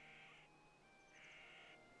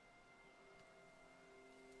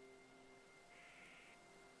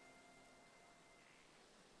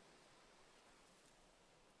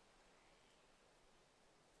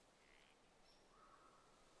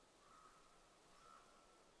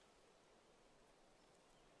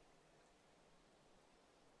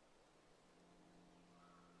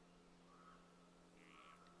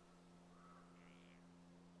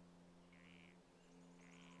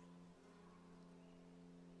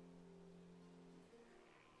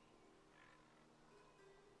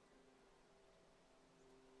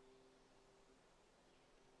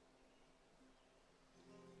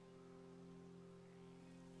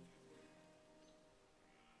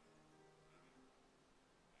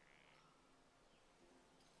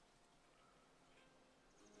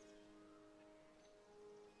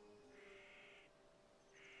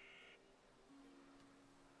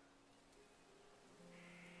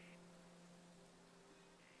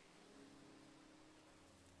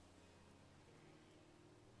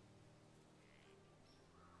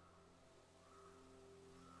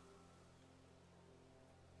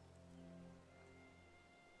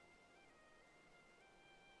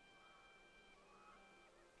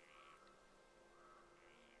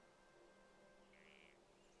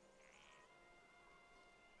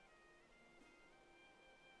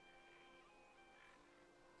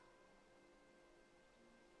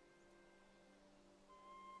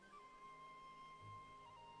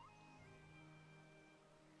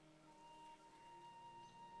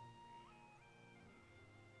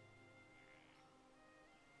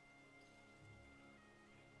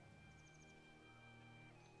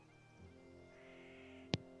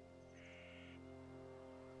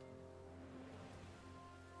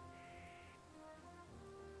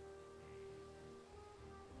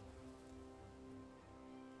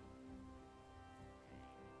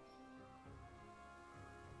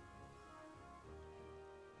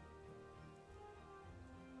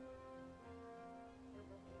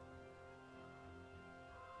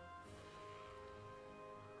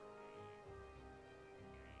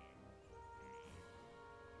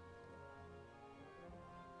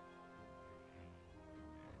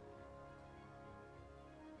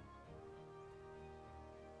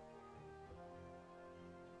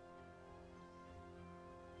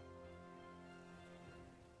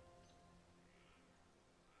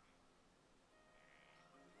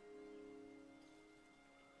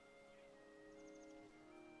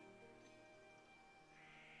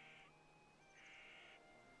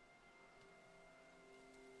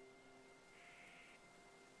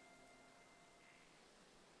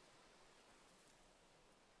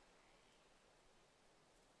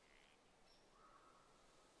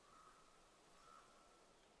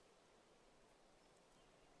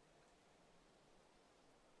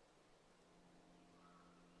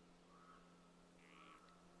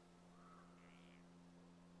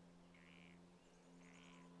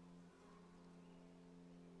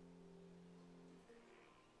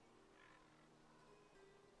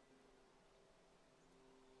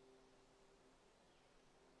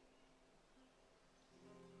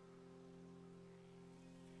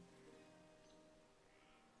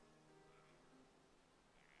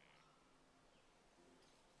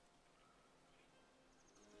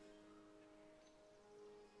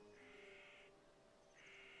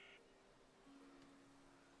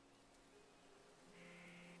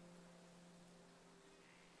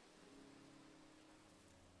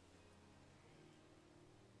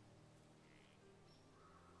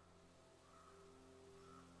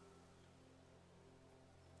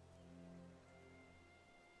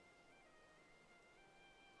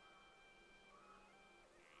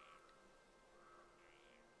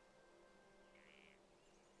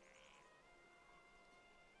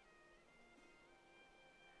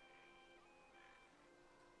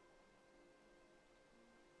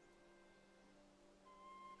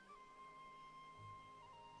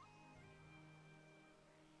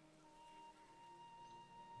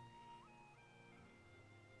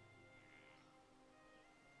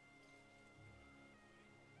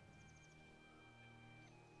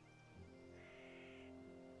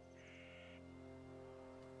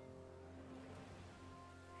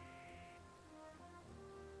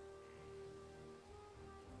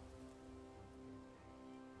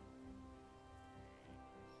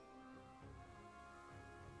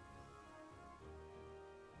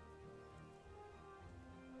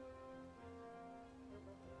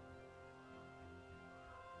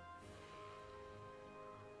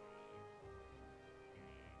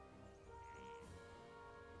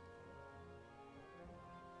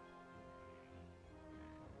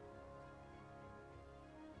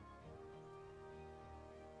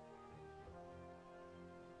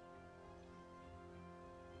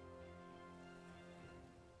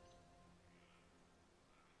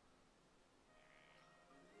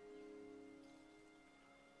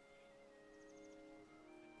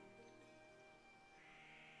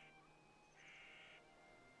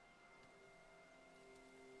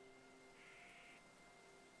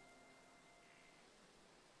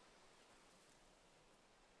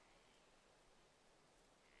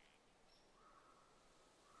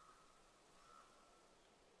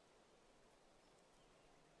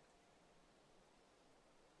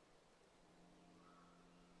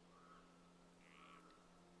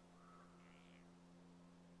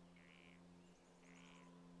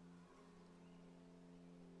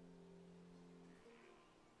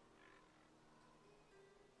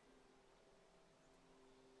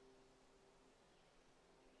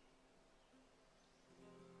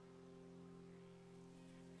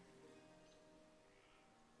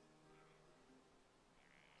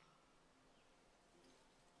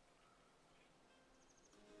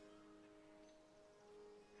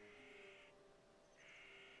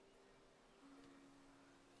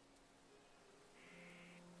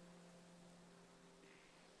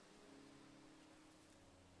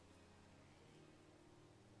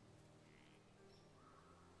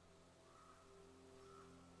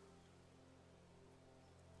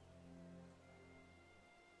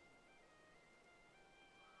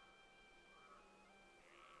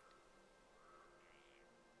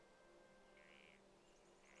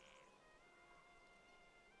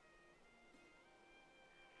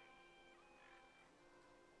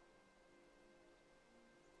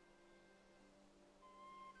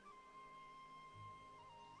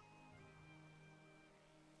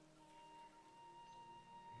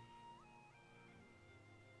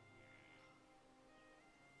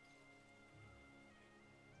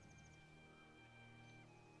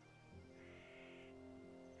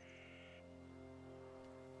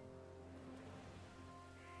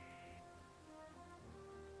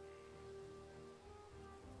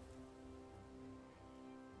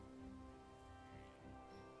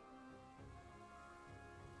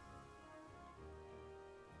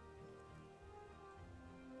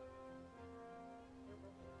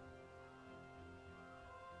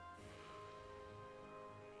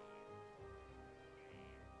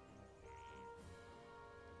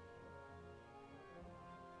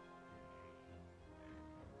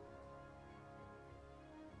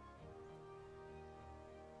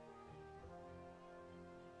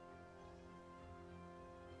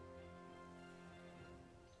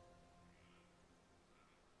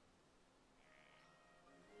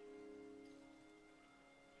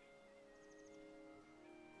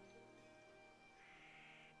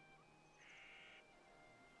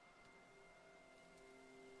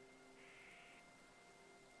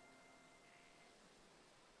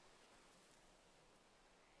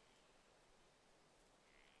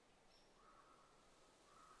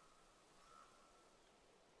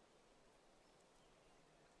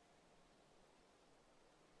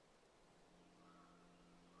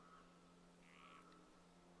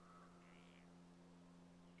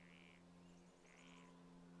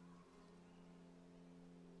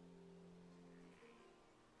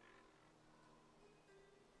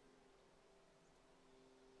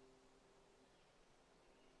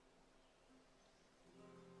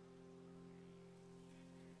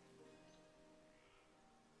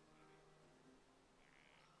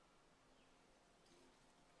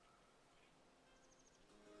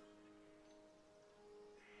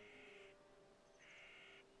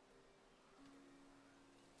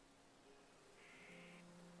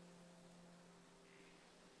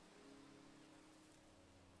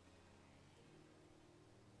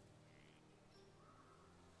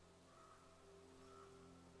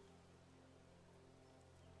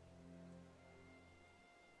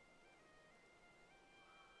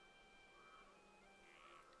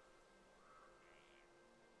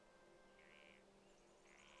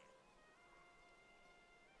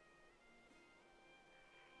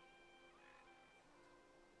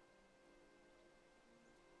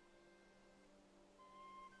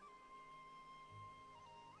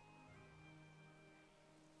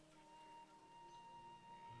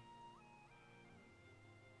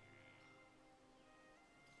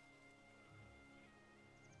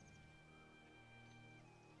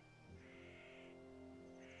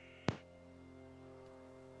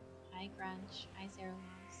 brunch. Hi, Sarah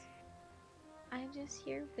Moss. I'm just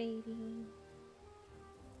here waiting.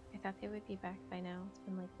 I thought they would be back by now. It's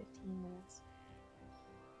been like 15 minutes.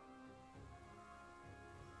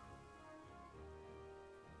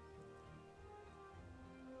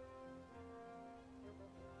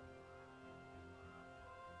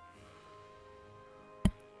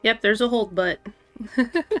 Yep, there's a hold butt.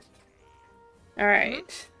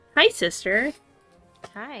 Alright. Hi, sister.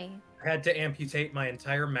 Hi. I had to amputate my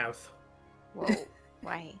entire mouth. Whoa.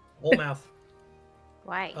 Why? Whole mouth.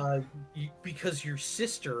 Why? Because your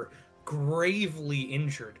sister gravely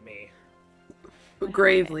injured me.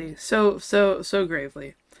 Gravely. So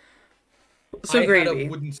gravely. So I gravy. had a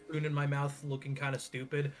wooden spoon in my mouth looking kind of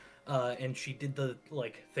stupid, and she did the,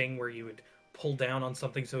 like, thing where you would pull down on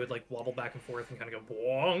something so it would, like, wobble back and forth and kind of go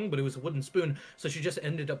boing, but it was a wooden spoon, so she just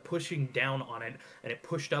ended up pushing down on it, and it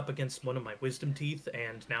pushed up against one of my wisdom teeth,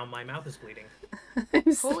 and now my mouth is bleeding.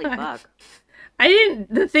 Holy fuck.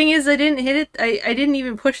 The thing is, I didn't hit it, I didn't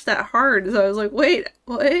even push that hard, so I was like, wait,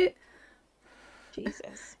 what?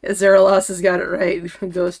 Jesus. Yeah, Zeraloss has got it right.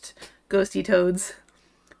 Ghosty toads.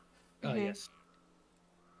 Yes.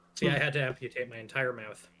 See, I had to amputate my entire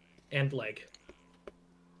mouth and leg.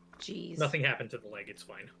 Jeez. Nothing happened to the leg, it's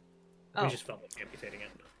fine. Oh. We just felt like amputating it.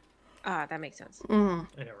 Ah, that makes sense. I know,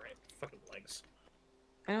 right? Fucking legs.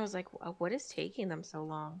 And I was like, what is taking them so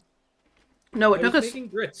long? No, I it took was us... making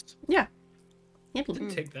grits. Yeah. It didn't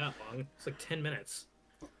take that long. It's like 10 minutes.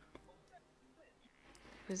 It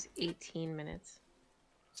was 18 minutes.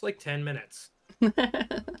 It's like 10 minutes. I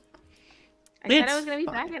said I was going to be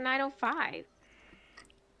back at 9:05.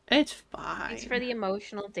 It's fine. It's for the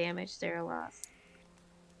emotional damage Sarah lost.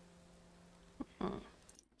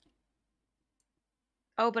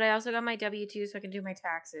 Oh, but I also got my W-2 so I can do my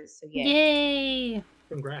taxes. So Yay!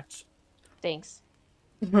 Congrats. Thanks.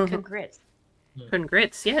 Congrats.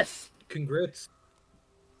 Congrats, yes. Congrats.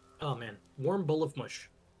 Oh man, warm bowl of mush.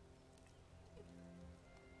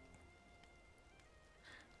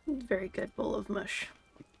 Very good bowl of mush.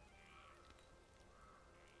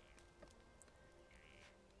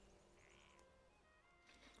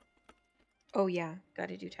 Oh yeah,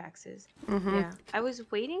 gotta do taxes. Mm-hmm. Yeah, I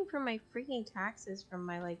was waiting for my freaking taxes from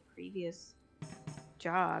my like previous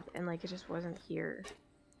job, and like it just wasn't here. It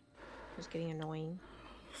was getting annoying.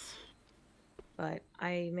 But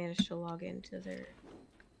I managed to log into their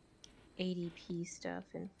ADP stuff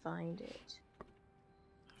and find it.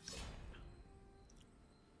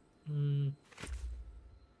 I'm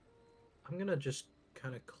gonna just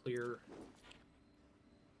kind of clear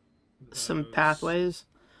Some those. pathways.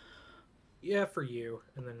 Yeah, for you,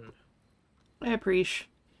 and then I appreciate.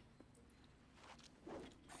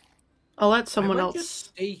 I'll let someone I might else just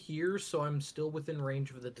stay here, so I'm still within range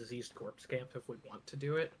of the diseased corpse camp if we want to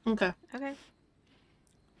do it. Okay. Okay.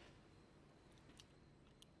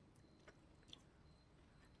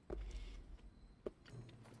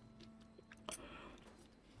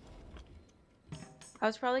 I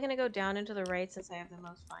was probably gonna go down into the right since I have the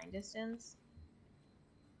most fine distance.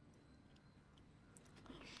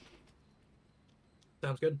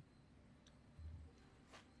 Sounds good.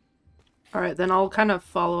 Alright, then I'll kind of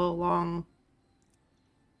follow along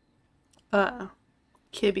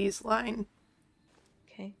Kiby's line.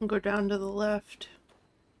 Okay. And go down to the left.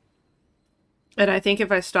 And I think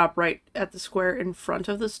if I stop right at the square in front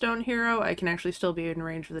of the stone hero, I can actually still be in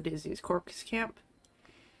range of the diseased corpse camp.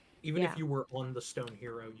 Even Yeah. if you were on the stone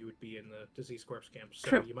hero, you would be in the diseased corpse camp, so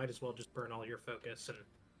True. you might as well just burn all your focus and...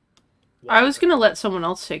 I was gonna let someone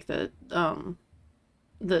else take the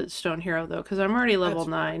stone hero though, because I'm already level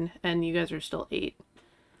That's 9 and you guys are still 8.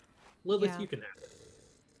 Lilith, Yeah. you can have it.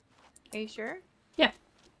 Are you sure? Yeah.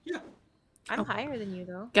 Yeah. I'm Oh. higher than you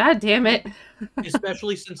though. God damn it.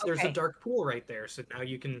 Especially since there's a Okay. dark pool right there, so now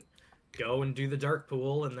you can go and do the dark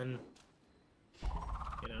pool, and then,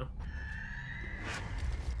 you know.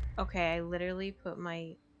 Okay, I literally put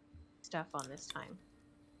my stuff on this time.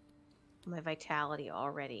 My vitality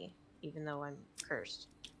already, even though I'm cursed.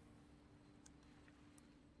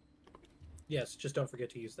 Yes, just don't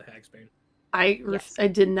forget to use the hag spoon. Yes. I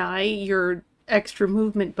deny your extra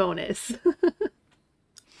movement bonus.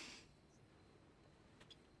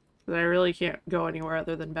 I really can't go anywhere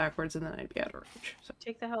other than backwards and then I'd be out of range. So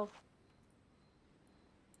Take the health.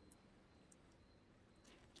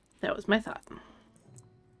 that was my thought.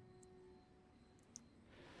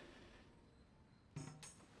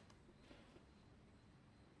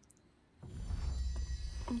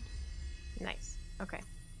 Nice. Okay.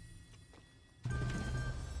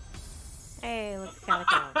 Hey, look at the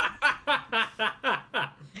calico.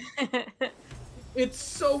 It's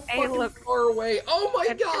so Hey, fucking look. far away. Oh my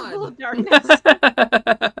A temple god! of darkness.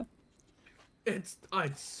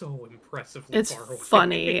 It's so impressively It's far away.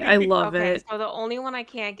 funny. I love Okay, it. so the only one I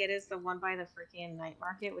can't get is the one by the freaking night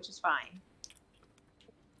market, which is fine.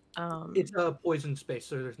 It's a poison space,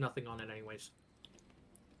 so there's nothing on it anyways.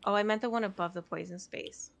 Oh, I meant the one above the poison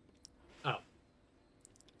space. Oh.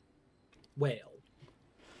 Whale.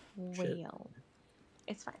 Shit. Whale.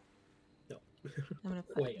 It's fine. No. I'm gonna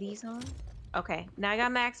put Whale. these on. Okay, now I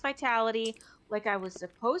got max vitality, like I was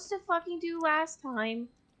supposed to fucking do last time.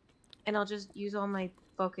 And I'll just use all my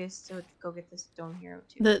focus to go get this stone hero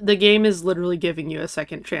too. The game is literally giving you a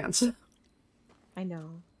second chance. I know.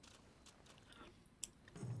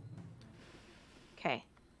 Okay,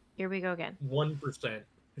 here we go again. 1%.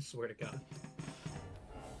 I swear to God.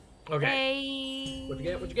 Okay. Hey. What'd you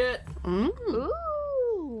get? What'd you get?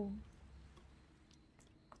 Ooh.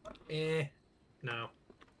 No.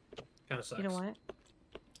 Kind of sucks. You know what?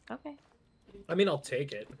 Okay. I mean, I'll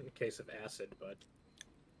take it in case of acid, but...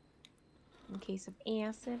 In case of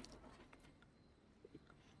acid.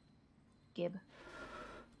 Gib.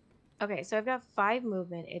 Okay, so I've got 5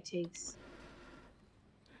 movement. It takes...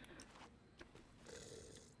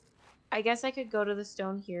 I guess I could go to the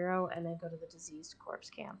Stone Hero and then go to the Diseased Corpse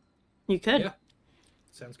Camp. You could. Yeah.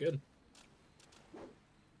 Sounds good.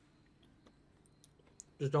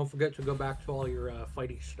 Just don't forget to go back to all your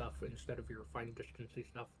fighty stuff instead of your fine distancey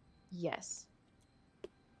stuff. Yes.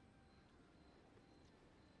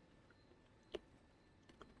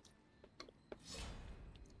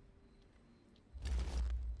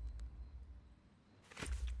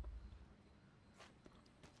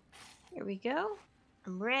 Here we go.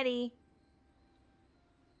 I'm ready.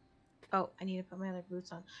 Oh, I need to put my other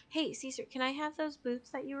boots on. Hey, Caesar, can I have those boots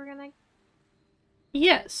that you were gonna...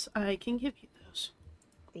 Yes, I can give you those.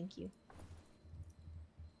 Thank you.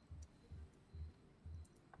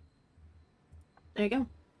 There you go.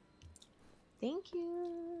 Thank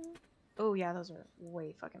you. Oh, yeah, those are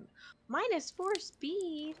way fucking... -4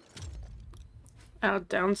 speed.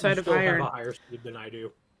 Downside You of still iron. have a higher speed than I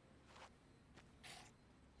do.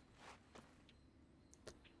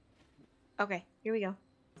 Okay, here we go.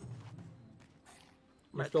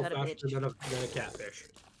 You're Let's still cut a faster bitch. than a catfish.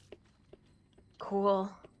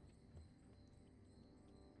 Cool.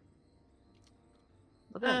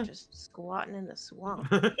 Look at him Uh. just squatting in the swamp.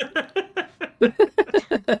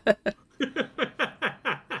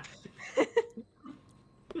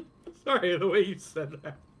 Sorry, the way you said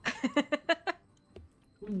that.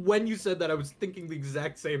 When you said that, I was thinking the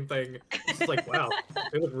exact same thing. It's just like, wow,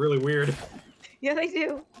 they look really weird. Yeah, they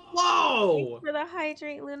do. Whoa! Thanks for the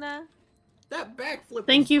hydrate, Luna. That backflip.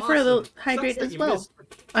 Thank was you for the awesome. hydrate Sucks that as you well. missed, but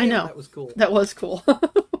I damn, know. that was cool. That was cool.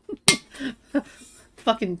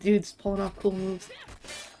 Fucking dudes pulling off cool moves.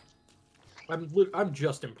 I'm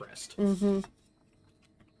just impressed. Mm-hmm.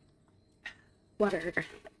 Water.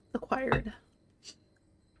 Acquired.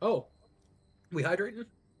 Oh, we hydrating?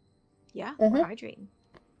 Yeah, Mhm. we're hydrating.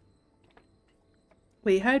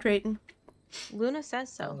 We hydrating. Luna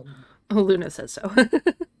says so. Luna says so.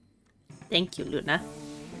 Thank you, Luna.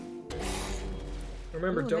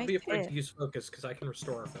 Remember, Ooh, don't nice be afraid hit. to use focus, because I can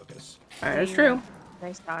restore our focus. That's Yeah. true.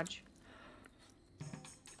 Nice dodge.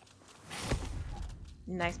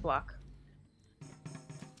 Nice block.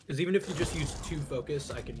 Because even if you just use 2 focus,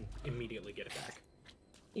 I can immediately get it back.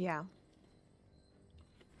 Yeah.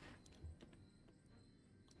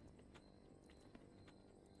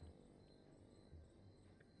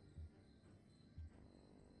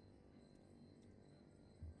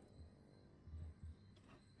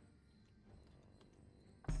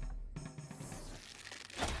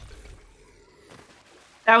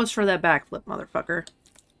 That was for that backflip, motherfucker.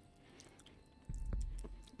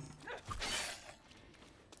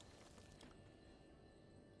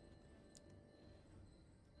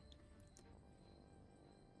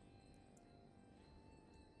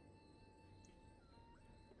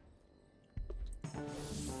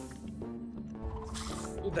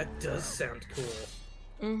 Oh, that does sound cool.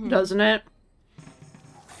 Mm-hmm. Doesn't it?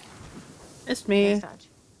 It's me. Nice dodge.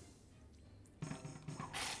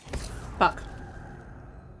 Fuck.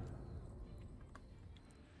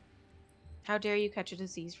 How dare you catch a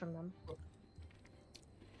disease from them?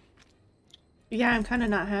 Yeah, I'm kind of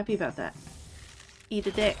not happy about that. Eat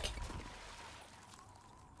a dick.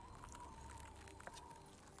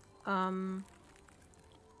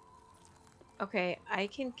 Okay, I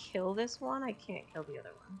can kill this one. I can't kill the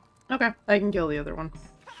other one. Okay, I can kill the other one.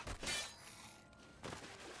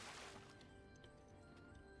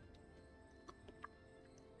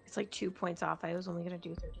 It's like 2 points off. I was only gonna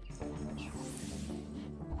do 30 damage.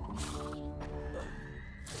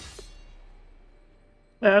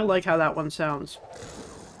 I like how that one sounds.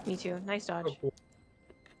 Me too. Nice dodge. Oh, cool.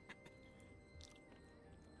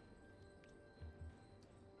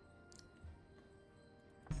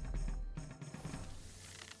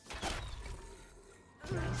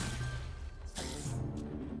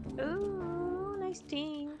 Ooh, nice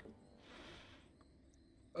ting.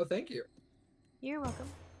 Oh, thank you. You're welcome.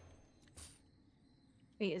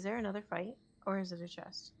 Wait, is there another fight? Or is it a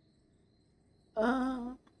chest?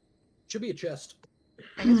 Should be a chest.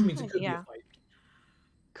 I guess Which means it could be yeah. a fight.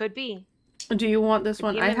 Could be. Do you want this Could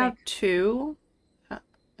one? be a I have mimic. 2.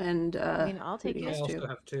 And, I mean, I'll take Rudy it. I has also 2.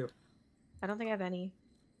 have 2. I don't think I have any.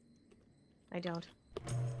 I don't.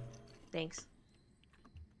 Thanks.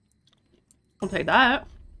 I'll take that.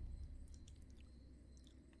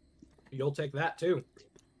 You'll take that too.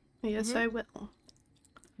 Yes, I will.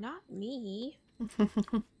 Not me.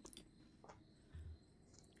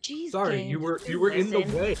 Jeez, Sorry, game, you were in the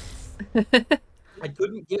listen. way. I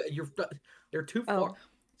couldn't get they're too far. Oh.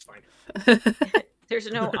 It's fine.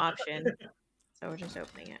 There's no option. So we're just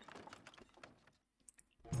opening it.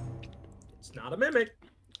 It's not a mimic.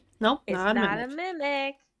 Nope, It's not not a a mimic.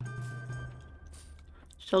 mimic.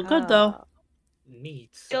 Still good, though. Neat.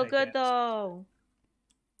 Still I good guess. though.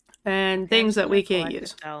 And Okay, I'm things just that gonna we can't collect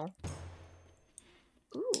use. it, though.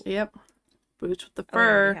 Ooh. Yep. Boots with the Oh, I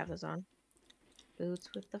already fur. have those on. Boots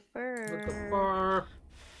with the fur. With the far.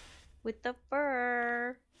 With the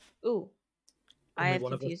fur. Ooh. I Only have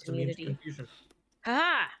one of us confused is immune to immunity. confusion.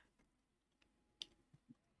 Haha!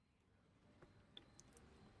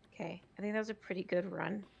 Okay, I think that was a pretty good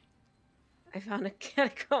run. I found a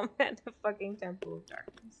catacomb at the fucking Temple of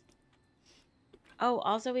Darkness. Oh,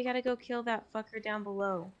 also we gotta go kill that fucker down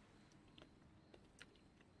below.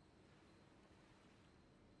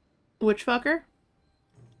 Which fucker?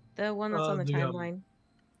 The one that's on the timeline.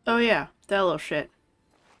 Oh, yeah. That little shit.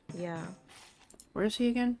 Yeah. Where is he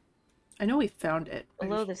again? I know we found it.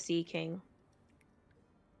 Below the Sea King.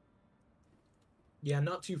 Yeah,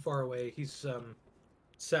 not too far away. He's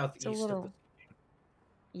southeast It's a little... of the.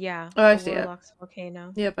 Yeah. Oh, I the see it. Warlock's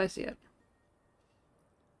volcano. Yep, I see it.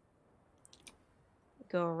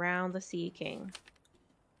 Go around the Sea King.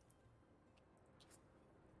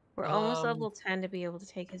 We're almost level 10 to be able to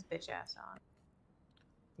take his bitch ass on.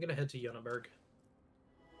 I'm gonna head to Yonneberg.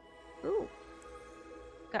 Ooh.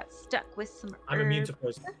 Got stuck with some I'm immune to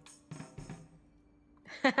poison.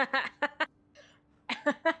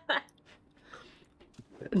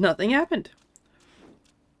 Nothing happened.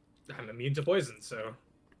 I'm immune to poison, so.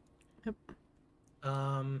 Yep.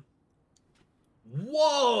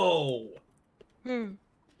 Whoa! Hmm.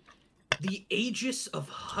 The Aegis of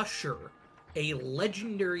Husher, a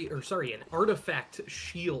an artifact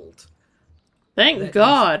shield. Thank that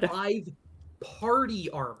God. has 5 party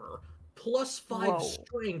armor, plus 5 Whoa.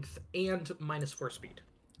 strength, and -4 speed.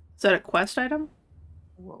 Is that a quest item?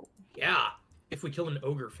 Whoa. Yeah, if we kill an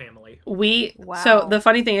ogre family. Wow. So the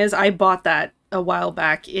funny thing is, I bought that a while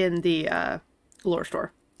back in the lore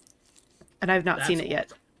store, and I've not That's seen it yet.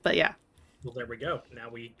 awesome. But yeah, Well, there we go. Now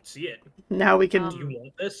we see it. now we can. Do you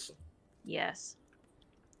want this? Yes.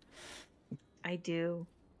 I do.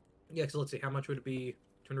 Yeah, because let's see, how much would it be?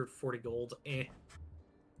 240 gold. Eh.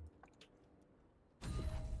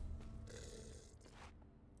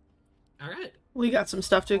 All right. We got some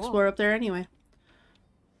stuff to explore up there anyway.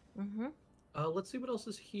 Mm-hmm. Let's see what else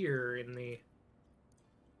is here in the.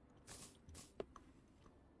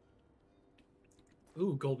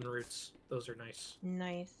 Ooh, golden roots. Those are nice.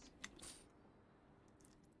 Nice.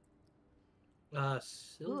 Ooh,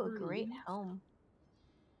 Silver a great leaf? helm.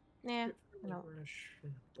 Yeah. No.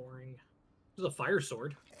 Boring. There's a fire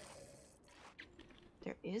sword.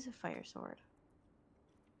 There is a fire sword.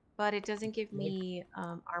 But it doesn't give me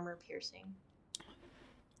armor piercing.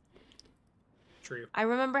 True. I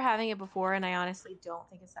remember having it before, and I honestly don't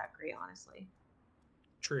think it's that great, honestly.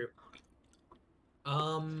 True.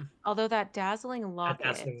 Although that dazzling locket.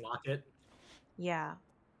 That dazzling locket. Yeah.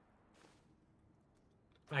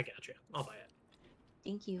 I gotcha. I'll buy it.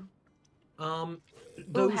 Thank you.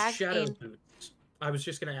 Those Hag's shadow Bane. boots. I was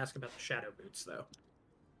just gonna ask about the shadow boots though.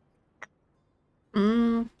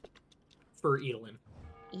 For Edelin.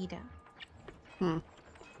 Eda.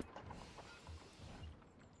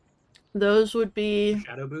 Those would be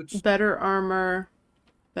Shadow boots. better armor,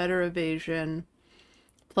 better evasion,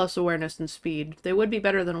 plus awareness and speed. They would be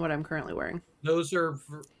better than what I'm currently wearing. Those are.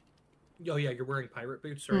 Oh yeah, you're wearing pirate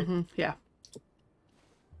boots, right? Yeah.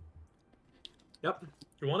 Yep.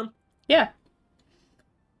 You want them? Yeah.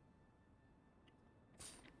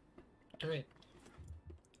 All right.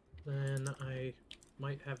 Then I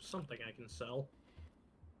might have something I can sell.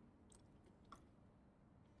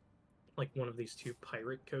 Like one of these 2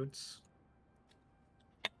 pirate coats.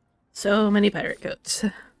 So many pirate coats.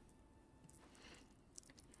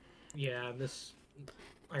 Yeah, this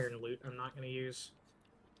iron loot I'm not going to use.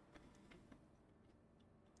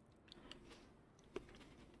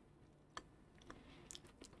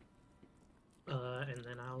 And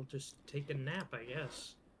then I'll just take a nap, I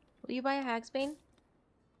guess. Will you buy a Hagsbane?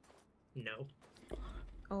 No.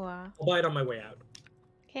 Oh, I'll buy it on my way out.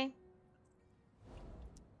 okay.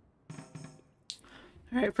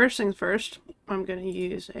 Alright, first things first. I'm gonna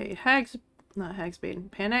use a not Hagsbane,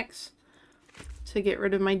 Panax to get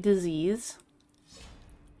rid of my disease.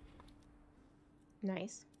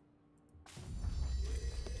 Nice.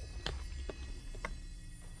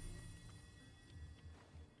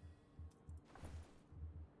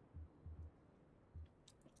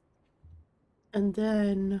 And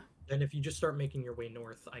then... Then if you just start making your way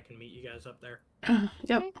north, I can meet you guys up there.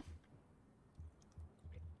 Yep.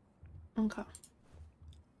 Okay.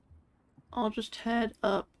 I'll just head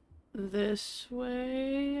up this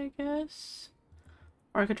way, I guess.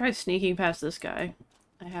 Or I could try sneaking past this guy.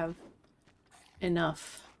 I have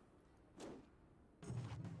enough.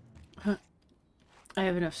 I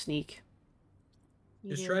have enough sneak.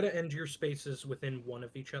 Just try to end your spaces within one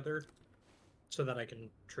of each other so that I can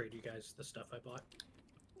trade you guys the stuff I bought.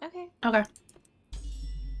 Okay. Okay.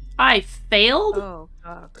 I failed? Oh,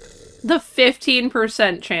 fuck. The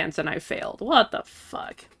 15% chance and I failed. What the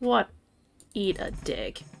fuck? What? Eat a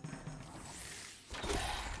dick.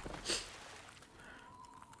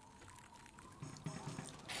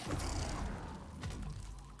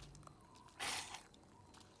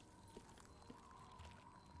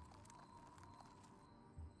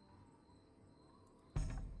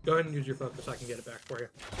 Go ahead and use your focus, I can get it back for you.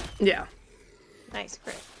 Yeah. Nice,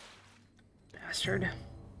 crit. Bastard.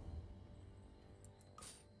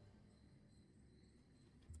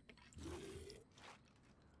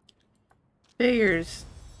 Figures.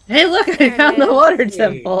 Hey, look! I There it found the is. water Hey.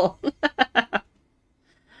 temple!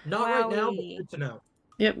 Not right now, but Wowie. good to know.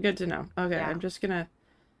 Yep, good to know. Okay, Yeah. I'm just gonna...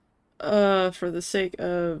 for the sake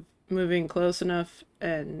of moving close enough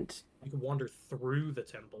and... You can wander through the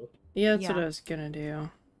temple Yeah, that's what Yeah. I was gonna do.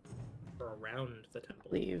 or around the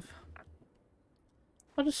temple. Leave.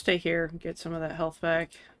 I'll just stay here and get some of that health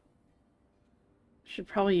back. Should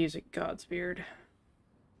probably use a God's Beard.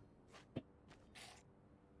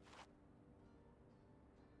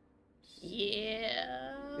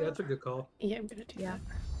 Yeah. Yeah, that's a good call. Yeah, I'm gonna do Yeah.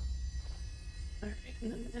 that. Alright,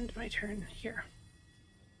 and then end my turn here.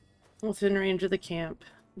 Within range of the camp,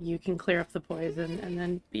 you can clear up the poison and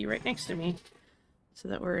then be right next to me. So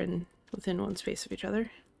that we're within one space of each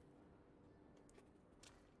other.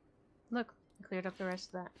 Look, I cleared up the rest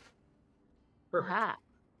of that. Perfect. Aha.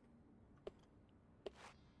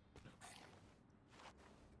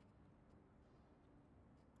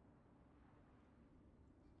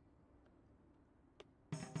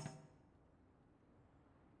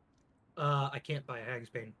 I can't buy a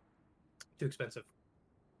Hagsbane. Too expensive.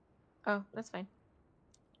 Oh, that's fine.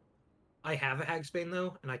 I have a Hagsbane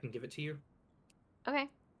though, and I can give it to you. Okay.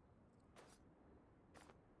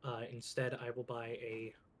 Instead, I will buy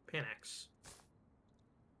a Panax.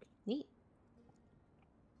 Neat.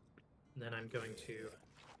 And then I'm going to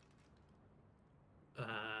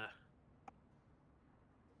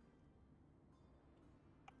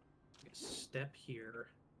step here,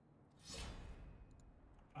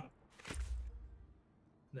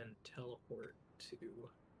 then teleport to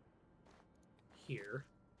here.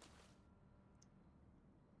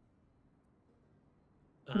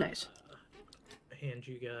 Nice. Hand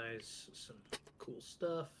you guys some cool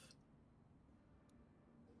stuff.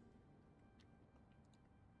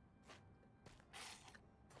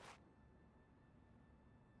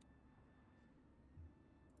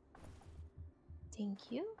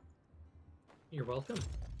 Thank you. You're welcome.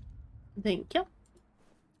 Thank you.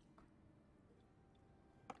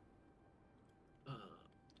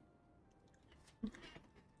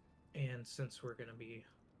 And since we're going to be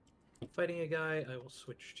fighting a guy, I will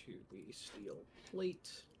switch to the steel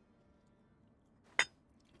plate.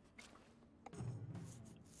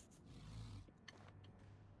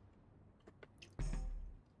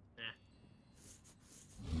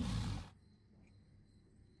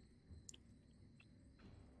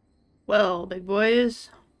 Well, big boys.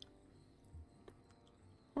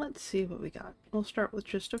 Let's see what we got. We'll start with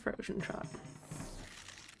just a frozen shot.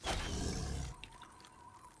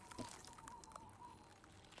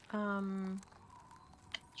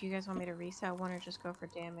 Do you guys want me to reset one or just go for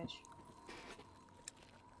damage?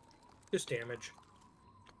 Just damage.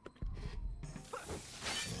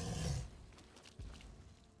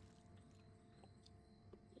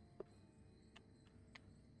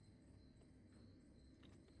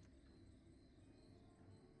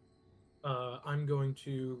 I'm going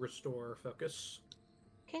to restore focus.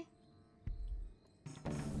 Okay.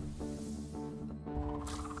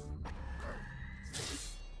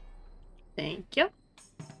 Thank you.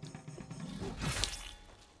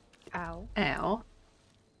 Ow. Ow.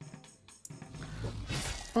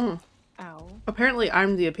 Mm. Ow. Apparently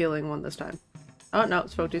I'm the appealing one this time. Oh, no,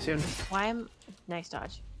 spoke too soon. Why am... Nice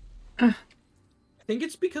dodge. I think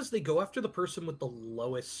it's because they go after the person with the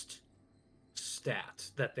lowest stat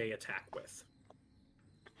that they attack with.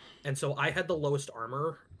 And so I had the lowest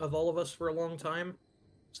armor of all of us for a long time,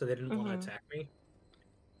 so they didn't want to attack me.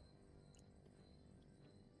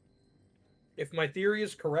 If my theory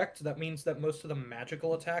is correct, that means that most of the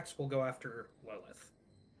magical attacks will go after Lilith.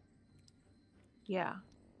 Yeah.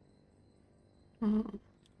 Mm.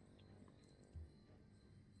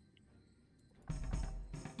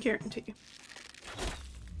 Guarantee.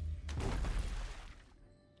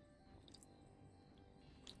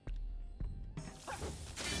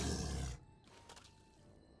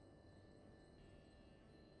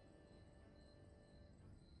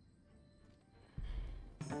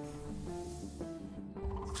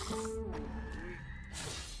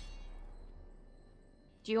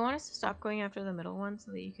 Do you want us to stop going after the middle one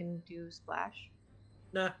so that you can do splash?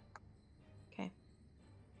 Nah. Okay.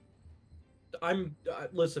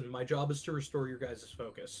 Listen, my job is to restore your guys'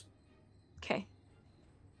 focus. Okay.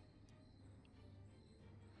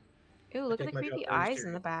 Ooh, look at the creepy eyes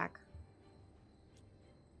in the back.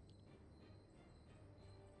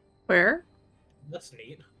 Where? That's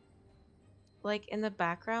neat. Like, in the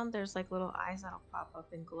background, there's, like, little eyes that'll pop up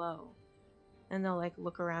and glow. And they'll, like,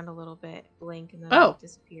 look around a little bit, blink, and then they'll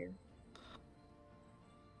disappear.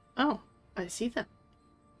 Oh, I see them.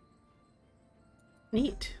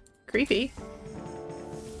 Neat. Creepy.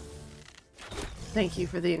 Thank you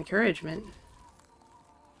for the encouragement.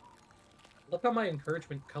 Look how my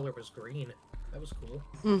encouragement color was green. That was cool.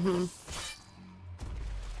 Mm-hmm.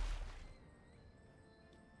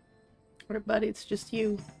 What, buddy? It's just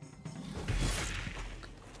you.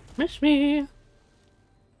 Miss me.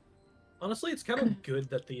 Honestly, it's kind of good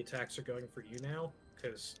that the attacks are going for you now,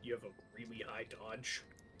 because you have a really high dodge.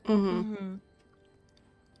 Mm-hmm. Mm-hmm.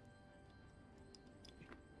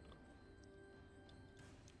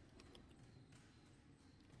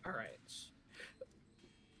 Alright.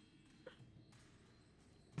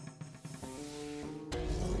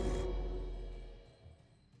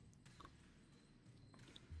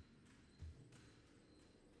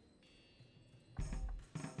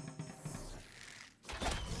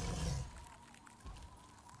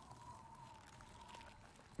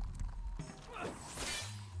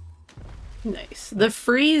 Nice. The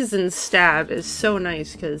freeze and stab is so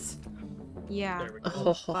nice because. Yeah. There we go.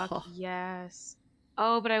 Oh, fuck yes.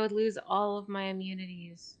 Oh, but I would lose all of my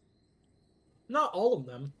immunities. Not all of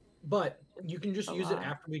them, but you can just A use lot. it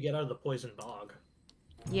after we get out of the poison bog.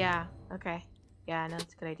 Yeah. Okay. Yeah, no,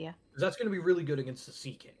 that's a good idea. Because that's going to be really good against the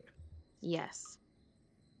Sea King. Yes.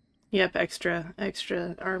 Yep, extra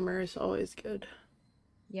armor is always good.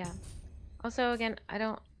 Yeah. Also, again,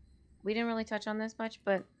 we didn't really touch on this much,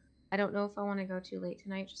 but I don't know if I want to go too late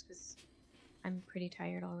tonight just because I'm pretty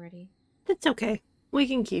tired already. It's okay. We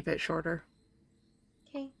can keep it shorter.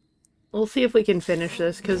 Okay. We'll see if we can finish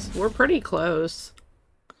this because we're pretty close.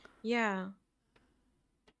 Yeah.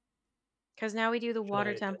 Because now we do the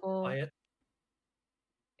water Should I temple. identify it?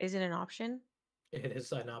 Is it an option? It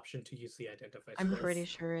is an option to use the identify I'm spell. pretty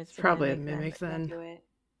sure it's probably a mimic that then. do it.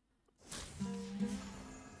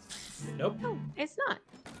 Nope. No, it's not.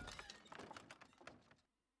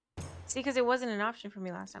 See, because it wasn't an option for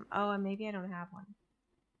me last time. Oh, and maybe I don't have one.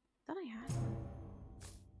 I thought I had one.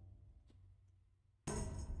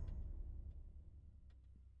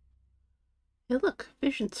 Hey, look,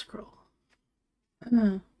 vision scroll.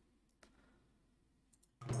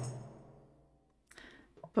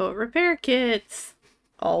 Boat repair kits,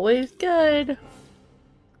 always good.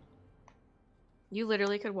 You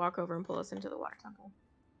literally could walk over and pull us into the water temple.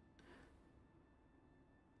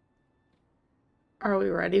 Are we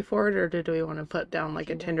ready for it, or did we want to put down like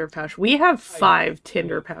a tinder pouch? We have 5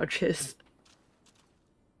 tinder pouches.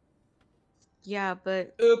 Yeah,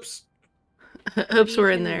 but Oops. Oops,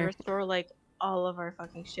 we're in can there. Restore like all of our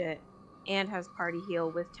fucking shit, and has party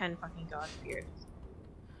heal with 10 fucking god spirits,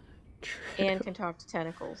 and can talk to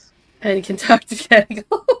tentacles. And can talk to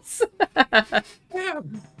tentacles.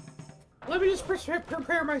 Damn. Let me just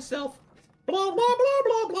prepare myself. Blah blah blah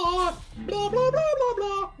blah blah blah blah blah blah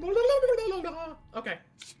blah blah blah blah blah. Okay.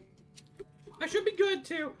 I should be good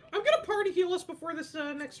too. I'm gonna party heal us before this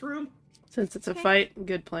next room. Since it's a fight,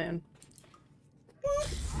 good plan.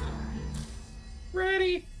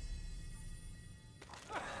 Ready?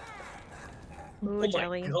 Ooh, Oh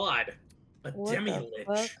jelly. my god. A What the demi-lich.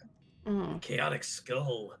 fuck? Mm. Chaotic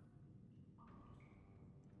skull.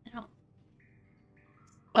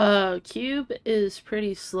 Cube is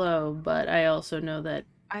pretty slow, but I also know that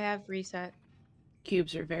I have reset.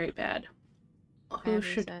 Cubes are very bad. Who have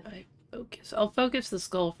should reset. I focus? I'll focus the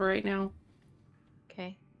skull for right now.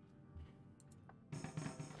 Okay.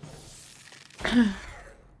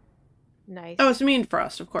 Nice. Oh, it's me and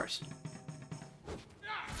Frost, of course.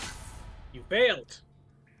 You failed.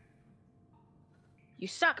 You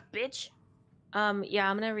suck, bitch. Yeah,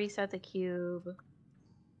 I'm gonna reset the cube.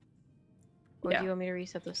 Or Yeah. do you want me to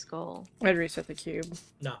reset the skull? I'd reset the cube.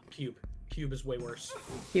 Nah, cube. Cube is way worse.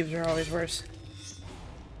 Cubes are always worse.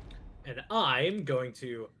 And I'm going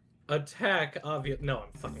to attack obvious. No,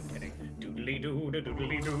 I'm fucking kidding. Doodly doo,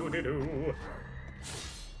 doodly doo, doo doo.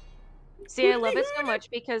 See, I love it so much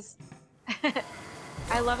because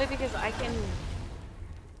I love it because I can.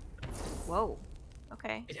 Whoa.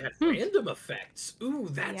 Okay. It had random effects. Ooh,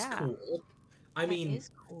 that's Yeah. cool. I That mean,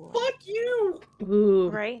 is cool. fuck you. Ooh.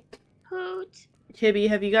 Right? Hoot. Kibby,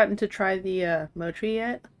 have you gotten to try the mochi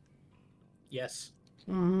yet? Yes.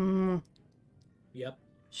 Mmm. Yep.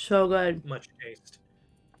 So good. Much taste.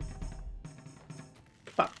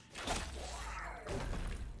 Fuck.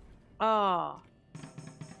 Oh.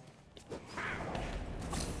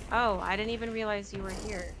 Oh, I didn't even realize you were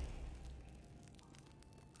here.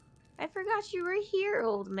 I forgot you were here,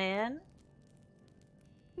 old man.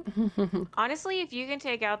 Honestly, if you can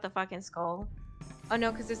take out the fucking skull. Oh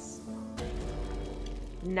no, because it's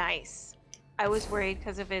nice. I was worried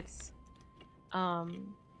because of its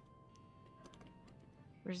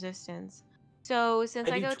resistance. So since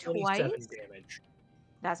I do go 27 twice, damage.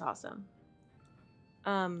 that's awesome.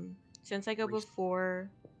 Since I go Res- before,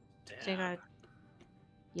 Damn.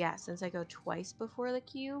 since I go twice before the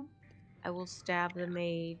cube, I will stab the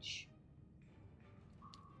mage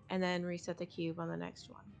and then reset the cube on the next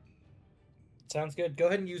one. Sounds good. Go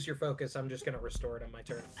ahead and use your focus. I'm just gonna restore it on my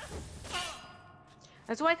turn.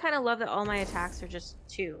 That's why I kind of love that all my attacks are just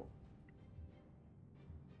 2.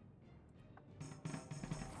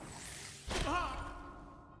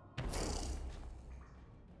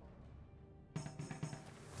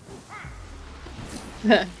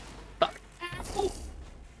 Fuck.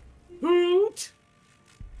 Hoot!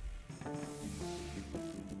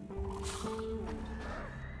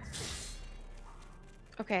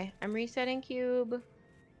 Okay, I'm resetting cube.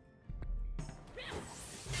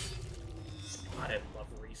 I love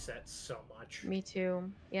resets so much. Me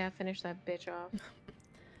too. Yeah, finish that bitch off.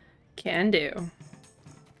 Can do.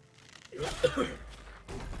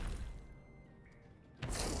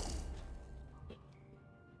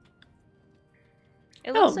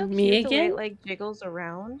 It looks so me cute the way again? it like jiggles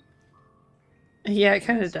around. Yeah, it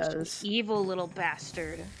kind of Such an does. evil little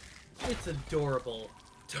bastard. It's adorable.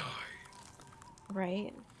 Die.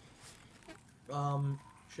 Right?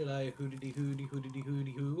 Should I hoodity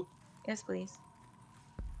hoo? Yes, please.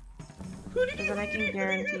 Hoodity Because then I can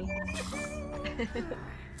guarantee.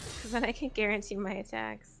 Because then I can guarantee my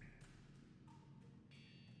attacks.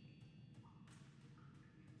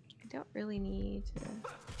 I don't really need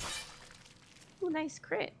to. Ooh, nice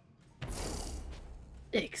crit.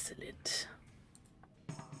 Excellent.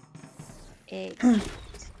 Excellent.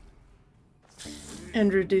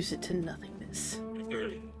 And reduce it to nothingness.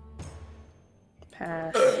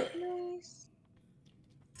 Pass. Nice.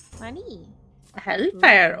 Money.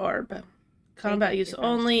 Hellfire Orb. Combat you, use you're fast.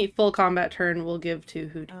 only. Full combat turn will give to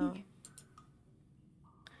Hootie. Oh.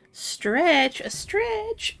 Stretch. A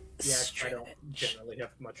stretch. Yeah, I Stretch. don't generally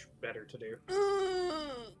have much better to do.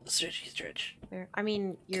 Stretchy stretch. There. I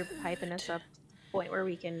mean, you're piping us up to the point where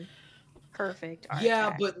we can perfect our Yeah,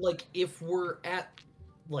 attack. but like if we're at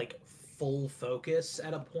like full focus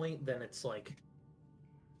at a point, then it's like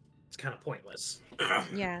it's kind of pointless.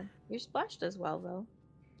 Yeah, your splash does well though.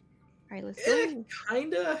 Alright, let's Eh, go.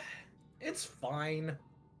 kinda. It's fine.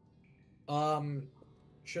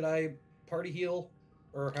 Should I party heal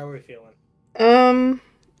or how are we feeling?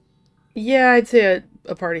 Yeah, I'd say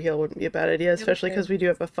a party heal wouldn't be a bad idea, especially Okay. because we do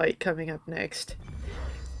have a fight coming up next.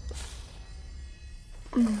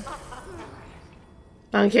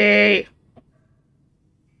 Monkey!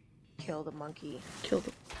 Kill the monkey. Kill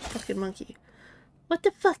the fucking monkey. What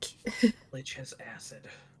the fuck? Lich has acid.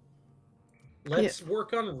 Let's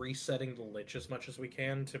work on resetting the Lich as much as we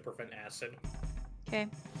can to prevent acid. Okay.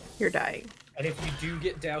 You're dying. And if you do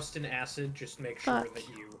get doused in acid, just make sure Fuck. that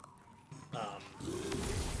you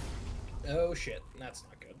oh shit, that's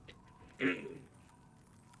not good.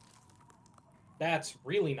 That's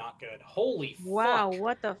really not good. Holy Wow, fuck.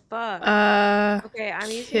 what the fuck? Okay, I'm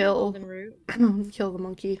using the kill. golden root. Kill the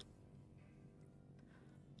monkey.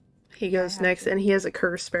 He Yeah, I goes have next, to. and he has a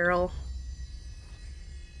curse barrel.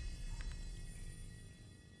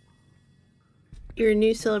 Your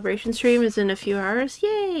new celebration stream is in a few hours.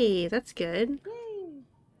 Yay! That's good. Yay.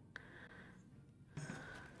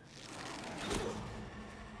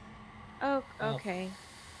 Oh, Oh. okay.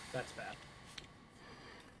 That's bad.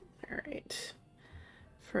 Alright.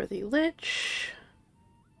 For the Lich.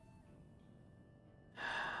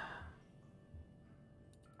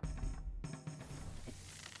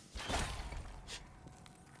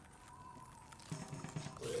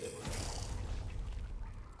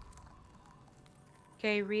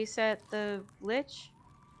 Okay, reset the Lich.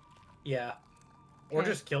 Yeah. Or Okay.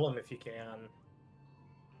 just kill him if you can.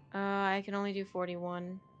 I can only do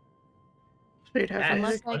 41. So you'd have That to is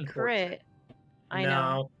Unless I unfortunate. crit. I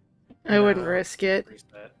know. I wouldn't No. risk it.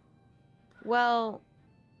 Reset. Well,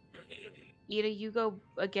 Ida, you go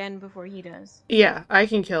again before he does. Yeah, I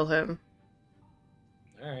can kill him.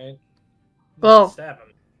 Alright. Well, Stab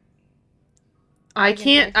him. I can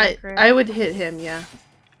can't. technically crit. I would hit him. Yeah.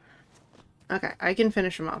 Okay, I can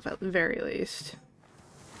finish him off at the very least.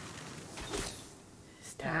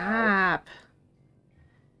 Stop.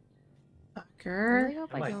 I Fucker. really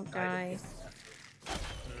hope I might don't die die.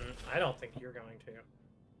 I don't think you're going to.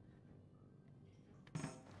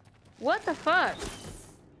 What the fuck?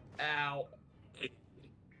 Ow.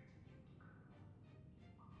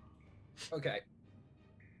 Okay.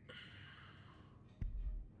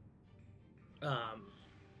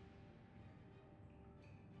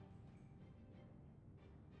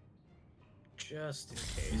 Just in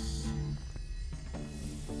case.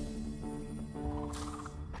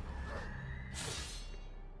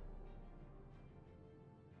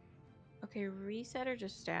 Okay, reset or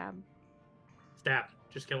just stab? Stab.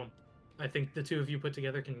 Just kill him. I think the two of you put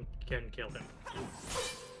together can kill him.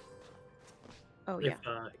 Oh, yeah. If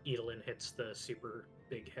Edelin hits the super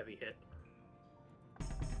big heavy hit.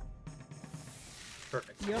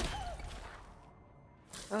 Perfect. Yep.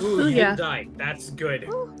 Ooh, you yeah. didn't die. That's good.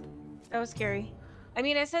 Ooh, that was scary. I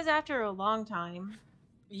mean, it says after a long time.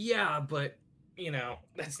 Yeah, but, you know,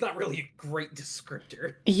 that's not really a great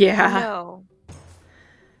descriptor. Yeah. No.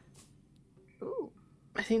 Ooh.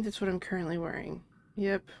 I think that's what I'm currently wearing.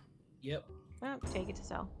 Yep. Yep. Oh, take it to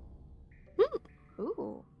sell. Hmm.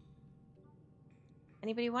 Ooh.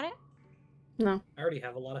 Anybody want it? No. I already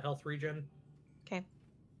have a lot of health regen. Okay.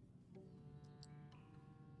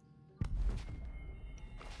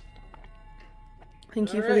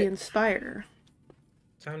 Thank you for the Alright. inspire.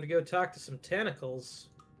 Time to go talk to some tentacles.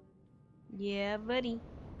 Yeah, buddy.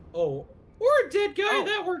 Oh, or a dead guy. Oh.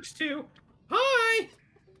 That works too. Hi.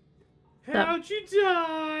 How'd you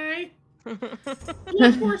die?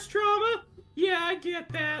 Blood force trauma? Yeah, I get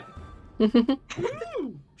that.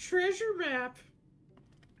 Ooh, treasure map.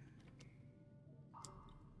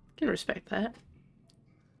 Can respect that.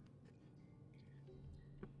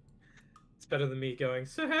 It's better than me going,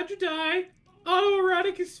 so how'd you die?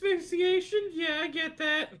 Autoerotic asphyxiation? Yeah, I get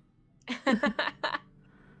that.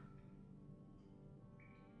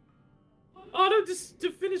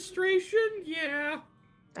 Auto-defenestration? Yeah.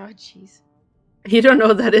 Oh, jeez. You don't know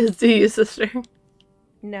what that is, do you, sister?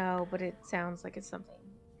 No, but it sounds like it's something.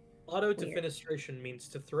 Auto-defenestration means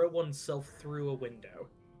to throw oneself through a window.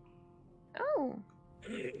 Oh.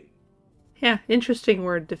 Yeah, interesting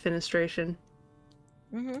word, defenestration.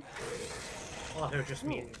 Mm-hmm. Auto just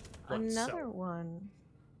means Another one.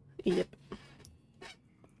 Yep.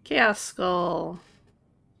 Chaos Skull.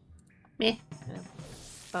 Meh. And a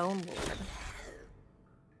Bone Lord.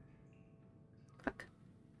 Fuck.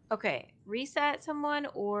 Okay, reset someone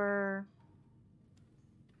or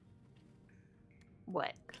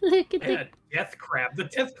what? Look at And the... a death crab. The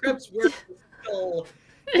death crab's wearing a skull.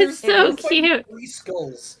 It's so We're fighting cute. 3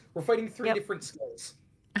 skulls. We're fighting 3 Yep. different skulls.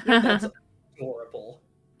 That's adorable.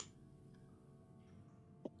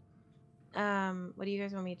 What do you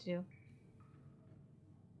guys want me to do?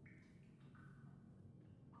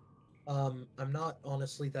 I'm not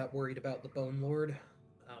honestly that worried about the Bone Lord.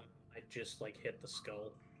 I just like hit the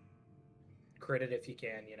skull. Crit it if you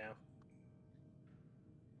can, you know.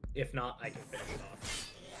 If not, I can finish it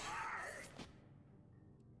off.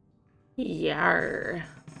 Yar.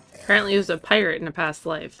 Apparently he was a pirate in a past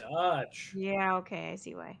life. Dodge. Yeah, okay, I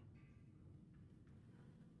see why.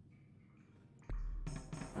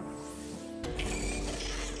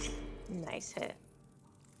 Nice hit.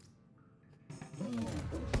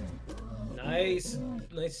 Nice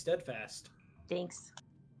steadfast. Thanks.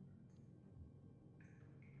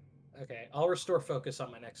 Okay, I'll restore focus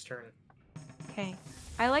on my next turn. Okay.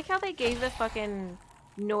 I like how they gave the fucking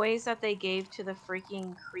noise that they gave to the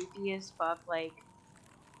freaking creepiest fuck, like,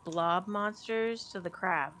 blob monsters to the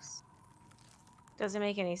crabs. Doesn't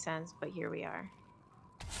make any sense, but here we are.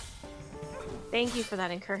 Thank you for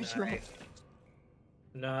that encouragement.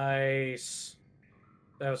 Nice.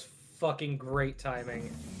 That was fucking great timing.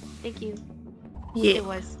 Thank you. Yeah. It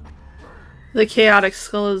was. The chaotic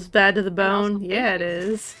skull is bad to the also bone. Yeah, it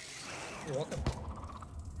is. You're welcome.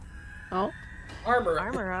 Oh. Armor.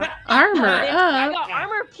 Armor up. Armor Bitch, I up. got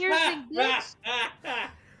armor piercing, bitch.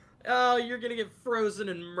 Oh, you're gonna get frozen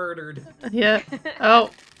and murdered. Yeah. Oh.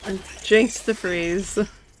 And Jinx the freeze.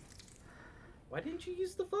 Why didn't you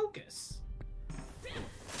use the focus?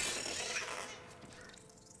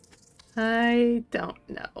 I don't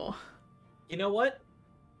know. You know what?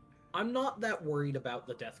 I'm not that worried about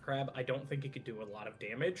the death crab. I don't think it could do a lot of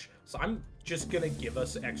damage, so I'm just gonna give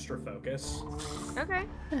us extra focus. Okay.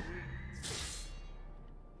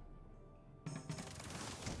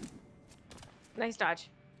 Nice dodge.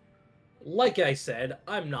 Like I said,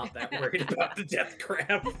 I'm not that worried about the death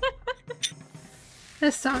crab.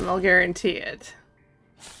 This time I'll guarantee it.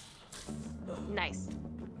 Nice.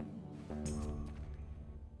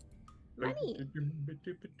 Money.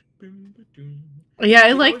 Yeah, I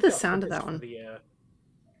You know, like we've the got sound of focus that for one. the,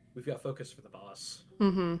 we've got focus for the boss.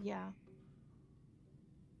 Mm-hmm. Yeah.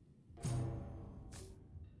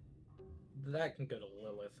 That can go to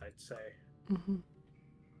Lilith, I'd say. Mm-hmm.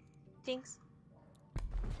 Thanks.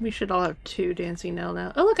 We should all have 2 dancing nail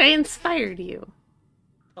now. Oh, look, I inspired you.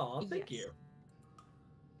 Aw, thank Yes. you.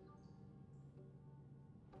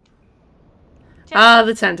 Ah,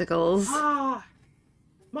 the tentacles. Ah,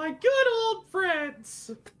 my good old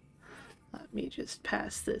friends. Let me just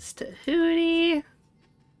pass this to Hootie.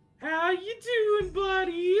 How you doing,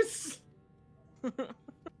 buddies?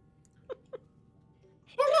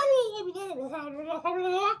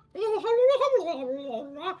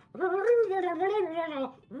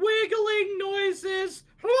 Wiggling noises.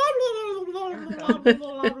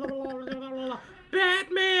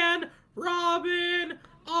 Batman, Robin,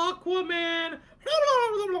 Aquaman.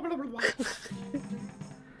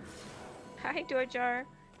 Hi, Doorjar.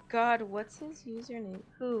 God, what's his username?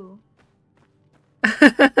 Who?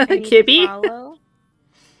 Kibby? Follow?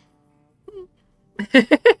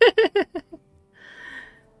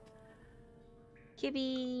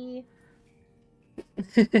 Kibby.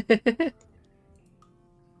 Figured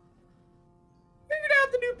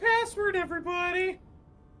out the new password, everybody.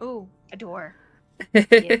 Ooh, a door. Give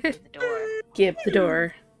me the door. Give the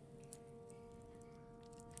door.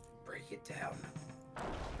 Break it down.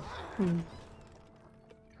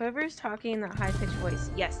 Whoever's talking in that high-pitched voice.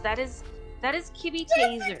 Yes, that is Kibi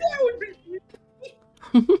Taser. That would be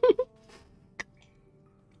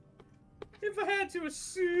if I had to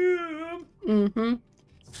assume. Mm-hmm.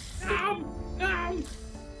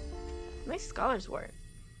 Nice scholar's word.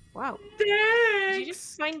 Wow. Thanks. Did you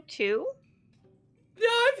just find 2? Yeah,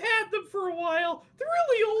 I've had them for a while. They're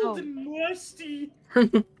really old Oh. and musty.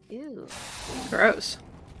 Ew. Gross.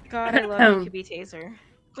 God, I love you, Kibi Taser.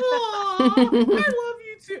 Aw, I love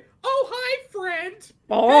you too. Oh, hi, friend.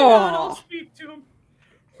 Oh. Hang on, I'll speak to him.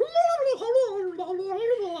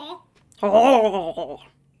 Oh.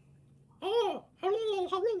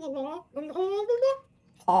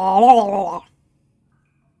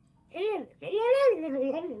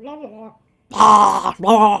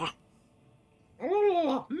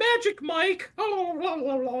 Magic Mike.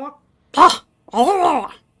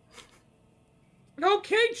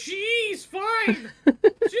 Okay, jeez, fine.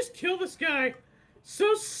 Just kill this guy.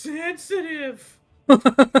 So sensitive.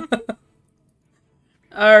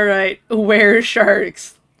 Alright, were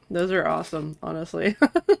sharks. Those are awesome, honestly.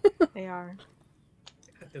 They are.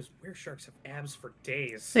 Those weird sharks have abs for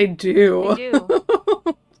days. They do. They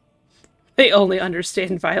do. They only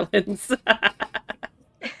understand violence.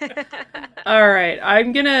 Alright,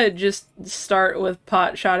 I'm gonna just start with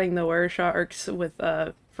pot shotting the were sharks with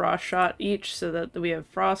a frost shot each so that we have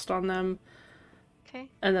frost on them. Okay.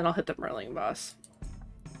 And then I'll hit the Merling boss.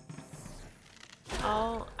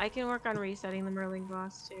 I can work on resetting the Merling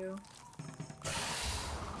boss too.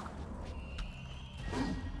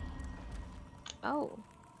 Oh.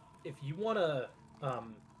 If you want to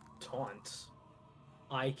taunt,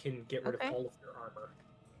 I can get rid Okay. of all of your armor.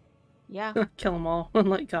 Yeah. Kill them all and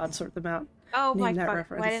let God sort them out. Oh my Name that fuck.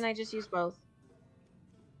 reference. Why didn't I just use both?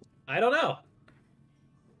 I don't know.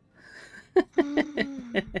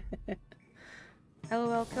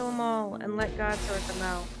 LOL, kill them all and let God sort them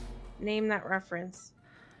out. Name that reference.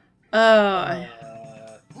 Oh,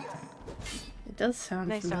 it does sound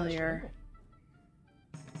Nice dodge. familiar.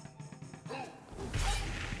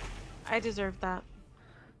 I deserved that.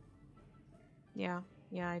 Yeah,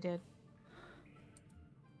 I did.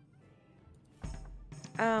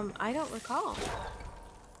 I don't recall.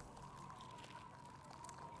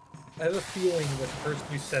 I have a feeling that the person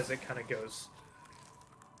who says it kind of goes,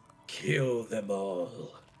 "Kill them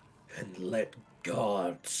all, and let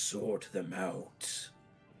God sort them out."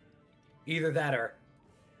 Either that or,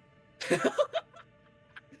 Kill them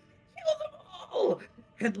all!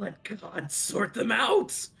 And let God sort them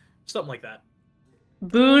out! Something like that.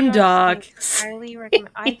 Boondocks. Highly recommend.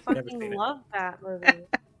 I Never fucking seen it. love that movie.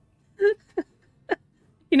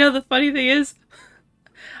 You know, the funny thing is,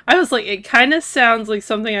 I was like, it kind of sounds like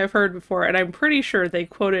something I've heard before, and I'm pretty sure they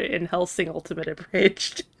quote it in Hellsing Ultimate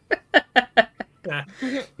Abridged. Yeah.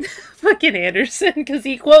 Fucking Anderson, because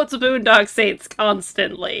he quotes Boondock Saints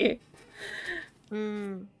constantly.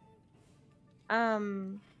 Hmm.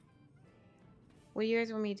 What do you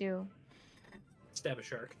guys want me to do? Stab a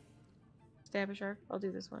shark. Stab a shark? I'll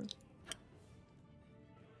do this one.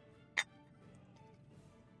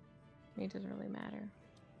 It doesn't really matter.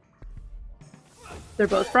 They're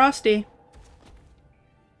both frosty.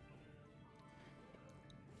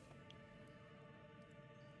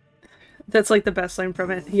 That's like the best line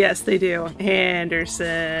from it. Yes, they do.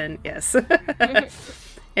 Anderson. Yes.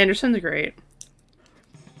 Anderson's great.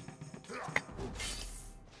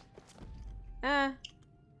 Ah.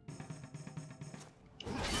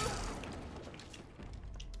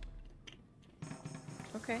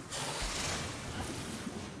 Okay.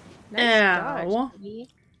 Nice Ow. dodge, buddy.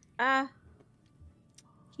 Ah.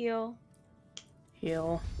 Heal.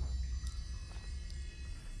 Heal.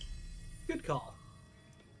 Good call.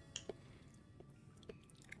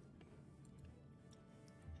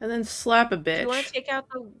 And then slap a Do you want bitch. to take out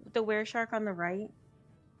the were-shark on the right?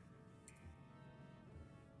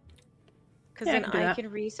 Because Yeah, I then can do I that. can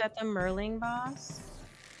reset the Merling boss.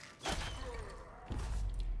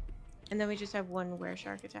 And then we just have one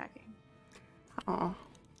were-shark attacking. Aw.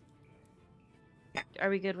 Are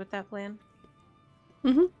we good with that plan?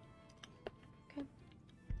 Mm-hmm. Okay.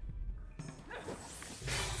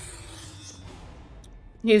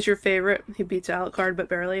 He's your favorite. He beats Alucard, but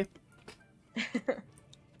barely.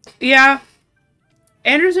 Yeah.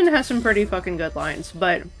 Anderson has some pretty fucking good lines,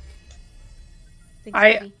 but Thanks,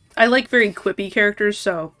 buddy. I like very quippy characters,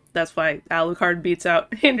 so that's why Alucard beats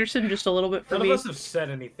out Anderson just a little bit for None me. of us have said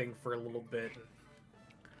anything for a little bit.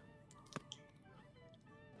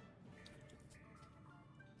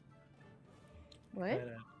 What?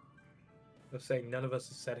 And, I was saying none of us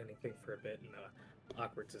has said anything for a bit, and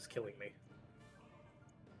awkward's is killing me.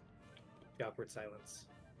 The awkward silence.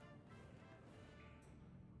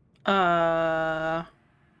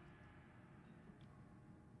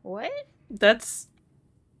 What? That's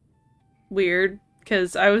weird,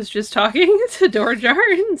 because I was just talking to Doorjar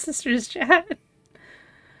in Sisters Chat.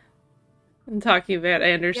 And talking about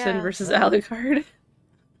Anderson Yeah. versus Alucard.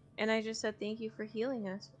 And I just said thank you for healing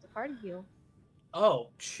us with the party heal. Oh,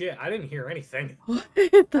 shit, I didn't hear anything. What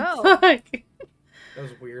the Oh. fuck? That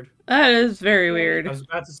was weird. That is very Yeah. weird. I was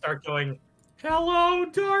about to start going, "Hello,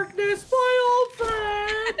 darkness, my old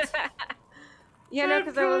friend! Yeah, no,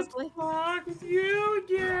 because I was I've like, got to talk with you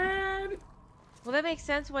again!" well, that makes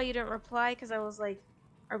sense why you didn't reply, because I was like,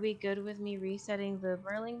 are we good with me resetting the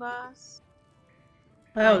Merling boss?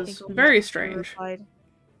 That I was think we very just strange. replied.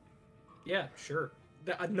 Yeah, sure.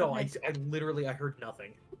 No, Okay. I literally, I heard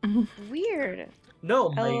nothing. Weird.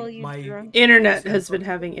 No, Oh, you my drunk. Internet has been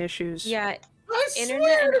having issues. Yeah. I Internet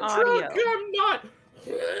swear and to audio. drunk, I'm not.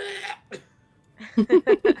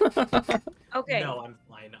 Okay. No, I'm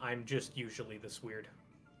fine. I'm just usually this weird.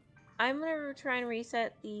 I'm gonna try and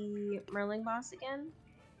reset the Merling boss again.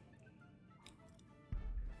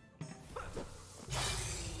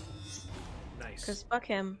 Nice. Because fuck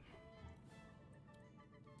him.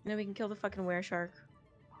 And then we can kill the fucking were-shark.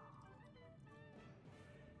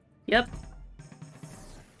 Yep.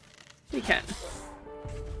 We can.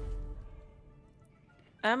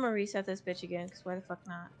 I'm gonna reset this bitch again, because why the fuck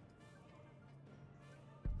not?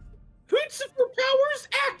 Hootsifer powers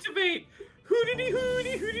activate! Hootity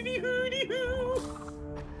hooty hootity hooty hoo!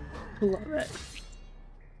 Love it.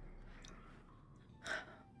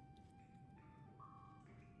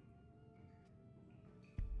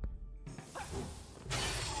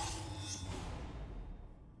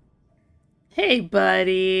 Hey,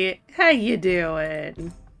 buddy. How you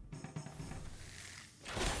doing?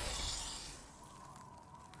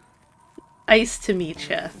 Nice to meet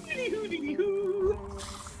ya. Hootity hootity hoo!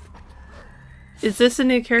 Is this a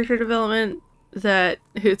new character development that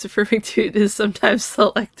Hoots of Perfect Dude is sometimes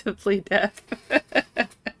selectively deaf?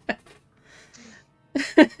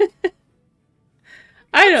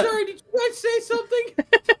 I I'm don't. sorry, did you guys say something?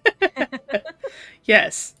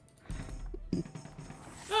 Yes.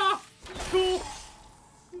 Ah, cool.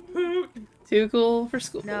 Hoot. Too cool for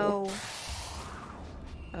school. No.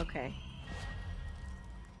 Okay.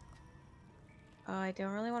 Oh, I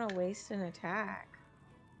don't really want to waste an attack.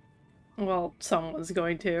 Well, someone's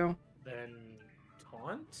going to. Then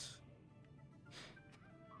taunt?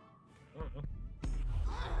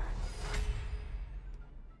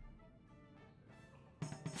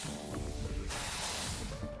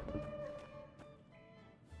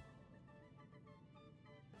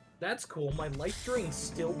 That's cool. My life drain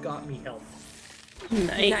still got me health.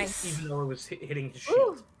 Nice. Even though it was hitting his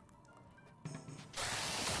shield.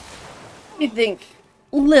 You think,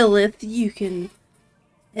 Lilith, you can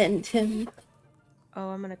end him? Oh,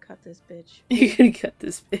 I'm gonna cut this bitch. You're gonna cut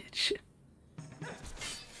this bitch.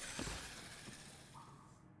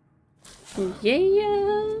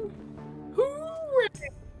 Yeah. Hooray!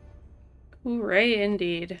 Hooray,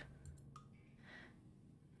 indeed.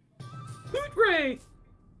 Hooray!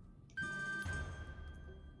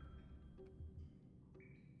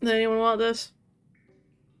 Does anyone want this?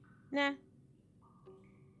 Nah.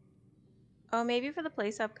 Oh, maybe for the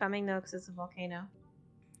place upcoming though, because it's a volcano.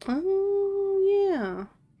 Oh, yeah.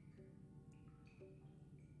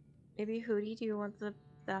 Maybe Hootie, do you want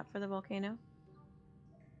that for the volcano?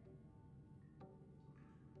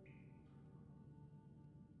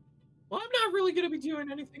 Well, I'm not really going to be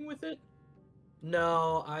doing anything with it.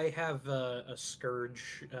 No, I have a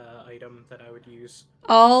Scourge item that I would use.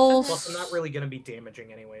 Plus, I'm not really going to be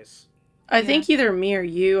damaging anyways. I think either me or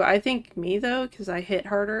you. I think me, though, because I hit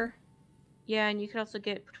harder. Yeah, and you could also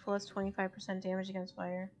get plus 25% damage against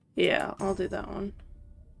fire. Yeah, I'll do that one.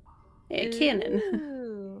 Hey, cannon.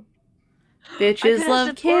 Ooh. Bitches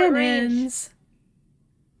love cannons.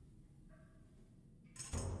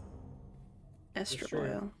 Esther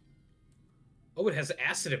oil. Oh, it has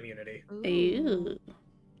acid immunity. Ew.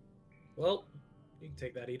 Well, you can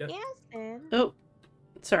take that, Ida. Acid. Oh,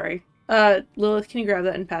 sorry. Lilith, can you grab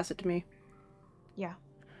that and pass it to me? Yeah.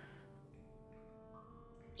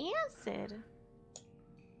 Acid.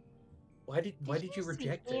 Why did you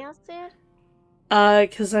reject it? Acid?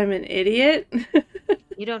 Because I'm an idiot.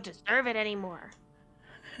 You don't deserve it anymore.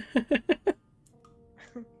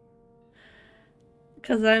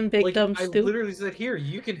 Because I'm big dumb I stupid. literally said, "Here,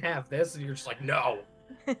 you can have this," and you're just like, "No."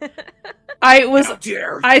 I was. How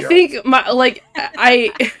dare I you. think my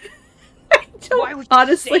I don't, Why would you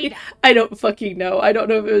honestly, say that? I don't fucking know. I don't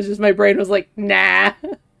know if it was just my brain was like, nah.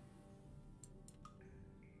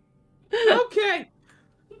 Okay.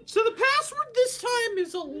 So the password this time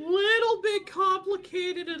is a little bit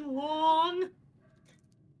complicated and long.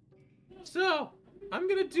 So, I'm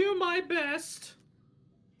gonna do my best.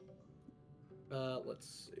 Let's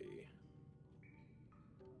see.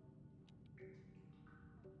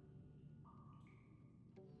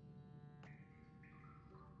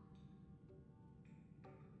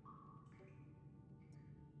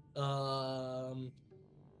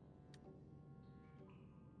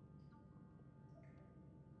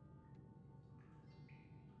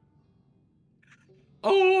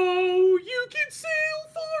 Oh, you can sail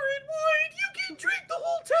far and wide, you can drink the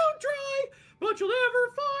whole town dry, but you'll never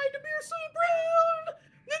find a beer so brown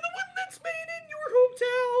than the one that's made in your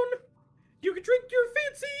hometown. You can drink your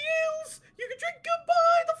fancy ales, you can drink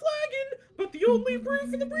goodbye the flagon, but the only brew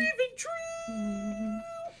for the brave and true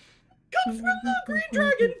comes from the Green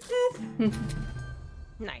Dragon.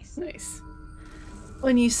 Nice. Nice.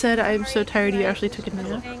 When you said I'm so tired, you actually took a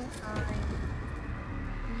nap.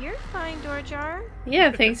 You're fine, Doorjar.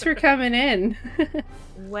 Yeah, thanks for coming in.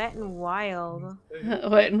 Wet and wild.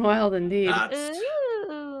 Wet and wild indeed.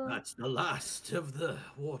 Ooh. That's the last of the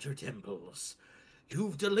water temples.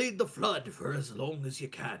 You've delayed the flood for as long as you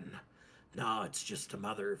can. Now it's just a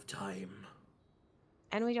matter of time.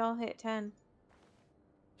 And we all hit 10.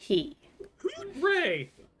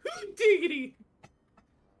 Hooray! Hoot diggity!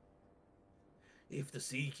 If the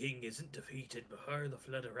Sea King isn't defeated before the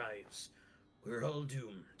flood arrives, we're all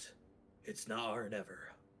doomed. It's now or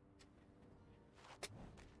never.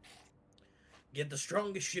 Get the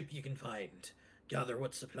strongest ship you can find. Gather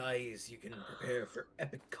what supplies you can prepare for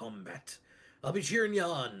epic combat. I'll be cheering you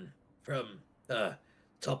on from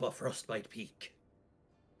top of Frostbite Peak.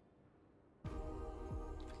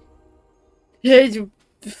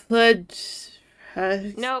 Flood.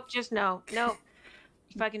 Nope, just no. Nope.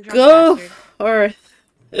 Fucking drunk Go bastard. forth.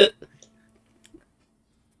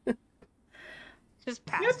 Just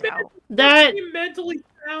passed out. That mentally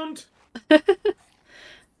sound. that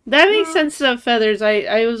makes sense though, Feathers.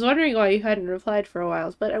 I was wondering why you hadn't replied for a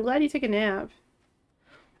while, but I'm glad you took a nap.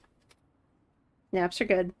 Naps are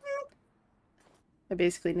good. I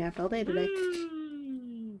basically napped all day today.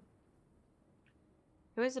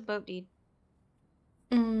 Who has a boat deed?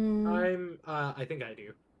 I think I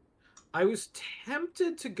do. I was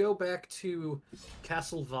tempted to go back to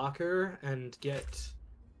Castle Valker and get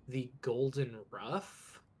the Golden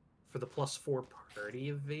Ruff for the +4 party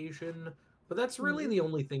evasion, but that's really the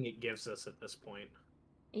only thing it gives us at this point.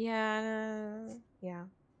 Yeah. Yeah.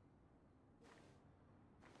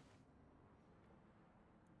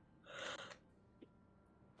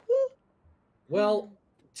 Well,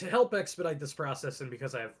 to help expedite this process, and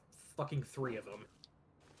because I have fucking 3 of them.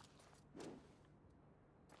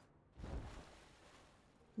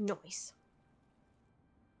 Noise.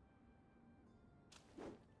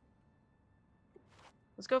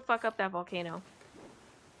 Let's go fuck up that volcano.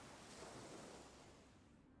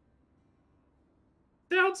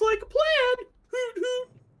 Sounds like a plan! Hoot hoot!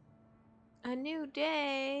 A new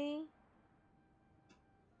day.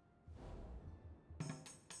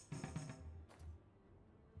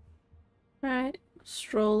 Alright,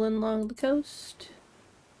 strolling along the coast.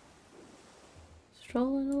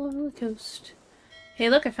 Strolling along the coast. Hey,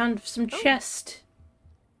 look, I found some chest.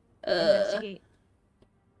 Investigate.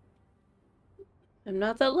 I'm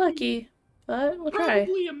not that lucky, but we'll try.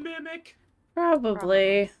 Probably a mimic.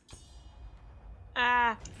 Probably.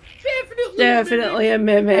 Ah. Definitely a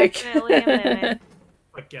mimic. Definitely a mimic.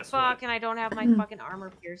 But guess Fuck, what? and I don't have my fucking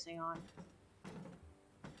armor piercing on.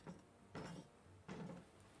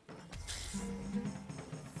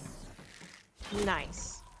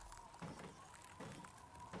 Nice.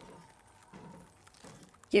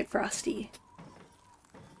 Get frosty.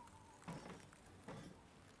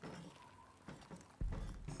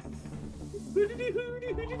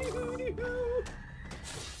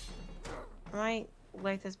 I might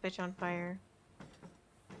light this bitch on fire.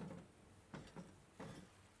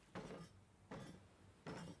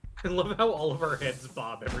 I love how all of our heads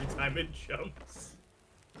bob every time it jumps.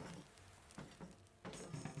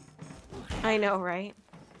 I know, right?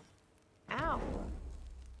 Ow.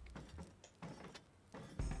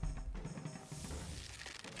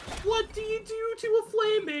 What do you do to a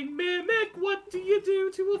flaming mimic? What do you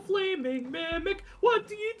do to a flaming mimic? What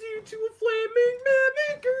do you do to a flaming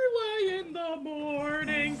mimic early in the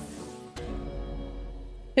morning?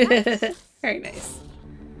 Very nice.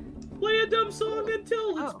 Play a dumb song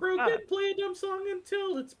until it's broken. Play a dumb song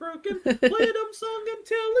until it's broken. Play a dumb song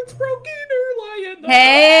until it's broken early in the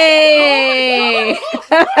Hey!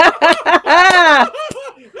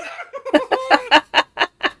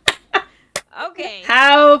 Okay.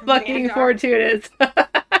 How fucking fortuitous.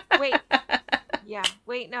 Wait. Yeah.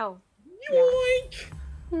 Wait, no. Yoink!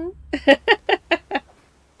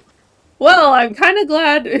 Well, I'm kind of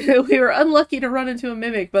glad we were unlucky to run into a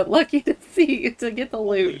mimic, but lucky to get the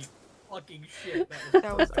loot. Holy fucking shit.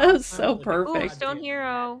 That was That was awesome. so Ooh, perfect. Stone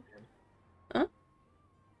Hero. Huh?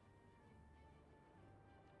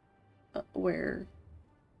 Where?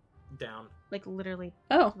 Down. Like literally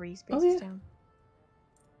Oh. 3 spaces Oh, yeah. down.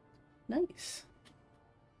 Nice.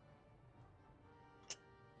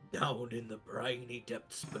 Down in the briny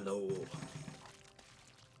depths below.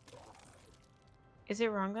 Is it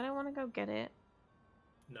wrong that I want to go get it?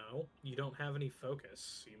 No, you don't have any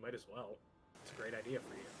focus, so you might as well. It's a great idea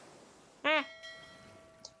for you. Eh.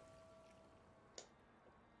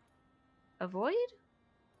 Avoid?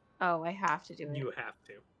 Oh, I have to do it. You have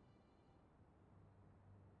to.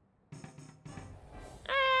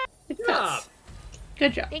 Good Good job. job.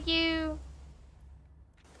 Good job. Thank you.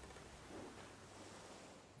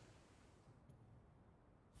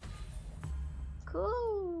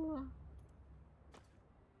 Cool.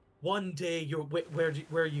 One day you're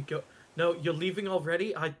where you go? No, you're leaving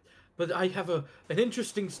already. But I have an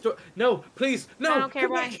interesting story. No, please, no. I don't care.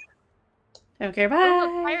 come Bye. back. Okay, bye.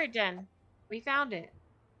 Oh, look, pirate den. We found it.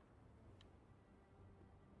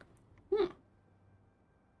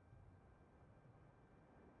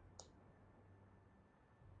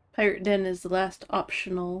 Pirate Den is the last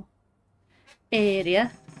optional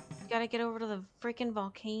area. We gotta get over to the freaking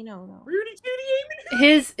volcano, though. Rudy, Tooty,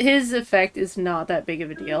 aiming. His effect is not that big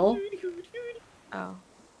of a deal, Oh.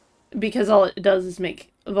 because all it does is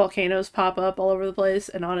make volcanoes pop up all over the place,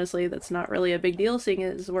 and honestly, that's not really a big deal, seeing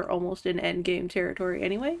as we're almost in endgame territory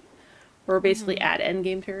anyway. We're basically at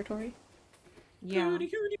endgame territory. Yeah. Hooty,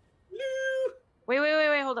 hooty, loo. Wait,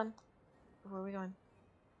 hold on. Where are we going?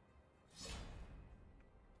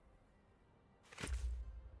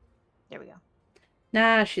 There we go.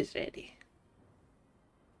 Nah, she's ready.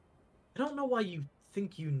 I don't know why you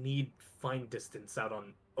think you need fine distance out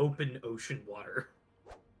on open ocean water.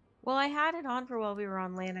 Well, I had it on for while we were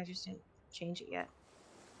on land. I just didn't change it yet.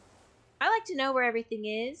 I like to know where everything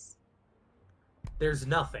is. There's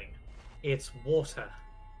nothing. It's water.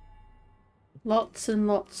 Lots and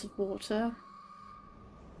lots of water.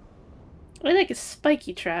 I like a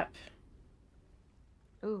spiky trap.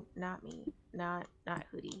 Ooh, not me. Not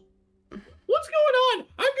Hootie. What's going on?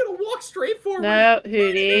 I'm gonna walk straight forward. No,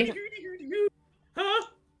 Hootie. Hooty, hooty, hooty, hoo. Huh?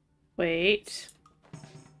 Wait.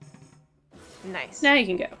 Nice. Now you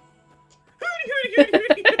can go.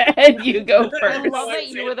 And you go I first. love that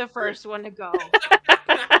you were the first one to go.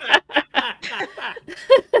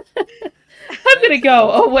 I'm gonna go.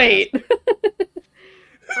 Oh, wait.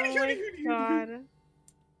 Oh my god.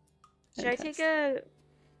 Should I take a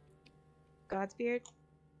Godsbeard?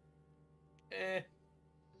 Eh.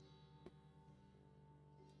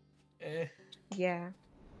 Yeah.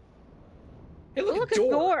 Hey, Oh, look, look, a a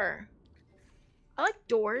door. door. I like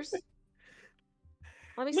doors.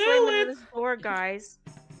 Let me slam into this door, guys.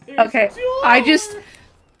 Okay,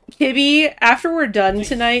 Kiby, after we're done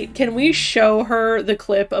tonight, can we show her the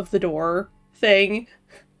clip of the door thing?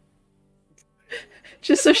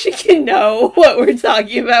 Just so she can know what we're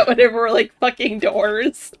talking about whenever we're like fucking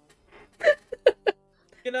doors.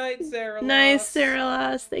 Good night, Sarah. Nice, Sarah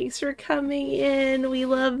Loss. Thanks for coming in. We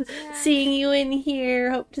love seeing you in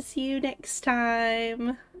here. Hope to see you next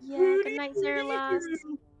time. Yeah, good night, Sarah Lost.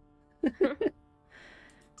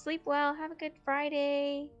 Sleep well. Have a good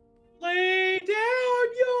Friday. Lay down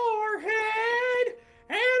your head,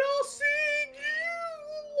 and I'll sing you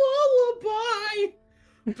a lullaby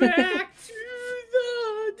back to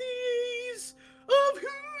the days of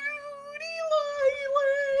Hootie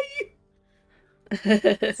Lily.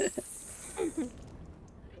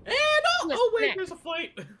 And oh wait, there's a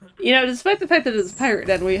fight. You know, despite the fact that it's a pirate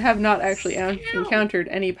den, we have not actually encountered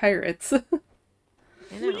any pirates.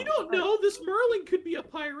 Well, you don't know. This Merlin could be a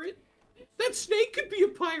pirate. That snake could be a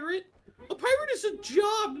pirate. A pirate is a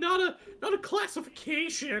job, not a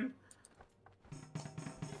classification.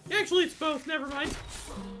 Actually, it's both. Never mind.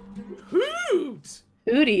 Hoot!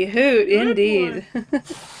 Hooty hoot, indeed.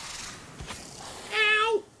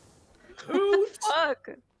 Ow! Hoot! Fuck.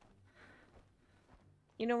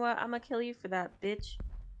 You know what? I'm gonna kill you for that, bitch.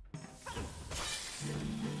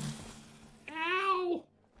 Ow!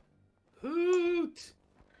 Hoot!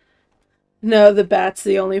 No, the bat's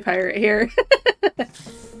the only pirate here.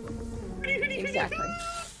 Exactly.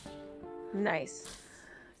 Nice.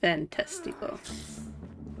 Fantastical.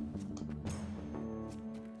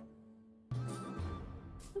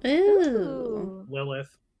 Ooh.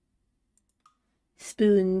 Lilith.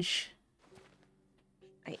 Sponge.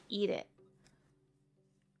 I eat it.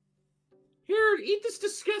 Here, eat this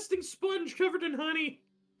disgusting sponge covered in honey.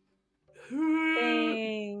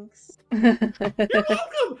 Thanks. You're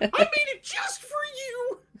welcome! I made it just for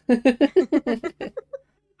you!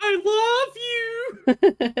 I love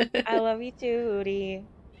you! I love you too, Hootie.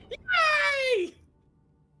 Yay!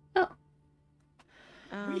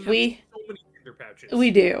 We so many Tinder pouches.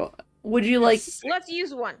 we do. Would you like? Let's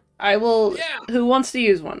use one. I will. Yeah. Who wants to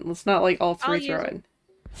use one? Let's not like all I'll three throw use in.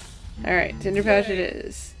 All right, Tinder pouch Yay. it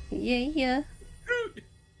is. Yeah.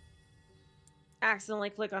 Accidentally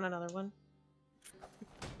click on another one.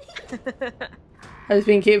 I was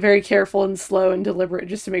being very careful and slow and deliberate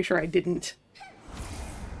just to make sure I didn't.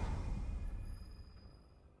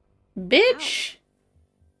 Bitch!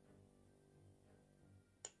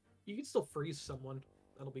 You can still freeze someone.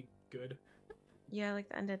 That'll be good. Yeah, like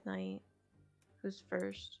the end of night. Who's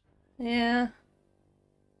first? Yeah.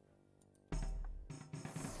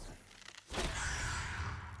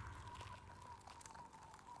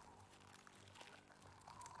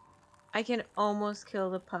 I can almost kill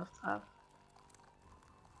the Puff Puff.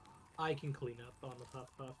 I can clean up on the Puff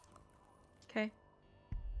Puff. Okay.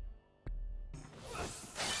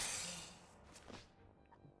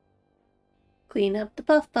 Clean up the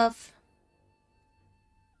Puff Puff.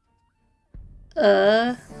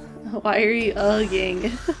 Why are you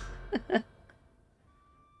ugging?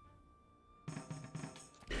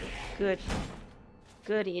 Good.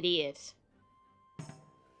 Good idiot.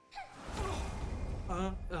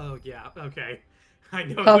 Oh yeah, okay. I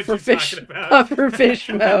know what you're talking about. Pufferfish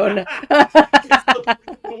moan. The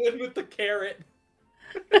one with the carrot.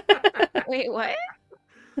 Wait, what?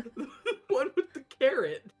 The one with the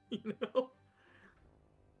carrot, you know?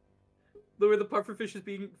 The way the pufferfish is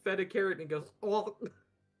being fed a carrot and it goes, oh,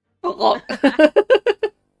 Oh.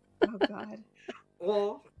 Oh god.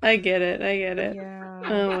 oh. I get it. Yeah.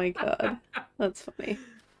 Oh my god. That's funny.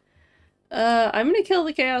 I'm gonna kill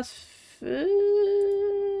the chaos.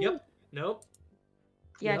 Yep. Nope.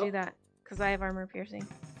 Yeah, Yep. do that. Because I have armor piercing.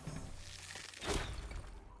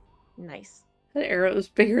 Nice. That arrow is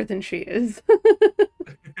bigger than she is.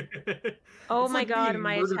 Oh It's my like god, being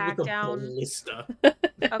my murdered attack with a down. ballista.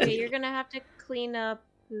 Okay, you're gonna have to clean up,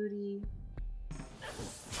 Hootie.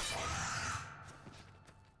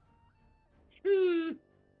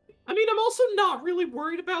 I mean, I'm also not really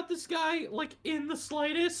worried about this guy, like, in the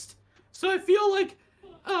slightest. So I feel like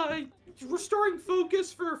Restoring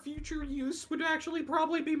focus for future use would actually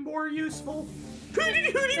probably be more useful.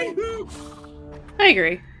 I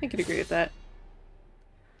agree. I could agree with that.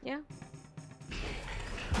 Yeah.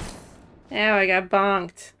 Ow, I got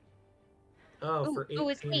bonked. Oh, Ooh, for ooh,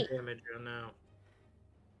 it's 18 me. damage, oh no.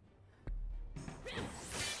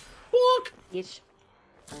 Look! Bitch.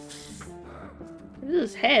 Look at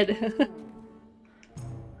his head.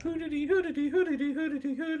 Hootity, hootity, hootity,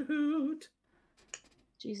 hootity, hoot, hoot.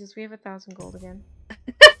 Jesus, we have 1,000 gold again.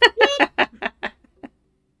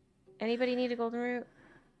 Anybody need a golden root?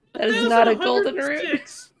 That is not a golden root.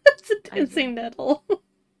 1,106. It's a dancing nettle.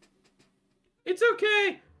 It's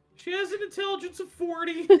okay. She has an intelligence of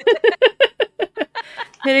 40.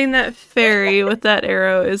 Hitting that fairy with that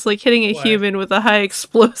arrow is like hitting a What? human with a high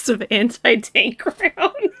explosive anti-tank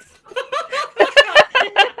round.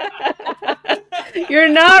 You're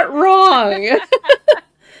not wrong.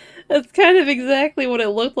 That's kind of exactly what it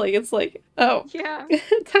looked like. It's like, oh, Yeah.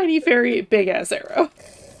 tiny fairy, big ass arrow.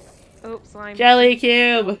 Oh, slime. Jelly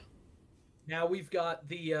cube. Now we've got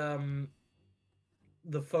the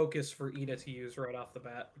focus for Ida to use right off the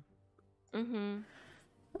bat. Mm-hmm.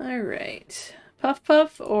 All right, Puff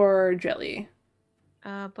Puff or Jelly?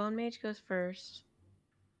 Bone Mage goes first.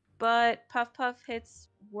 But Puff Puff hits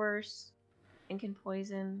worse and can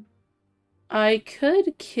poison. I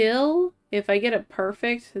could kill, if I get it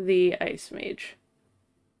perfect, the Ice Mage.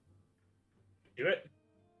 Do it.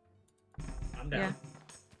 I'm down. Yeah.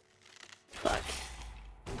 Fuck.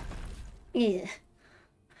 Yeah.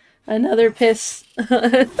 Another piss.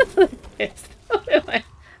 Piss.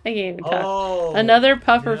 I can't even talk. Oh, Another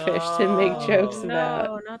pufferfish to make jokes No,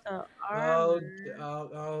 about. not the Oh, armor.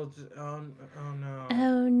 oh no.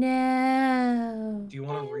 Oh no. Do you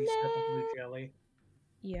want to reset the blue jelly?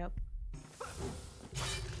 Yep.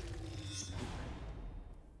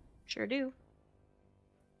 Sure do.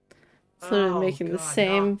 Sort of Oh, making the God,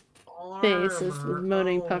 same not face as the armor.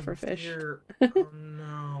 moaning Oh, pufferfish. dear. Oh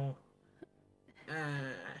no.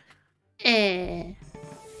 Eh.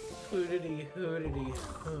 Hootity, hootity,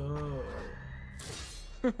 oh.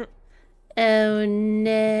 Oh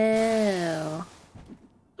no.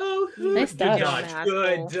 Oh, Nice good dodge. dodge.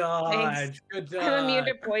 Good dodge. Thanks. Good dodge. I'm immune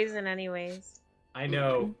to poison anyways. I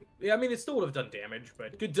know. Yeah, I mean, it still would have done damage,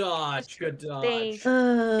 but good dodge. Good dodge. Thanks.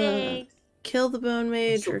 Uh, Thanks. kill the bone I'm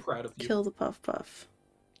mage so or proud of you. kill the puff puff.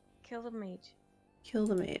 Kill the mage. Kill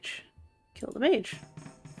the mage. Kill the mage.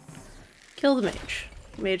 Kill the mage.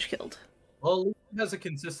 Mage killed. Well, at least it has a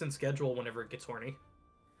consistent schedule whenever it gets horny.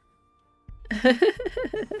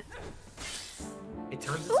 It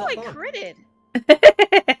turns Oh, itself I on. critted.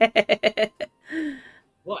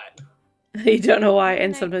 What? You don't know why,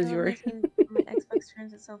 and When I sometimes go you were. missing, my Xbox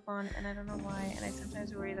turns itself on, and I don't know why, and I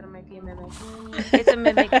sometimes worry that it might be a mimic. It's a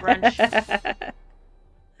mimic brunch.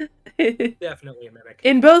 Definitely a mimic.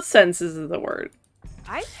 In both senses of the word.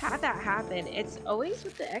 I've had that happen. It's always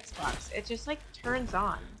with the Xbox. It just like turns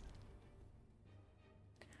on.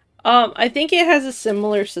 I think it has a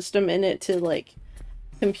similar system in it to like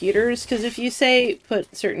computers, because if you say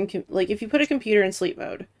put certain if you put a computer in sleep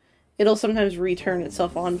mode, it'll sometimes return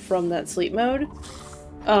itself on from that sleep mode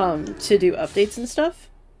to do updates and stuff.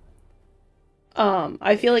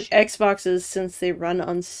 I feel like Xboxes, since they run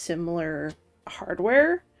on similar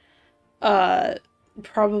hardware,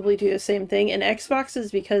 probably do the same thing. And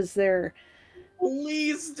Xboxes, because they're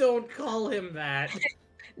Please don't call him that.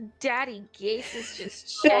 Daddy Gates is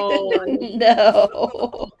just checking. Oh,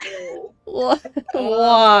 no. What?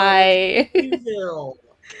 Why? evil.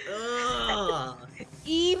 Ugh.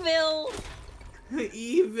 Evil.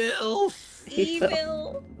 Evil.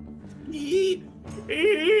 Evil. Evil.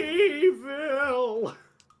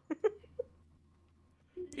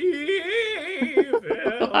 Evil.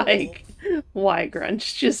 Why,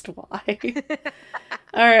 Grunch? Just why?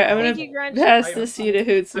 Alright, I'm Thank gonna you, Grunch. pass this to you to I'm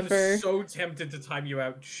Hootsufer. so tempted to time you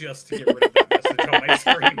out just to get rid of that message on my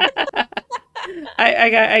screen. I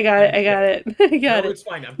got it. I got it. No, it's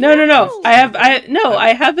fine. I'm No. I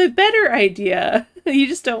I have a better idea. You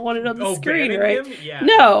just don't want it on the screen, banning right? him? Yeah,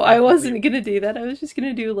 No, I definitely. wasn't gonna do that. I was just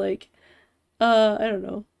gonna do I don't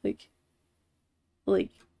know, like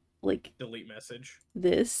Delete message.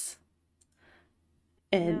 this,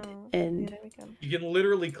 and No. and There we go. You can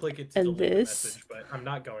literally click it to And delete this. the message, but I'm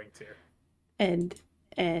not going to. and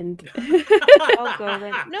I'll go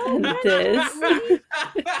then. No, And Grunch, this. please.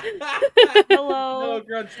 Hello. No,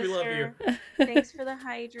 Grunch, we love you. sister. Thanks for the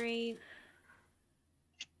hydrate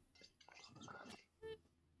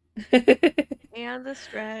and the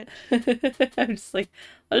stretch. I'm just like,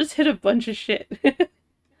 I'll just hit a bunch of shit.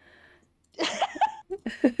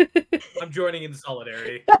 I'm joining in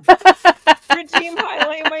solidarity. Redeem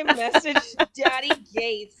highlight my message, Daddy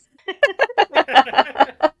Gates. I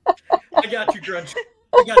got you, Grunch.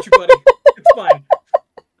 I got you, buddy. It's fine.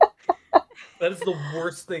 That is the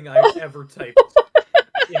worst thing I've ever typed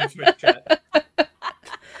in Twitch chat.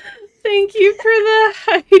 Thank you for the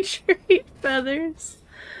hydrate feathers.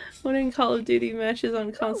 When in Call of Duty matches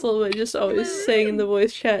on console, but just always saying in the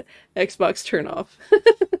voice chat, Xbox turn off.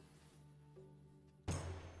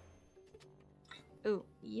 Ooh,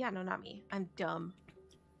 yeah, no, not me. I'm dumb.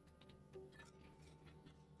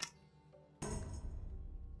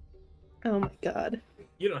 Oh my god.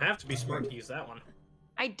 You don't have to be smart to use that one.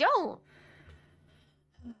 I don't.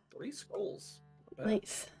 3 scrolls. Not bad.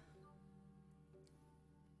 Nice.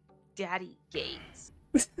 Daddy Gates.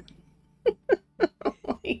 Oh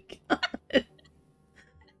my god.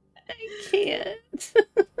 I can't.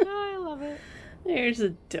 Oh, I love it. There's a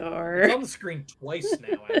It's door. on the screen twice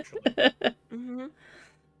now, actually. Mm-hmm.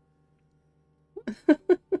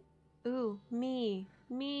 Ooh, me.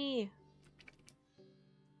 Me.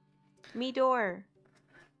 Me door.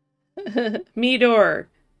 Me door.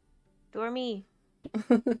 Door me.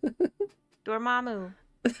 Dormammu.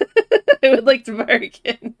 I would like to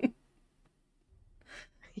bargain.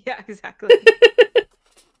 Yeah, exactly.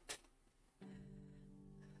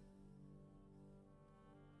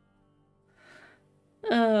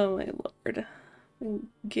 Oh my lord. I'm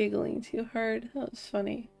giggling too hard. That was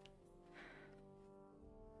funny.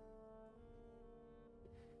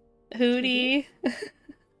 Hootie.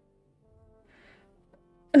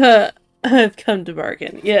 I've come to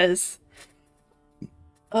bargain. Yes.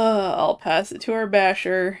 I'll pass it to our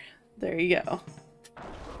basher. There you go.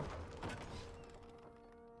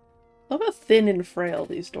 Look how thin and frail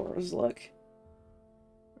these doors look.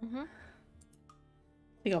 Mm-hmm.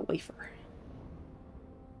 Like a wafer.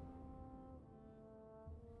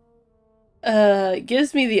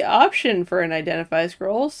 Gives me the option for an identify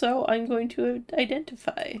scroll, so I'm going to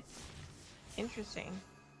identify. Interesting.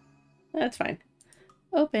 That's fine.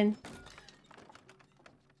 Open.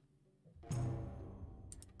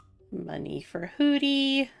 Money for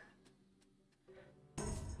Hootie.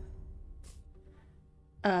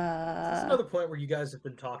 That's another point where you guys have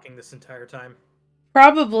been talking this entire time.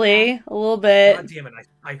 Probably a little bit. God damn it,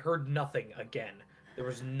 I heard nothing again. There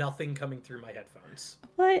was nothing coming through my headphones.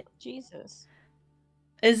 What? Jesus.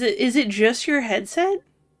 Is it just your headset?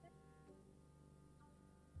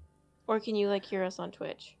 Or can you like hear us on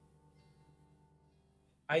Twitch?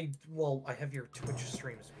 I have your Twitch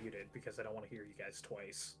streams muted because I don't want to hear you guys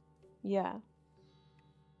twice. Yeah.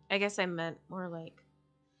 I guess I meant more like,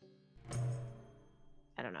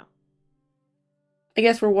 I don't know. I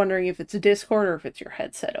guess we're wondering if it's a Discord or if it's your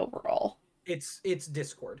headset overall. It's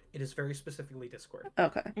Discord. It is very specifically Discord.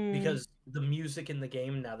 Okay. Because the music in the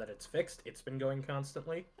game, now that it's fixed, it's been going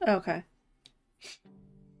constantly. Okay.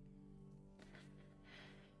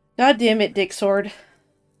 God damn it, Dick Sword.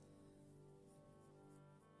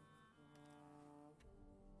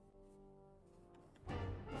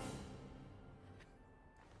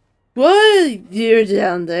 While you're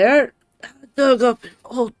down there, I dug up an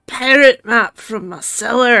old pirate map from my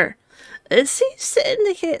cellar. It seems to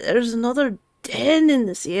indicate there's another den in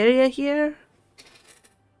this area here.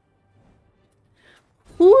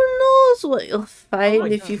 Who knows what you'll find Oh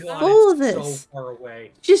my if you God, follow it's this? so far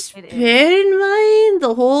away. Just It is. bear in mind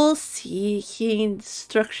the whole Sea King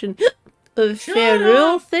destruction of Shut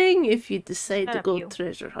Faerul up! thing if you decide Shut to up, go you.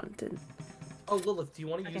 treasure hunting. Oh, Lilith, do you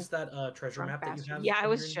want to Okay. use that treasure Drunk map that you bastard. have? Yeah, I in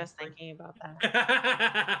was your just inventory? thinking about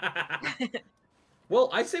that. Well,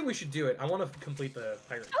 I say we should do it. I want to complete the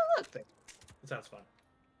pirate thing. It sounds fun.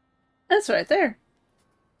 That's right there.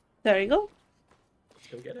 There you go. Let's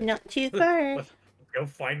go get it. Not too far. Let's go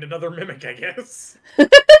find another mimic, I guess. Now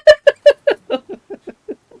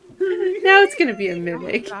it's gonna be a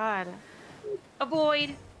mimic. Oh, God.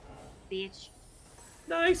 Avoid. Bitch.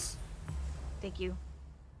 Nice. Thank you.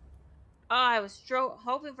 Oh, I was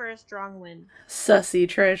hoping for a strong win. Sussy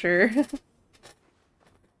treasure.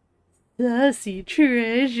 Sussy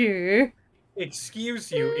treasure.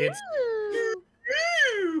 Excuse you, it's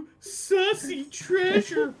Ooh, sussy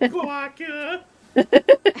treasure, Baka. Boink.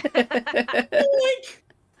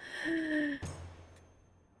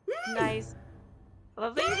 Nice. I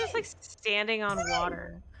love that you're just like standing on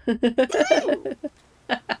water. I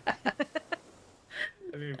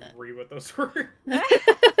didn't even read what those were.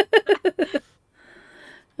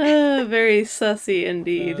 Very sussy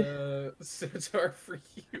indeed. Scimitar for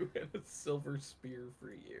you and a silver spear for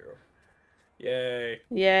you. Yay.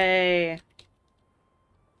 Yay.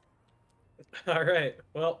 Alright,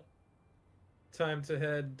 well, time to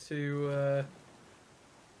head to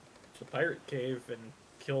the pirate cave and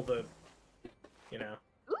kill the you know.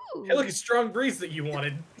 Ooh. Hey, look, a strong breeze that you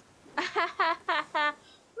wanted.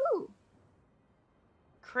 Ooh.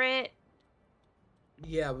 Crit.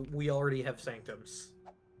 Yeah, we already have sanctums.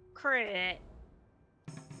 Crit.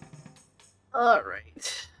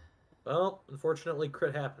 Alright. Well, unfortunately,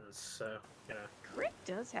 crit happens, so, you know. Crit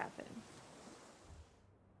does happen.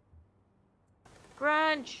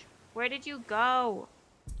 Grunch, where did you go?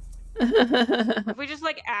 If we just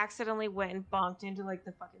like accidentally went and bumped into like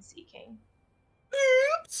the fucking Sea King.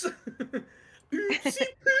 Oops! Oopsie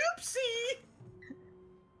poopsie!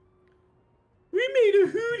 We made a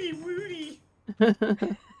hootie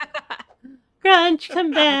wootie! Grunch,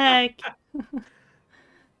 come back!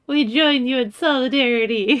 We join you in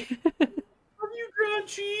solidarity. Love you,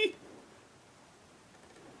 Grunchy!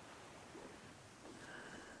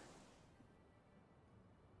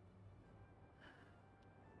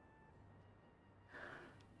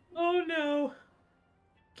 Oh no.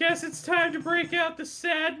 Guess it's time to break out the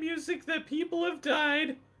sad music that people have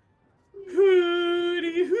died.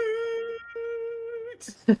 Hootie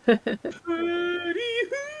hoot! Hootie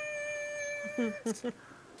hoot! Hootie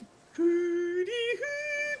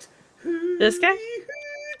hoot! Hootie This guy?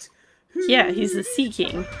 hoot! Yeah, he's the Sea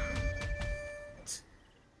King.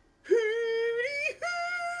 Hootie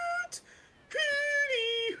hoot!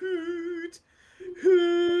 Hootie hoot!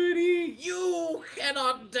 Hootie! You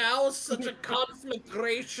cannot douse such a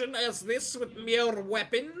conflagration as this with mere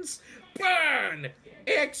weapons. Burn!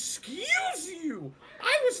 Excuse you!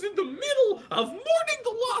 I was in the middle of mourning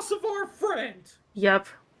the loss of our friend. Yup.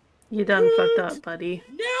 You done fucked up, buddy.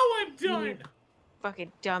 Now I'm done.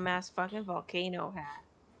 Fucking dumbass fucking volcano hat.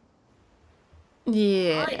 My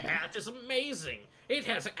Yeah. hat is amazing. It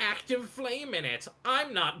has active flame in it.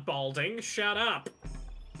 I'm not balding. Shut up.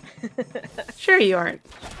 Sure you aren't.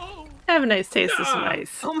 Oh, Have a nice taste of some Nah.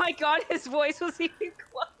 ice. Oh my god, his voice was even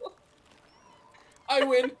close. I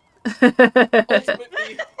win.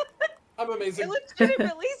 Ultimately, I'm It amazing.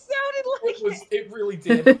 legitimately sounded like it. It really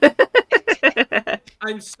did.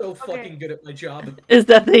 I'm so Okay. fucking good at my job. Is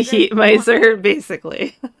that the heat miser,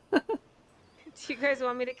 basically? Do you guys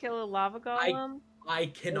want me to kill a lava golem? I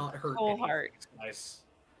cannot hurt Coal any of heart. these guys.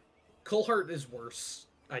 Coal heart is worse.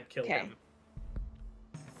 I'd kill Okay. him.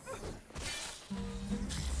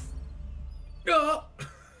 Ah!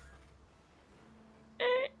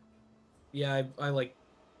 Yeah, I like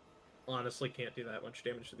honestly can't do that much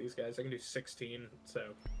damage to these guys. I can do 16, so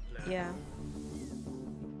nah. Yeah.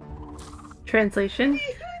 Translation?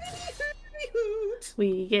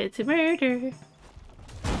 We get to murder. No!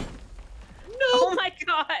 Oh my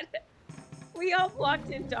god! We all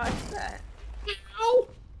blocked and dodged that. Ow!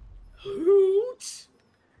 Hoot!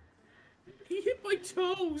 He hit my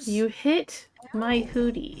toes! You hit my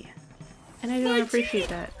hootie. And I don't My appreciate teeth!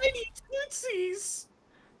 that. I need tootsies!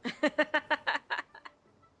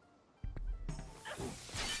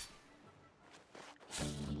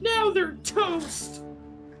 Now they're toast!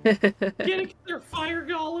 Getting their fire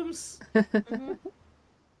golems! Mhm.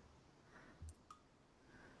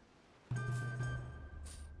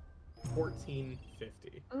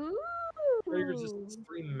 1450. Ooh. Fire resistance,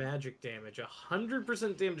 3 magic damage,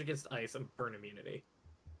 100% damage against ice, and burn immunity.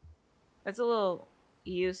 That's a little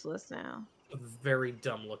useless now. A very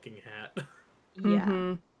dumb looking hat. Yeah.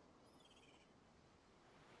 Mhm.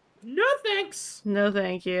 No thanks! No,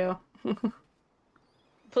 thank you.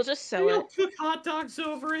 We'll just sew We'll it. cook hot dogs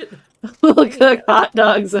over it. We'll cook hot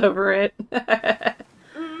dogs over it.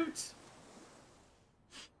 Hoot!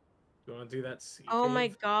 You want to do that? Sea Oh my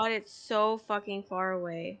cave? god, it's so fucking far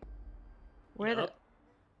away. Where the Yup.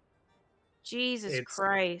 Jesus It's-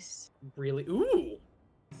 Christ. Really? Ooh!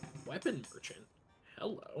 Weapon merchant.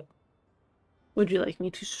 Hello. Would you like me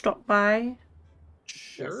to stop by?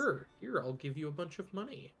 Sure. Here, I'll give you a bunch of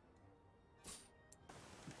money.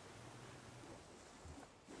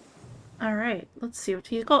 Alright, let's see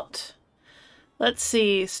what you got. Let's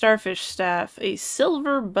see. Starfish staff. A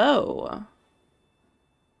silver bow.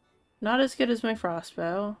 Not as good as my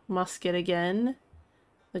frostbow. Musket again.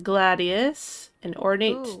 The gladius. An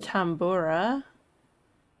ornate Ooh. tambura.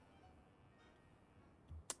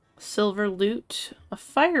 Silver lute. A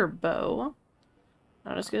fire bow.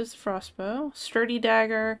 Not as good as the frostbow. Sturdy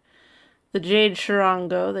dagger. The jade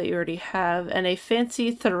charango that you already have. And a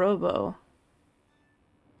fancy throw.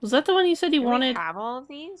 Was that the one you said you Do we wanted? have all of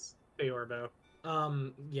these? Feorbo.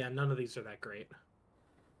 Yeah, none of these are that great.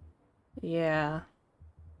 Yeah.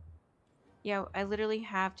 Yeah, I literally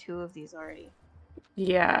have 2 of these already.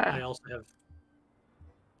 Yeah. I also have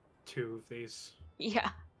 2 of these. Yeah.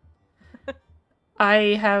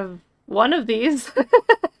 I have one of these.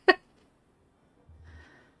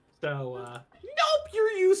 So, nope,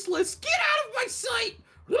 you're useless! Get out of of my sight!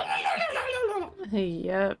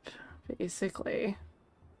 Yep, basically.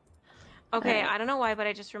 Okay, Alright. I don't know why, but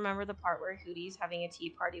I just remember the part where Hootie's having a tea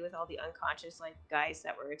party with all the unconscious like guys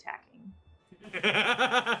that were attacking.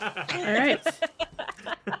 Alright.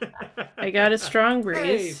 I got a strong breeze.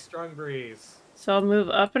 Hey, strong breeze. So I'll move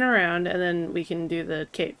up and around, and then we can do the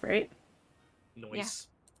cave, right? Noise.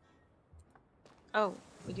 Oh,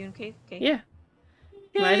 we doing cave? Okay. Yeah.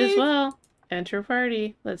 Might as well. Enter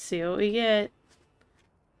party. Let's see what we get.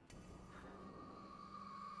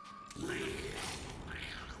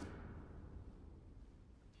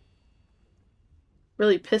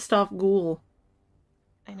 Really pissed off ghoul.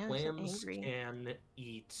 I know, I'm so Clams angry. can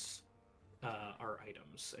eat our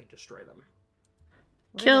items and destroy them.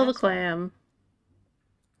 What Kill an the asshole. clam.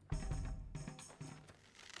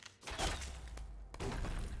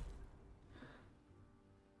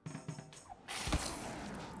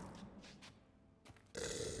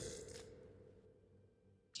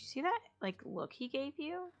 Did you see that like look he gave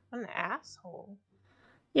you? What an asshole,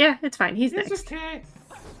 Yeah, it's fine. He's It's next. okay.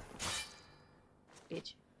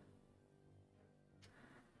 bitch.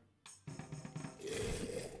 Hey,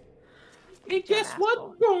 You're an guess what,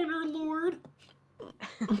 asshole. Boner Lord?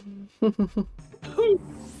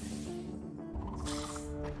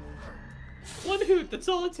 One hoot, that's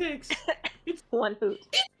all it takes. One hoot.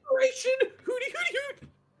 Inspiration! Hooty hooty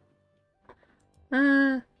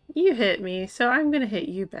hoot! You hit me, so I'm gonna hit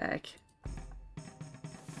you back.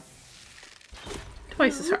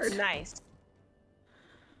 Twice as hard. Nice.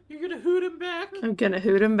 You're gonna hoot him back? I'm gonna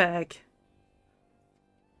hoot him back.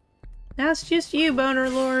 That's just you, Boner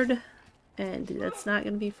Lord. And that's not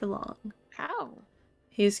gonna be for long. How?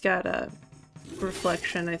 He's got a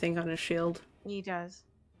reflection, I think, on his shield. He does.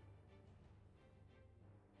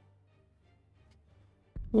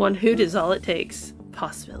 One hoot is all it takes.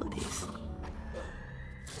 Possibilities.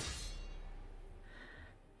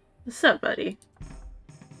 What's up, buddy?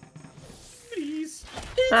 Please.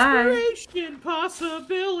 Bye. Inspiration,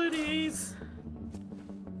 possibilities.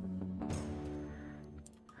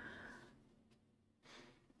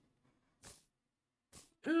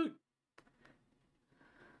 Hoot.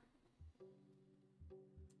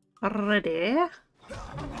 Ready?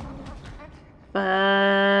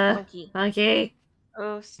 Monkey. Monkey.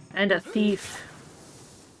 Oh, And a thief.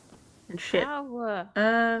 And shit.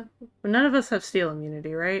 ow. None of us have steel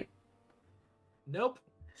immunity, right? Nope.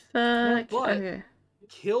 Fuck. But- Okay.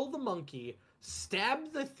 Kill the monkey,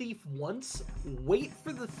 stab the thief once, wait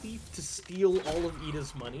for the thief to steal all of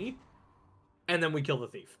Ida's money, and then we kill the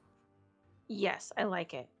thief. Yes, I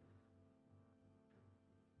like it.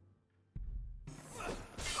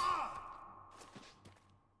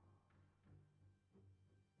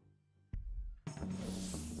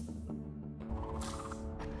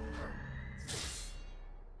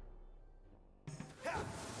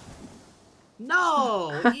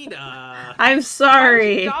 No, Ida. I'm Why would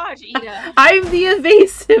sorry. you dodge, Ida? I'm the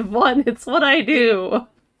evasive one. It's what I do.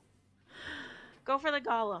 Go for the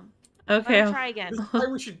golem. Okay. Let him try again.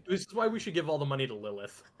 This is why we should give all the money to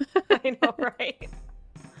Lilith. I know, right?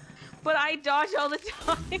 But I dodge all the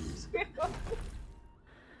time, too.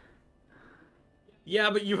 Yeah,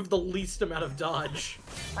 but you have the least amount of dodge.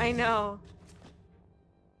 I know.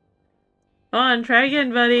 Come on, try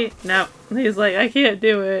again, buddy. No. He's like, I can't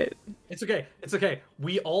do it. It's okay. It's okay.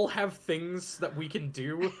 We all have things that we can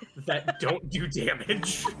do that don't do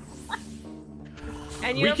damage.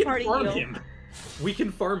 And you We have can party farm heal. him. We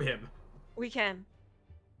can farm him. We can.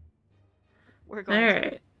 We're going to.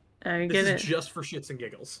 Alright. I'm This gonna... is just for shits and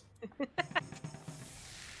giggles.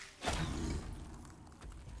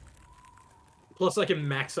 Plus, I can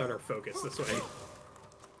max out our focus this way.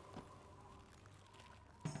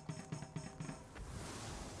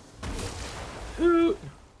 Hoot.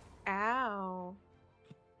 Ow.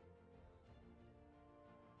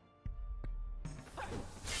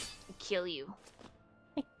 Kill you.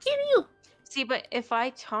 I kill you. See, but if I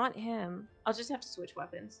taunt him, I'll just have to switch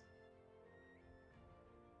weapons.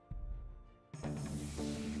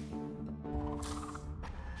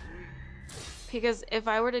 Because if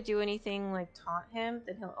I were to do anything like taunt him,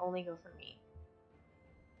 then he'll only go for me.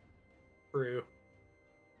 True.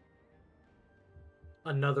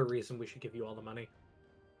 Another reason we should give you all the money.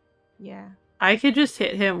 Yeah. I could just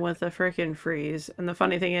hit him with a frickin' freeze. And the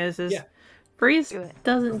funny thing is Yeah. freeze Do it.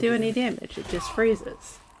 doesn't do any damage. It just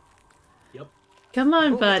freezes. Yep. Come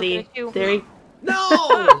on, Oh, what's it buddy. gonna do? There you...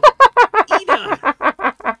 No!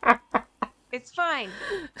 Ida! It's fine.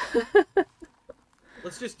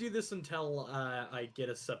 Let's just do this until I get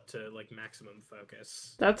us up to, like, maximum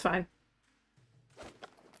focus. That's fine.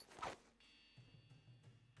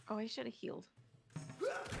 Oh, I should have healed.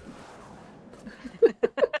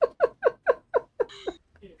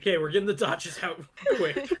 Okay, we're getting the dodges out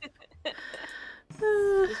quick.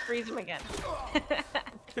 Just freeze him again.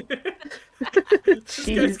 This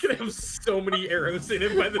guy's Jeez. gonna have so many arrows in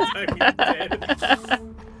him by the time he's dead.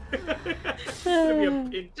 It's gonna be a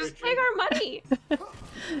pinprick. Just take our money.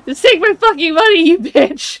 Just take my fucking money, you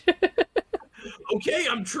bitch! Okay,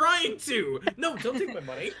 I'm trying to. No, don't take my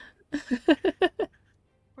money. We're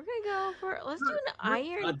gonna go for. Let's do an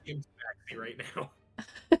You're iron. goddamn tabaxi right now.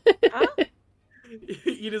 Huh?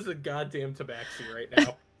 Eat is a goddamn tabaxi right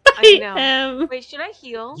now. I know. am. Wait, should I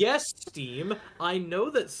heal? Yes, Steam. I know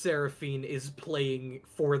that Seraphine is playing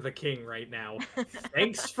for the king right now.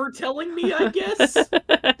 Thanks for telling me, I guess.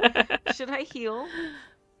 Should I heal?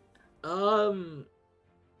 You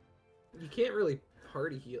can't really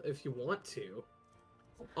party heal if you want to.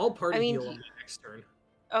 I'll party heal on the next turn.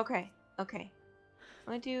 Okay. Okay.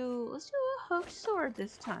 Let's do a hooked sword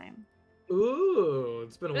this time. Ooh,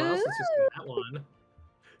 it's been a while since you've seen that one.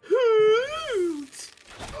 Hoot!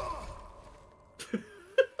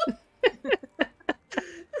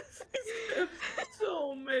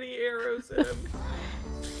 So many arrows in him.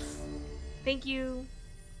 Thank you.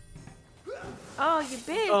 Oh, you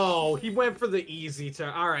bitch. Oh, he went for the easy turn.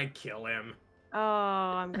 Alright, kill him. Oh,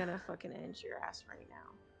 I'm gonna fucking end your ass right now.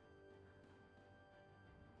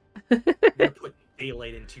 You're gonna put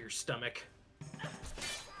daylight into your stomach.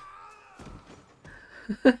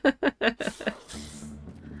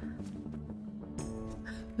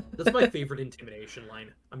 That's my favorite intimidation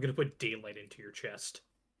line. I'm gonna put daylight into your chest.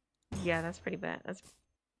 Yeah, that's pretty bad. That's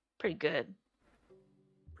pretty good.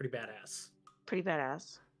 Pretty badass. Pretty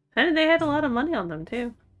badass. And they had a lot of money on them,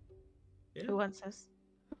 too. Yeah. Who wants this?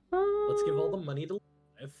 Let's give all the money to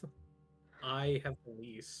Liv. I have the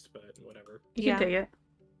least, but whatever. You Yeah. can take it.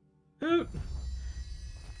 Hoot.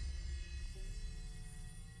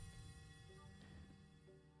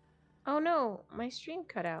 Oh no, my stream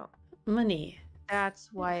cut out. Money. That's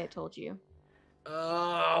why it told you.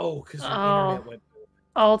 Oh, because your Oh. internet went.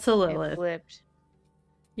 All to It Lilith. flipped.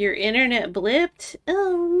 Your internet blipped?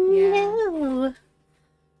 Oh, Yeah. no.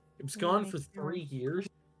 It was gone my for God. 3 years.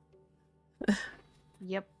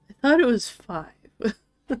 Yep. I thought it was 5.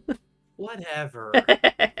 Whatever.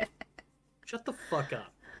 Shut the fuck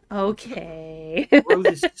up. Okay. Throw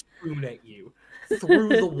this spoon at you through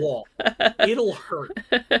the wall. It'll hurt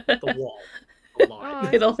the wall a lot. Oh,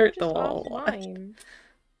 it It'll says I'm hurt the just wall a lot. offline.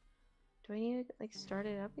 Do I need to like start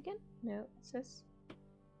it up again? No, it says.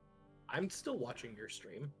 I'm still watching your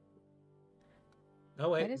stream. Oh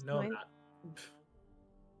Why wait, does no, I'm mine-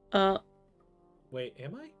 not. Wait,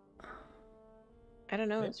 am I? I don't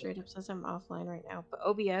know. Maybe. It straight up says I'm offline right now, but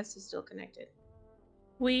OBS is still connected.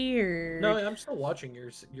 Weird. No, I'm still watching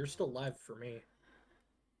yours. You're still live for me.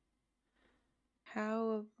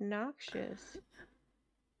 How obnoxious!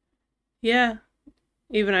 Yeah.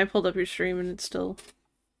 Even I pulled up your stream and it's still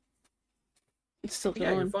Yeah,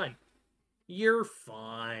 you're going. fine. You're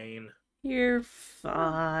fine. You're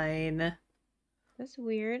fine. That's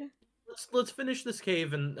weird. Let's finish this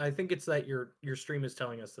cave, and I think it's that your stream is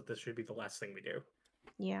telling us that this should be the last thing we do.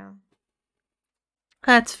 Yeah.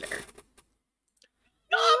 That's fair.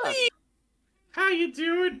 Bobby! How you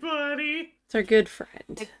doing, buddy? It's our good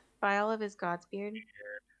friend. By all of his God's beard.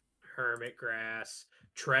 Hermit grass,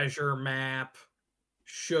 treasure map,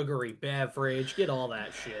 sugary beverage, get all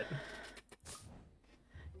that shit.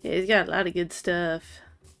 Yeah, he's got a lot of good stuff.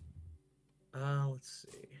 Let's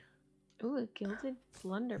see. Ooh, a gilded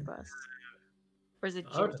blunderbuss. Or is it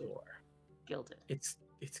Oh, gilded? Gilded. it's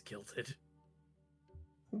gilded.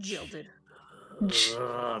 Gilded.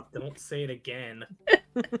 Ugh, don't say it again.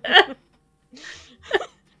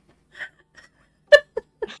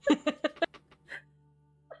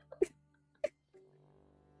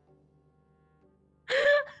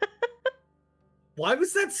 Why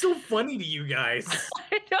was that so funny to you guys?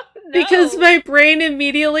 I don't know. Because my brain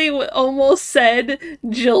immediately almost said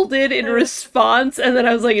 "jilted" in response, and then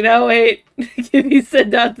I was like, "No, wait." He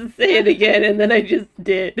said not to say it again, and then I just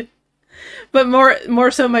did. But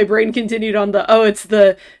more so, my brain continued on the it's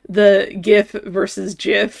the GIF versus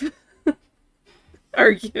GIF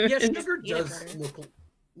argument. Yeah, sugar Peanut does butter. look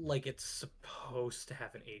like it's supposed to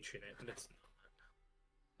have an H in it, and it's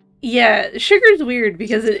Yeah, sugar's weird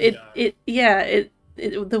because Sugar. it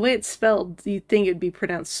the way it's spelled, you'd think it'd be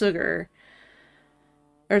pronounced sugar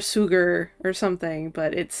or sugar or something,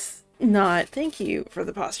 but it's not. Thank you for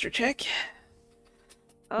the posture check.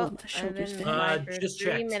 Oh, Well, my I've shoulder's been down. live for just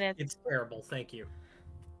 3 checked. minutes. It's terrible. Thank you.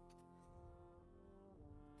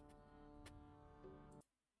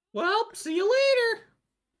 Well, see you later.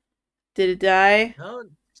 Did it die? No,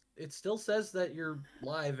 it still says that you're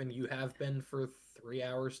live and you have been for 3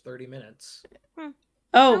 hours 30 minutes. Oh,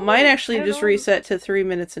 How mine weird. I actually don't just know. reset to 3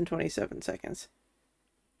 minutes and 27 seconds.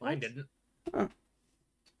 Mine What? didn't.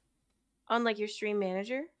 On like your stream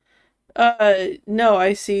manager? No,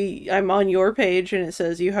 I see I'm on your page and it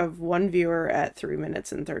says you have one viewer at 3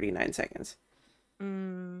 minutes and 39 seconds.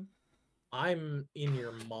 Mm. I'm in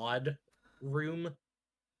your mod room,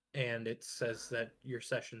 and it says that your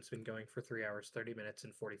session's been going for 3 hours 30 minutes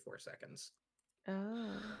and 44 seconds.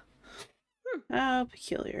 Oh. Oh,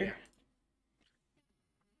 peculiar. Yeah.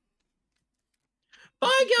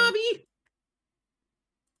 Bye, Gabby!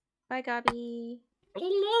 Bye, Gabby.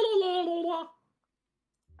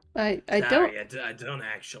 I don't... Sorry, I don't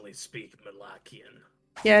actually speak Malakian.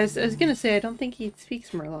 Yeah, I was gonna say, I don't think he speaks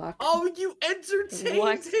Murloc. Oh, you entertained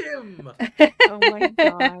What? him! Oh my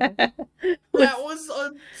god. That was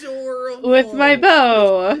adorable! With my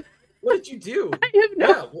bow! What did you do? I have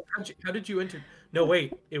no... Yeah, how did you enter? No,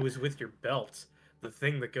 wait, it was with your belt. The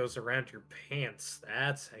thing that goes around your pants.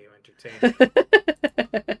 That's how you entertain.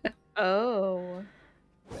 Oh.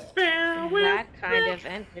 Bear with That kind me. of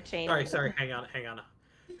entertainment. Sorry, hang on.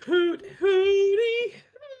 Hoot, hooty.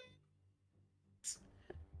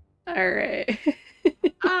 Alright.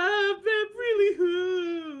 I've been really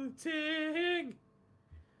hooting.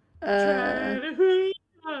 Trying to hoot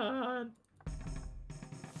on.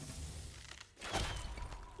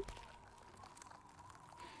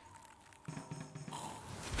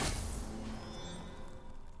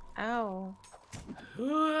 Ow.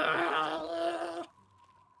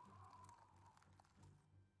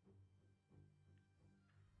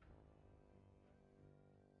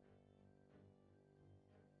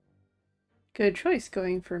 Good choice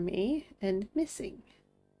going for me and missing.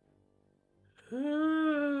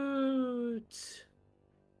 Hoot.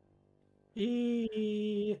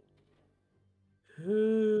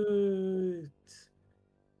 Hoot.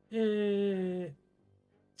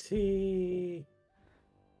 T.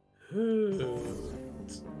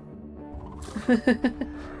 Hoot.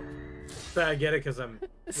 But I get it because I'm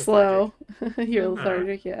Slow. lethargic. You're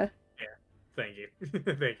lethargic, yeah. Thank you.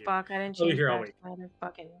 Thank you. Fuck, I didn't I'll be change here all back week. to my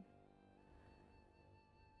fucking... I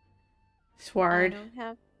Sward. don't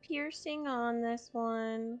have piercing on this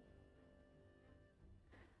one.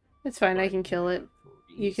 It's fine, I can kill it.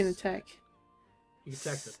 You can Freeze. attack. You can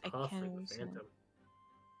attack the I puff or can the use phantom.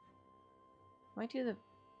 Why do the...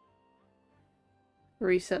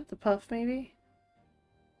 Reset the puff, maybe?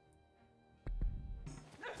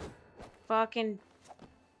 Fucking...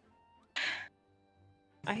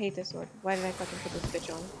 I hate this sword. Why did I fucking put this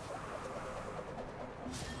bitch on?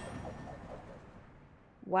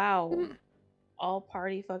 Wow. All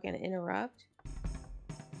party fucking interrupt?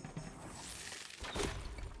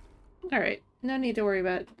 Alright, no need to worry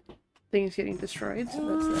about things getting destroyed, so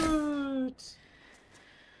that's that.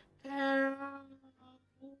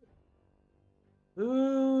 Hoot.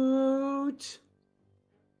 Hoot.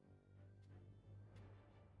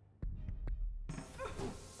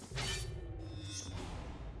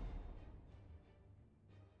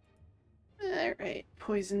 Alright,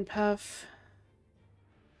 poison puff.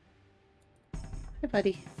 Hey,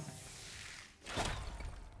 buddy.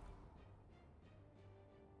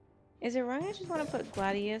 Is it wrong I just want to put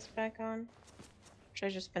Gladius back on? Or should I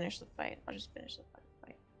just finish the fight? I'll just finish the fucking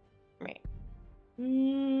fight. Right.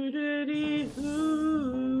 Hootity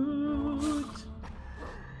hoot.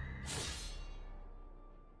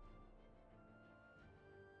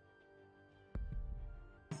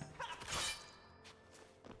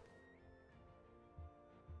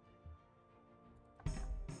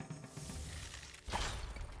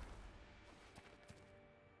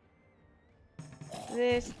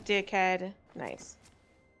 This dickhead. Nice.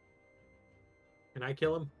 Can I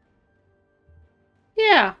kill him?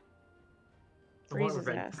 Yeah. I want Freeze his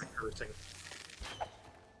revenge ass. for cursing.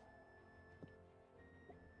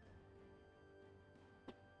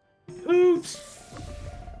 Hoot!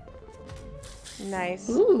 Nice.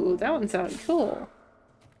 Ooh, that one sounded cool.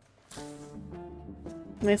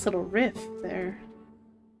 Nice little riff there.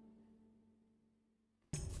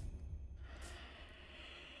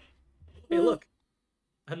 Hey, look.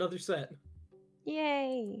 Another set.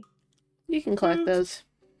 Yay. You can collect Hoot. those.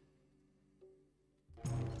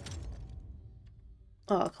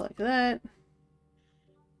 I'll collect that.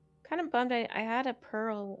 Kind of bummed I had a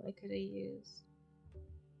pearl I could have used.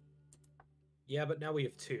 Yeah, but now we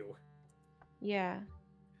have two. Yeah.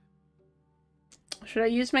 Should I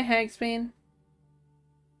use my Hagsbane?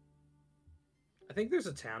 I think there's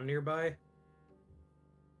a town nearby.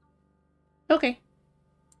 Okay.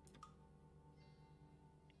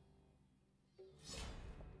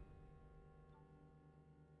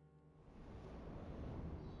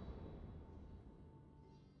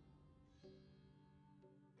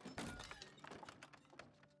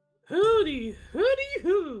 Hooty, hooty,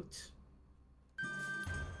 hoot.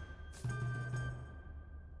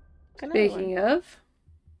 Another one. Speaking of,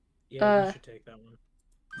 Yeah, you should take that one.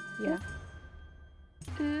 Yeah.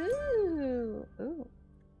 Ooh. Ooh.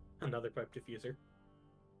 Another pipe diffuser.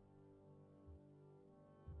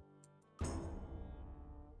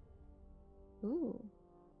 Ooh.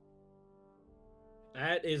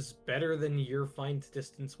 That is better than your find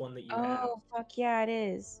distance one that you have. Oh, fuck yeah, it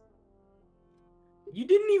is. You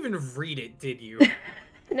didn't even read it, did you?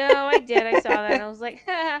 No, I did. I saw that and I was like,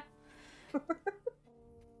 ha.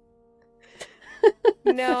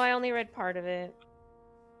 No, I only read part of it.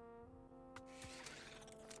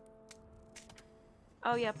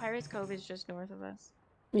 Oh yeah, Pirates Cove is just north of us.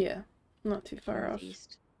 yeah, not too far off.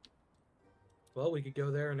 Northeast. Well, we could go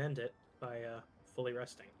there and end it by fully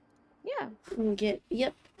resting. Yeah. And get,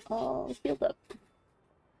 yep, all filled up.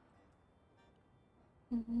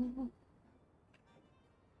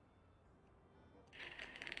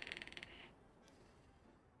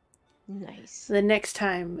 Nice. The next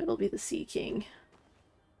time, it'll be the Sea King.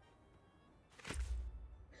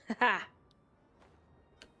 Ha.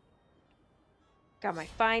 Got my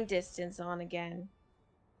fine distance on again.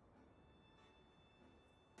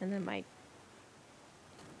 And then my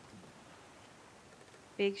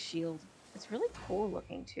big shield. It's really cool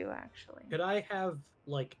looking too, actually. Could I have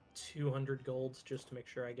like 200 golds just to make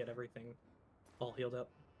sure I get everything all healed up?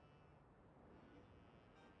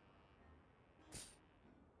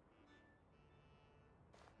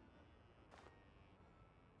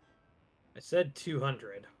 I said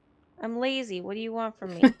 200. I'm lazy. What do you want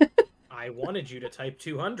from me? I wanted you to type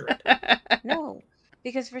 200. No.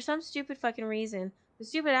 Because for some stupid fucking reason, the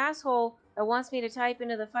stupid asshole that wants me to type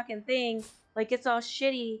into the fucking thing, like, gets all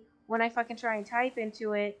shitty when I fucking try and type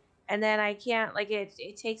into it, and then I can't, like,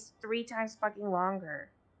 it takes 3 times fucking longer.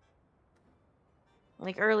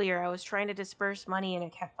 Like, earlier, I was trying to disperse money, and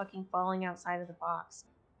it kept fucking falling outside of the box.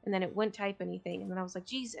 And then it wouldn't type anything, and then I was like,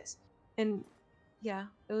 Jesus. And, yeah,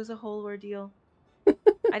 it was a whole ordeal.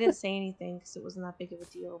 I didn't say anything, because it wasn't that big of a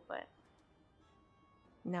deal, but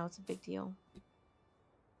now it's a big deal.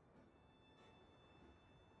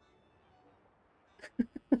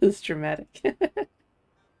 It's dramatic.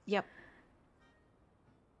 Yep.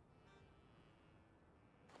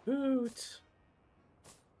 Hoot.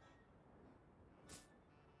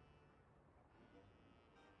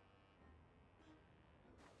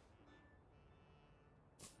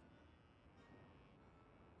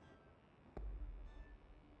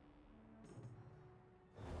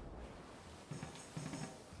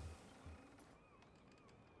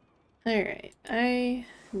 Alright, I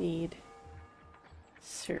need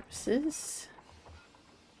services.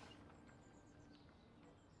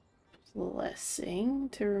 Blessing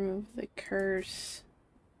to remove the curse.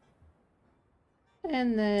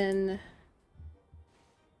 And then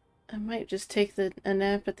I might just take a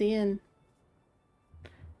nap at the inn.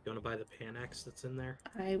 You want to buy the Panax that's in there?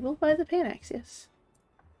 I will buy the Panax, yes.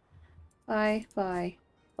 Buy.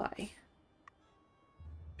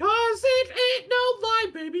 Cause it ain't no lie,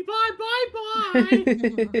 baby. Bye, bye,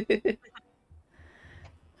 bye.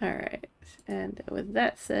 Alright, and with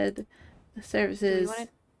that said, the Do we services... want to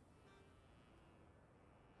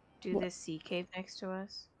do What? this sea cave next to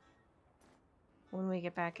us when we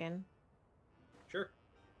get back in? Sure.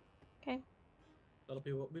 Okay. That'll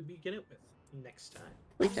be what we begin it with next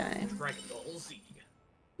time. time. Dragon Ball Z.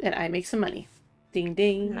 And I make some money. Ding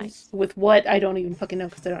ding. Nice. With what? I don't even fucking know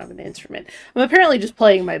because I don't have an instrument. I'm apparently just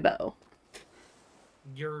playing my bow.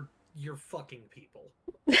 You're fucking people.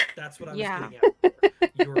 That's what I was Yeah. getting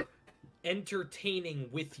at. You're entertaining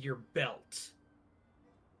with your belt.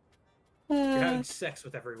 You're having sex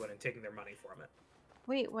with everyone and taking their money from it.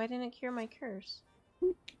 Wait, why didn't it cure my curse?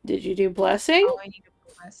 Did you do blessing? Oh, I need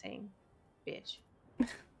a blessing. Bitch.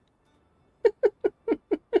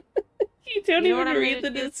 You don't You know what even I'm read the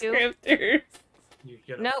gonna do, too? descriptors. You're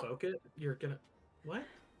gonna Nope. focus? You're gonna... What?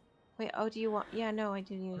 Wait, oh, do you want... Yeah, no, I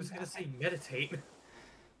do need I was that. gonna say meditate.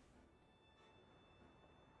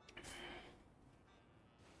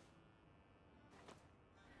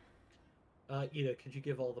 Ida, could you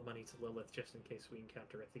give all the money to Lilith just in case we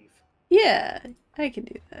encounter a thief? Yeah, I can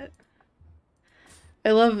do that.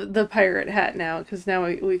 I love the pirate hat now because now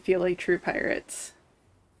we feel like true pirates.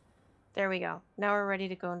 There we go. Now we're ready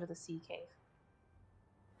to go into the sea cave.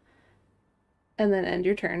 And then end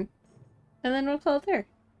your turn. And then we'll call it there.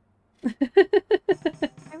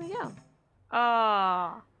 There we go.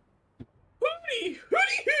 Ah. Hooty!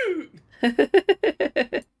 Hooty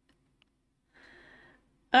hoot!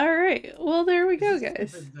 Alright, well there we go, This is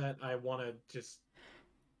guys. something that I want to just...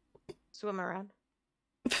 Swim around.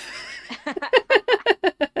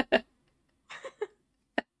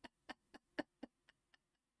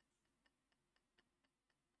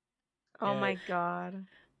 Oh Yeah. my god.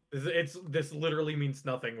 This literally means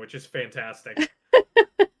nothing, which is fantastic.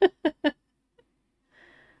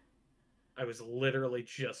 I was literally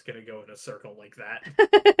just gonna go in a circle like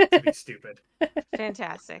that to be stupid,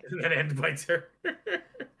 Fantastic. and then end my turn, and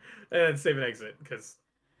then save an exit because,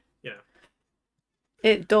 you know,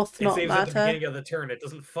 It doth it not saves at the matter. beginning of the turn. It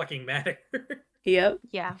doesn't fucking matter. Yep.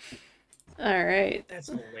 Yeah. All right. That's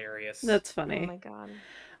hilarious. That's Oh funny. my god.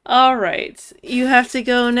 All right. You have to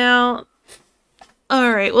go now.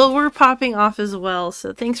 All right. Well, we're popping off as well.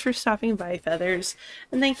 So thanks for stopping by, Feathers.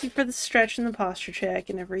 And thank you for the stretch and the posture check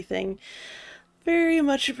and everything. Very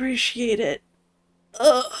much appreciate it.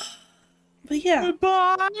 Ugh. But yeah.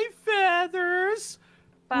 Goodbye, Feathers.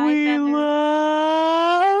 Bye, we Feathers.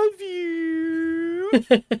 love you.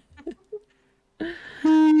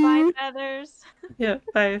 Bye, Feathers. Yeah.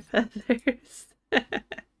 Bye, Feathers.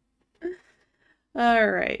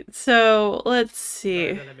 All right. So let's see.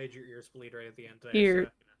 Sorry that I made your ears bleed right at the end.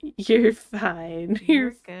 You're fine.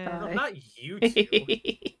 You're good. No, fine. not you two.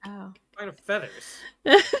 Oh. Kind of Feathers.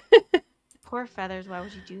 Poor Feathers. Why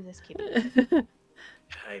would you do this, Kiby?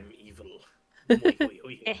 I'm evil. Oi, oi,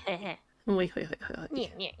 oi. Wait. Yuck,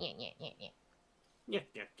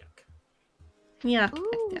 yuck, yuck. Yeah.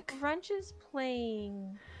 Ooh, Grunch is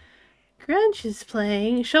playing. Grunch is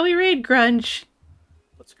playing. Shall we raid Grunch?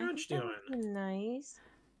 What's I Grunch think that doing? would be nice.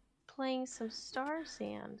 Playing some Star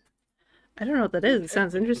Sand. I don't know what that is. It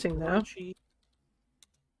sounds interesting though. Crunchy.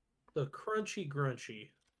 The crunchy grunchy.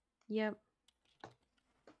 Yep.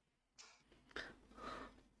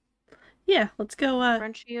 Yeah, let's go.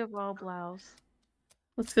 Crunchy of all blouse.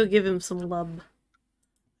 Let's go give him some love.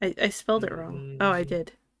 I spelled it wrong. Oh, I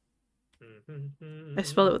did. I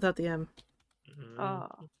spelled it without the M. Oh.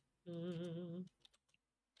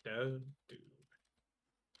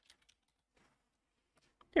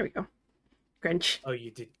 There we go. Grunch. Oh,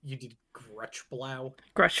 you did Grutchblow.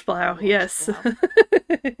 Grushblow, yes.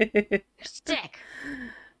 Stick.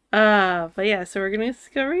 But yeah, so we're gonna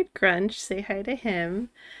go read Grunch, say hi to him,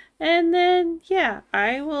 and then yeah,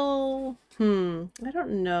 I will. I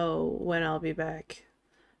don't know when I'll be back.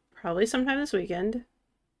 Probably sometime this weekend.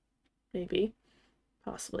 Maybe,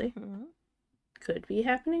 possibly. Mhm. Could be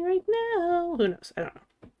happening right now. Who knows? I don't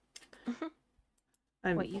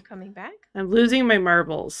know. What, you coming back? I'm losing my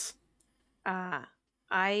marbles. I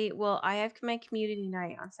have my community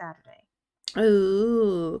night on Saturday.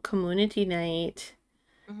 Ooh, community night.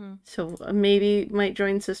 Mm-hmm. So maybe might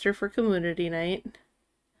join sister for community night.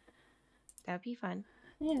 That'd be fun.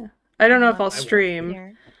 Yeah. I don't know if I'll Love to be stream.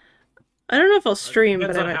 there. I don't know if I'll stream,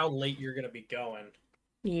 Depends but on I might. how late you're gonna be going.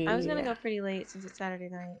 Yeah. I was gonna go pretty late since it's Saturday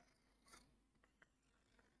night.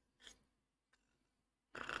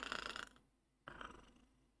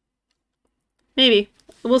 Maybe.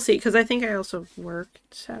 We'll see, because I think I also work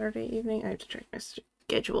Saturday evening. I have to check my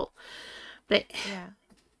schedule. But Yeah.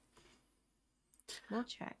 We'll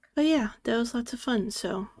check. yeah, that was lots of fun.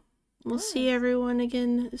 So we'll see Nice. everyone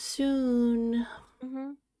again soon.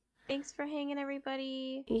 Mm-hmm. Thanks for hanging,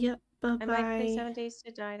 everybody. Yep. I might play Bye-bye. 7 Days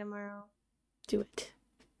to Die tomorrow. Do it.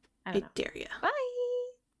 I I don't know. dare ya. Bye.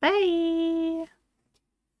 Bye.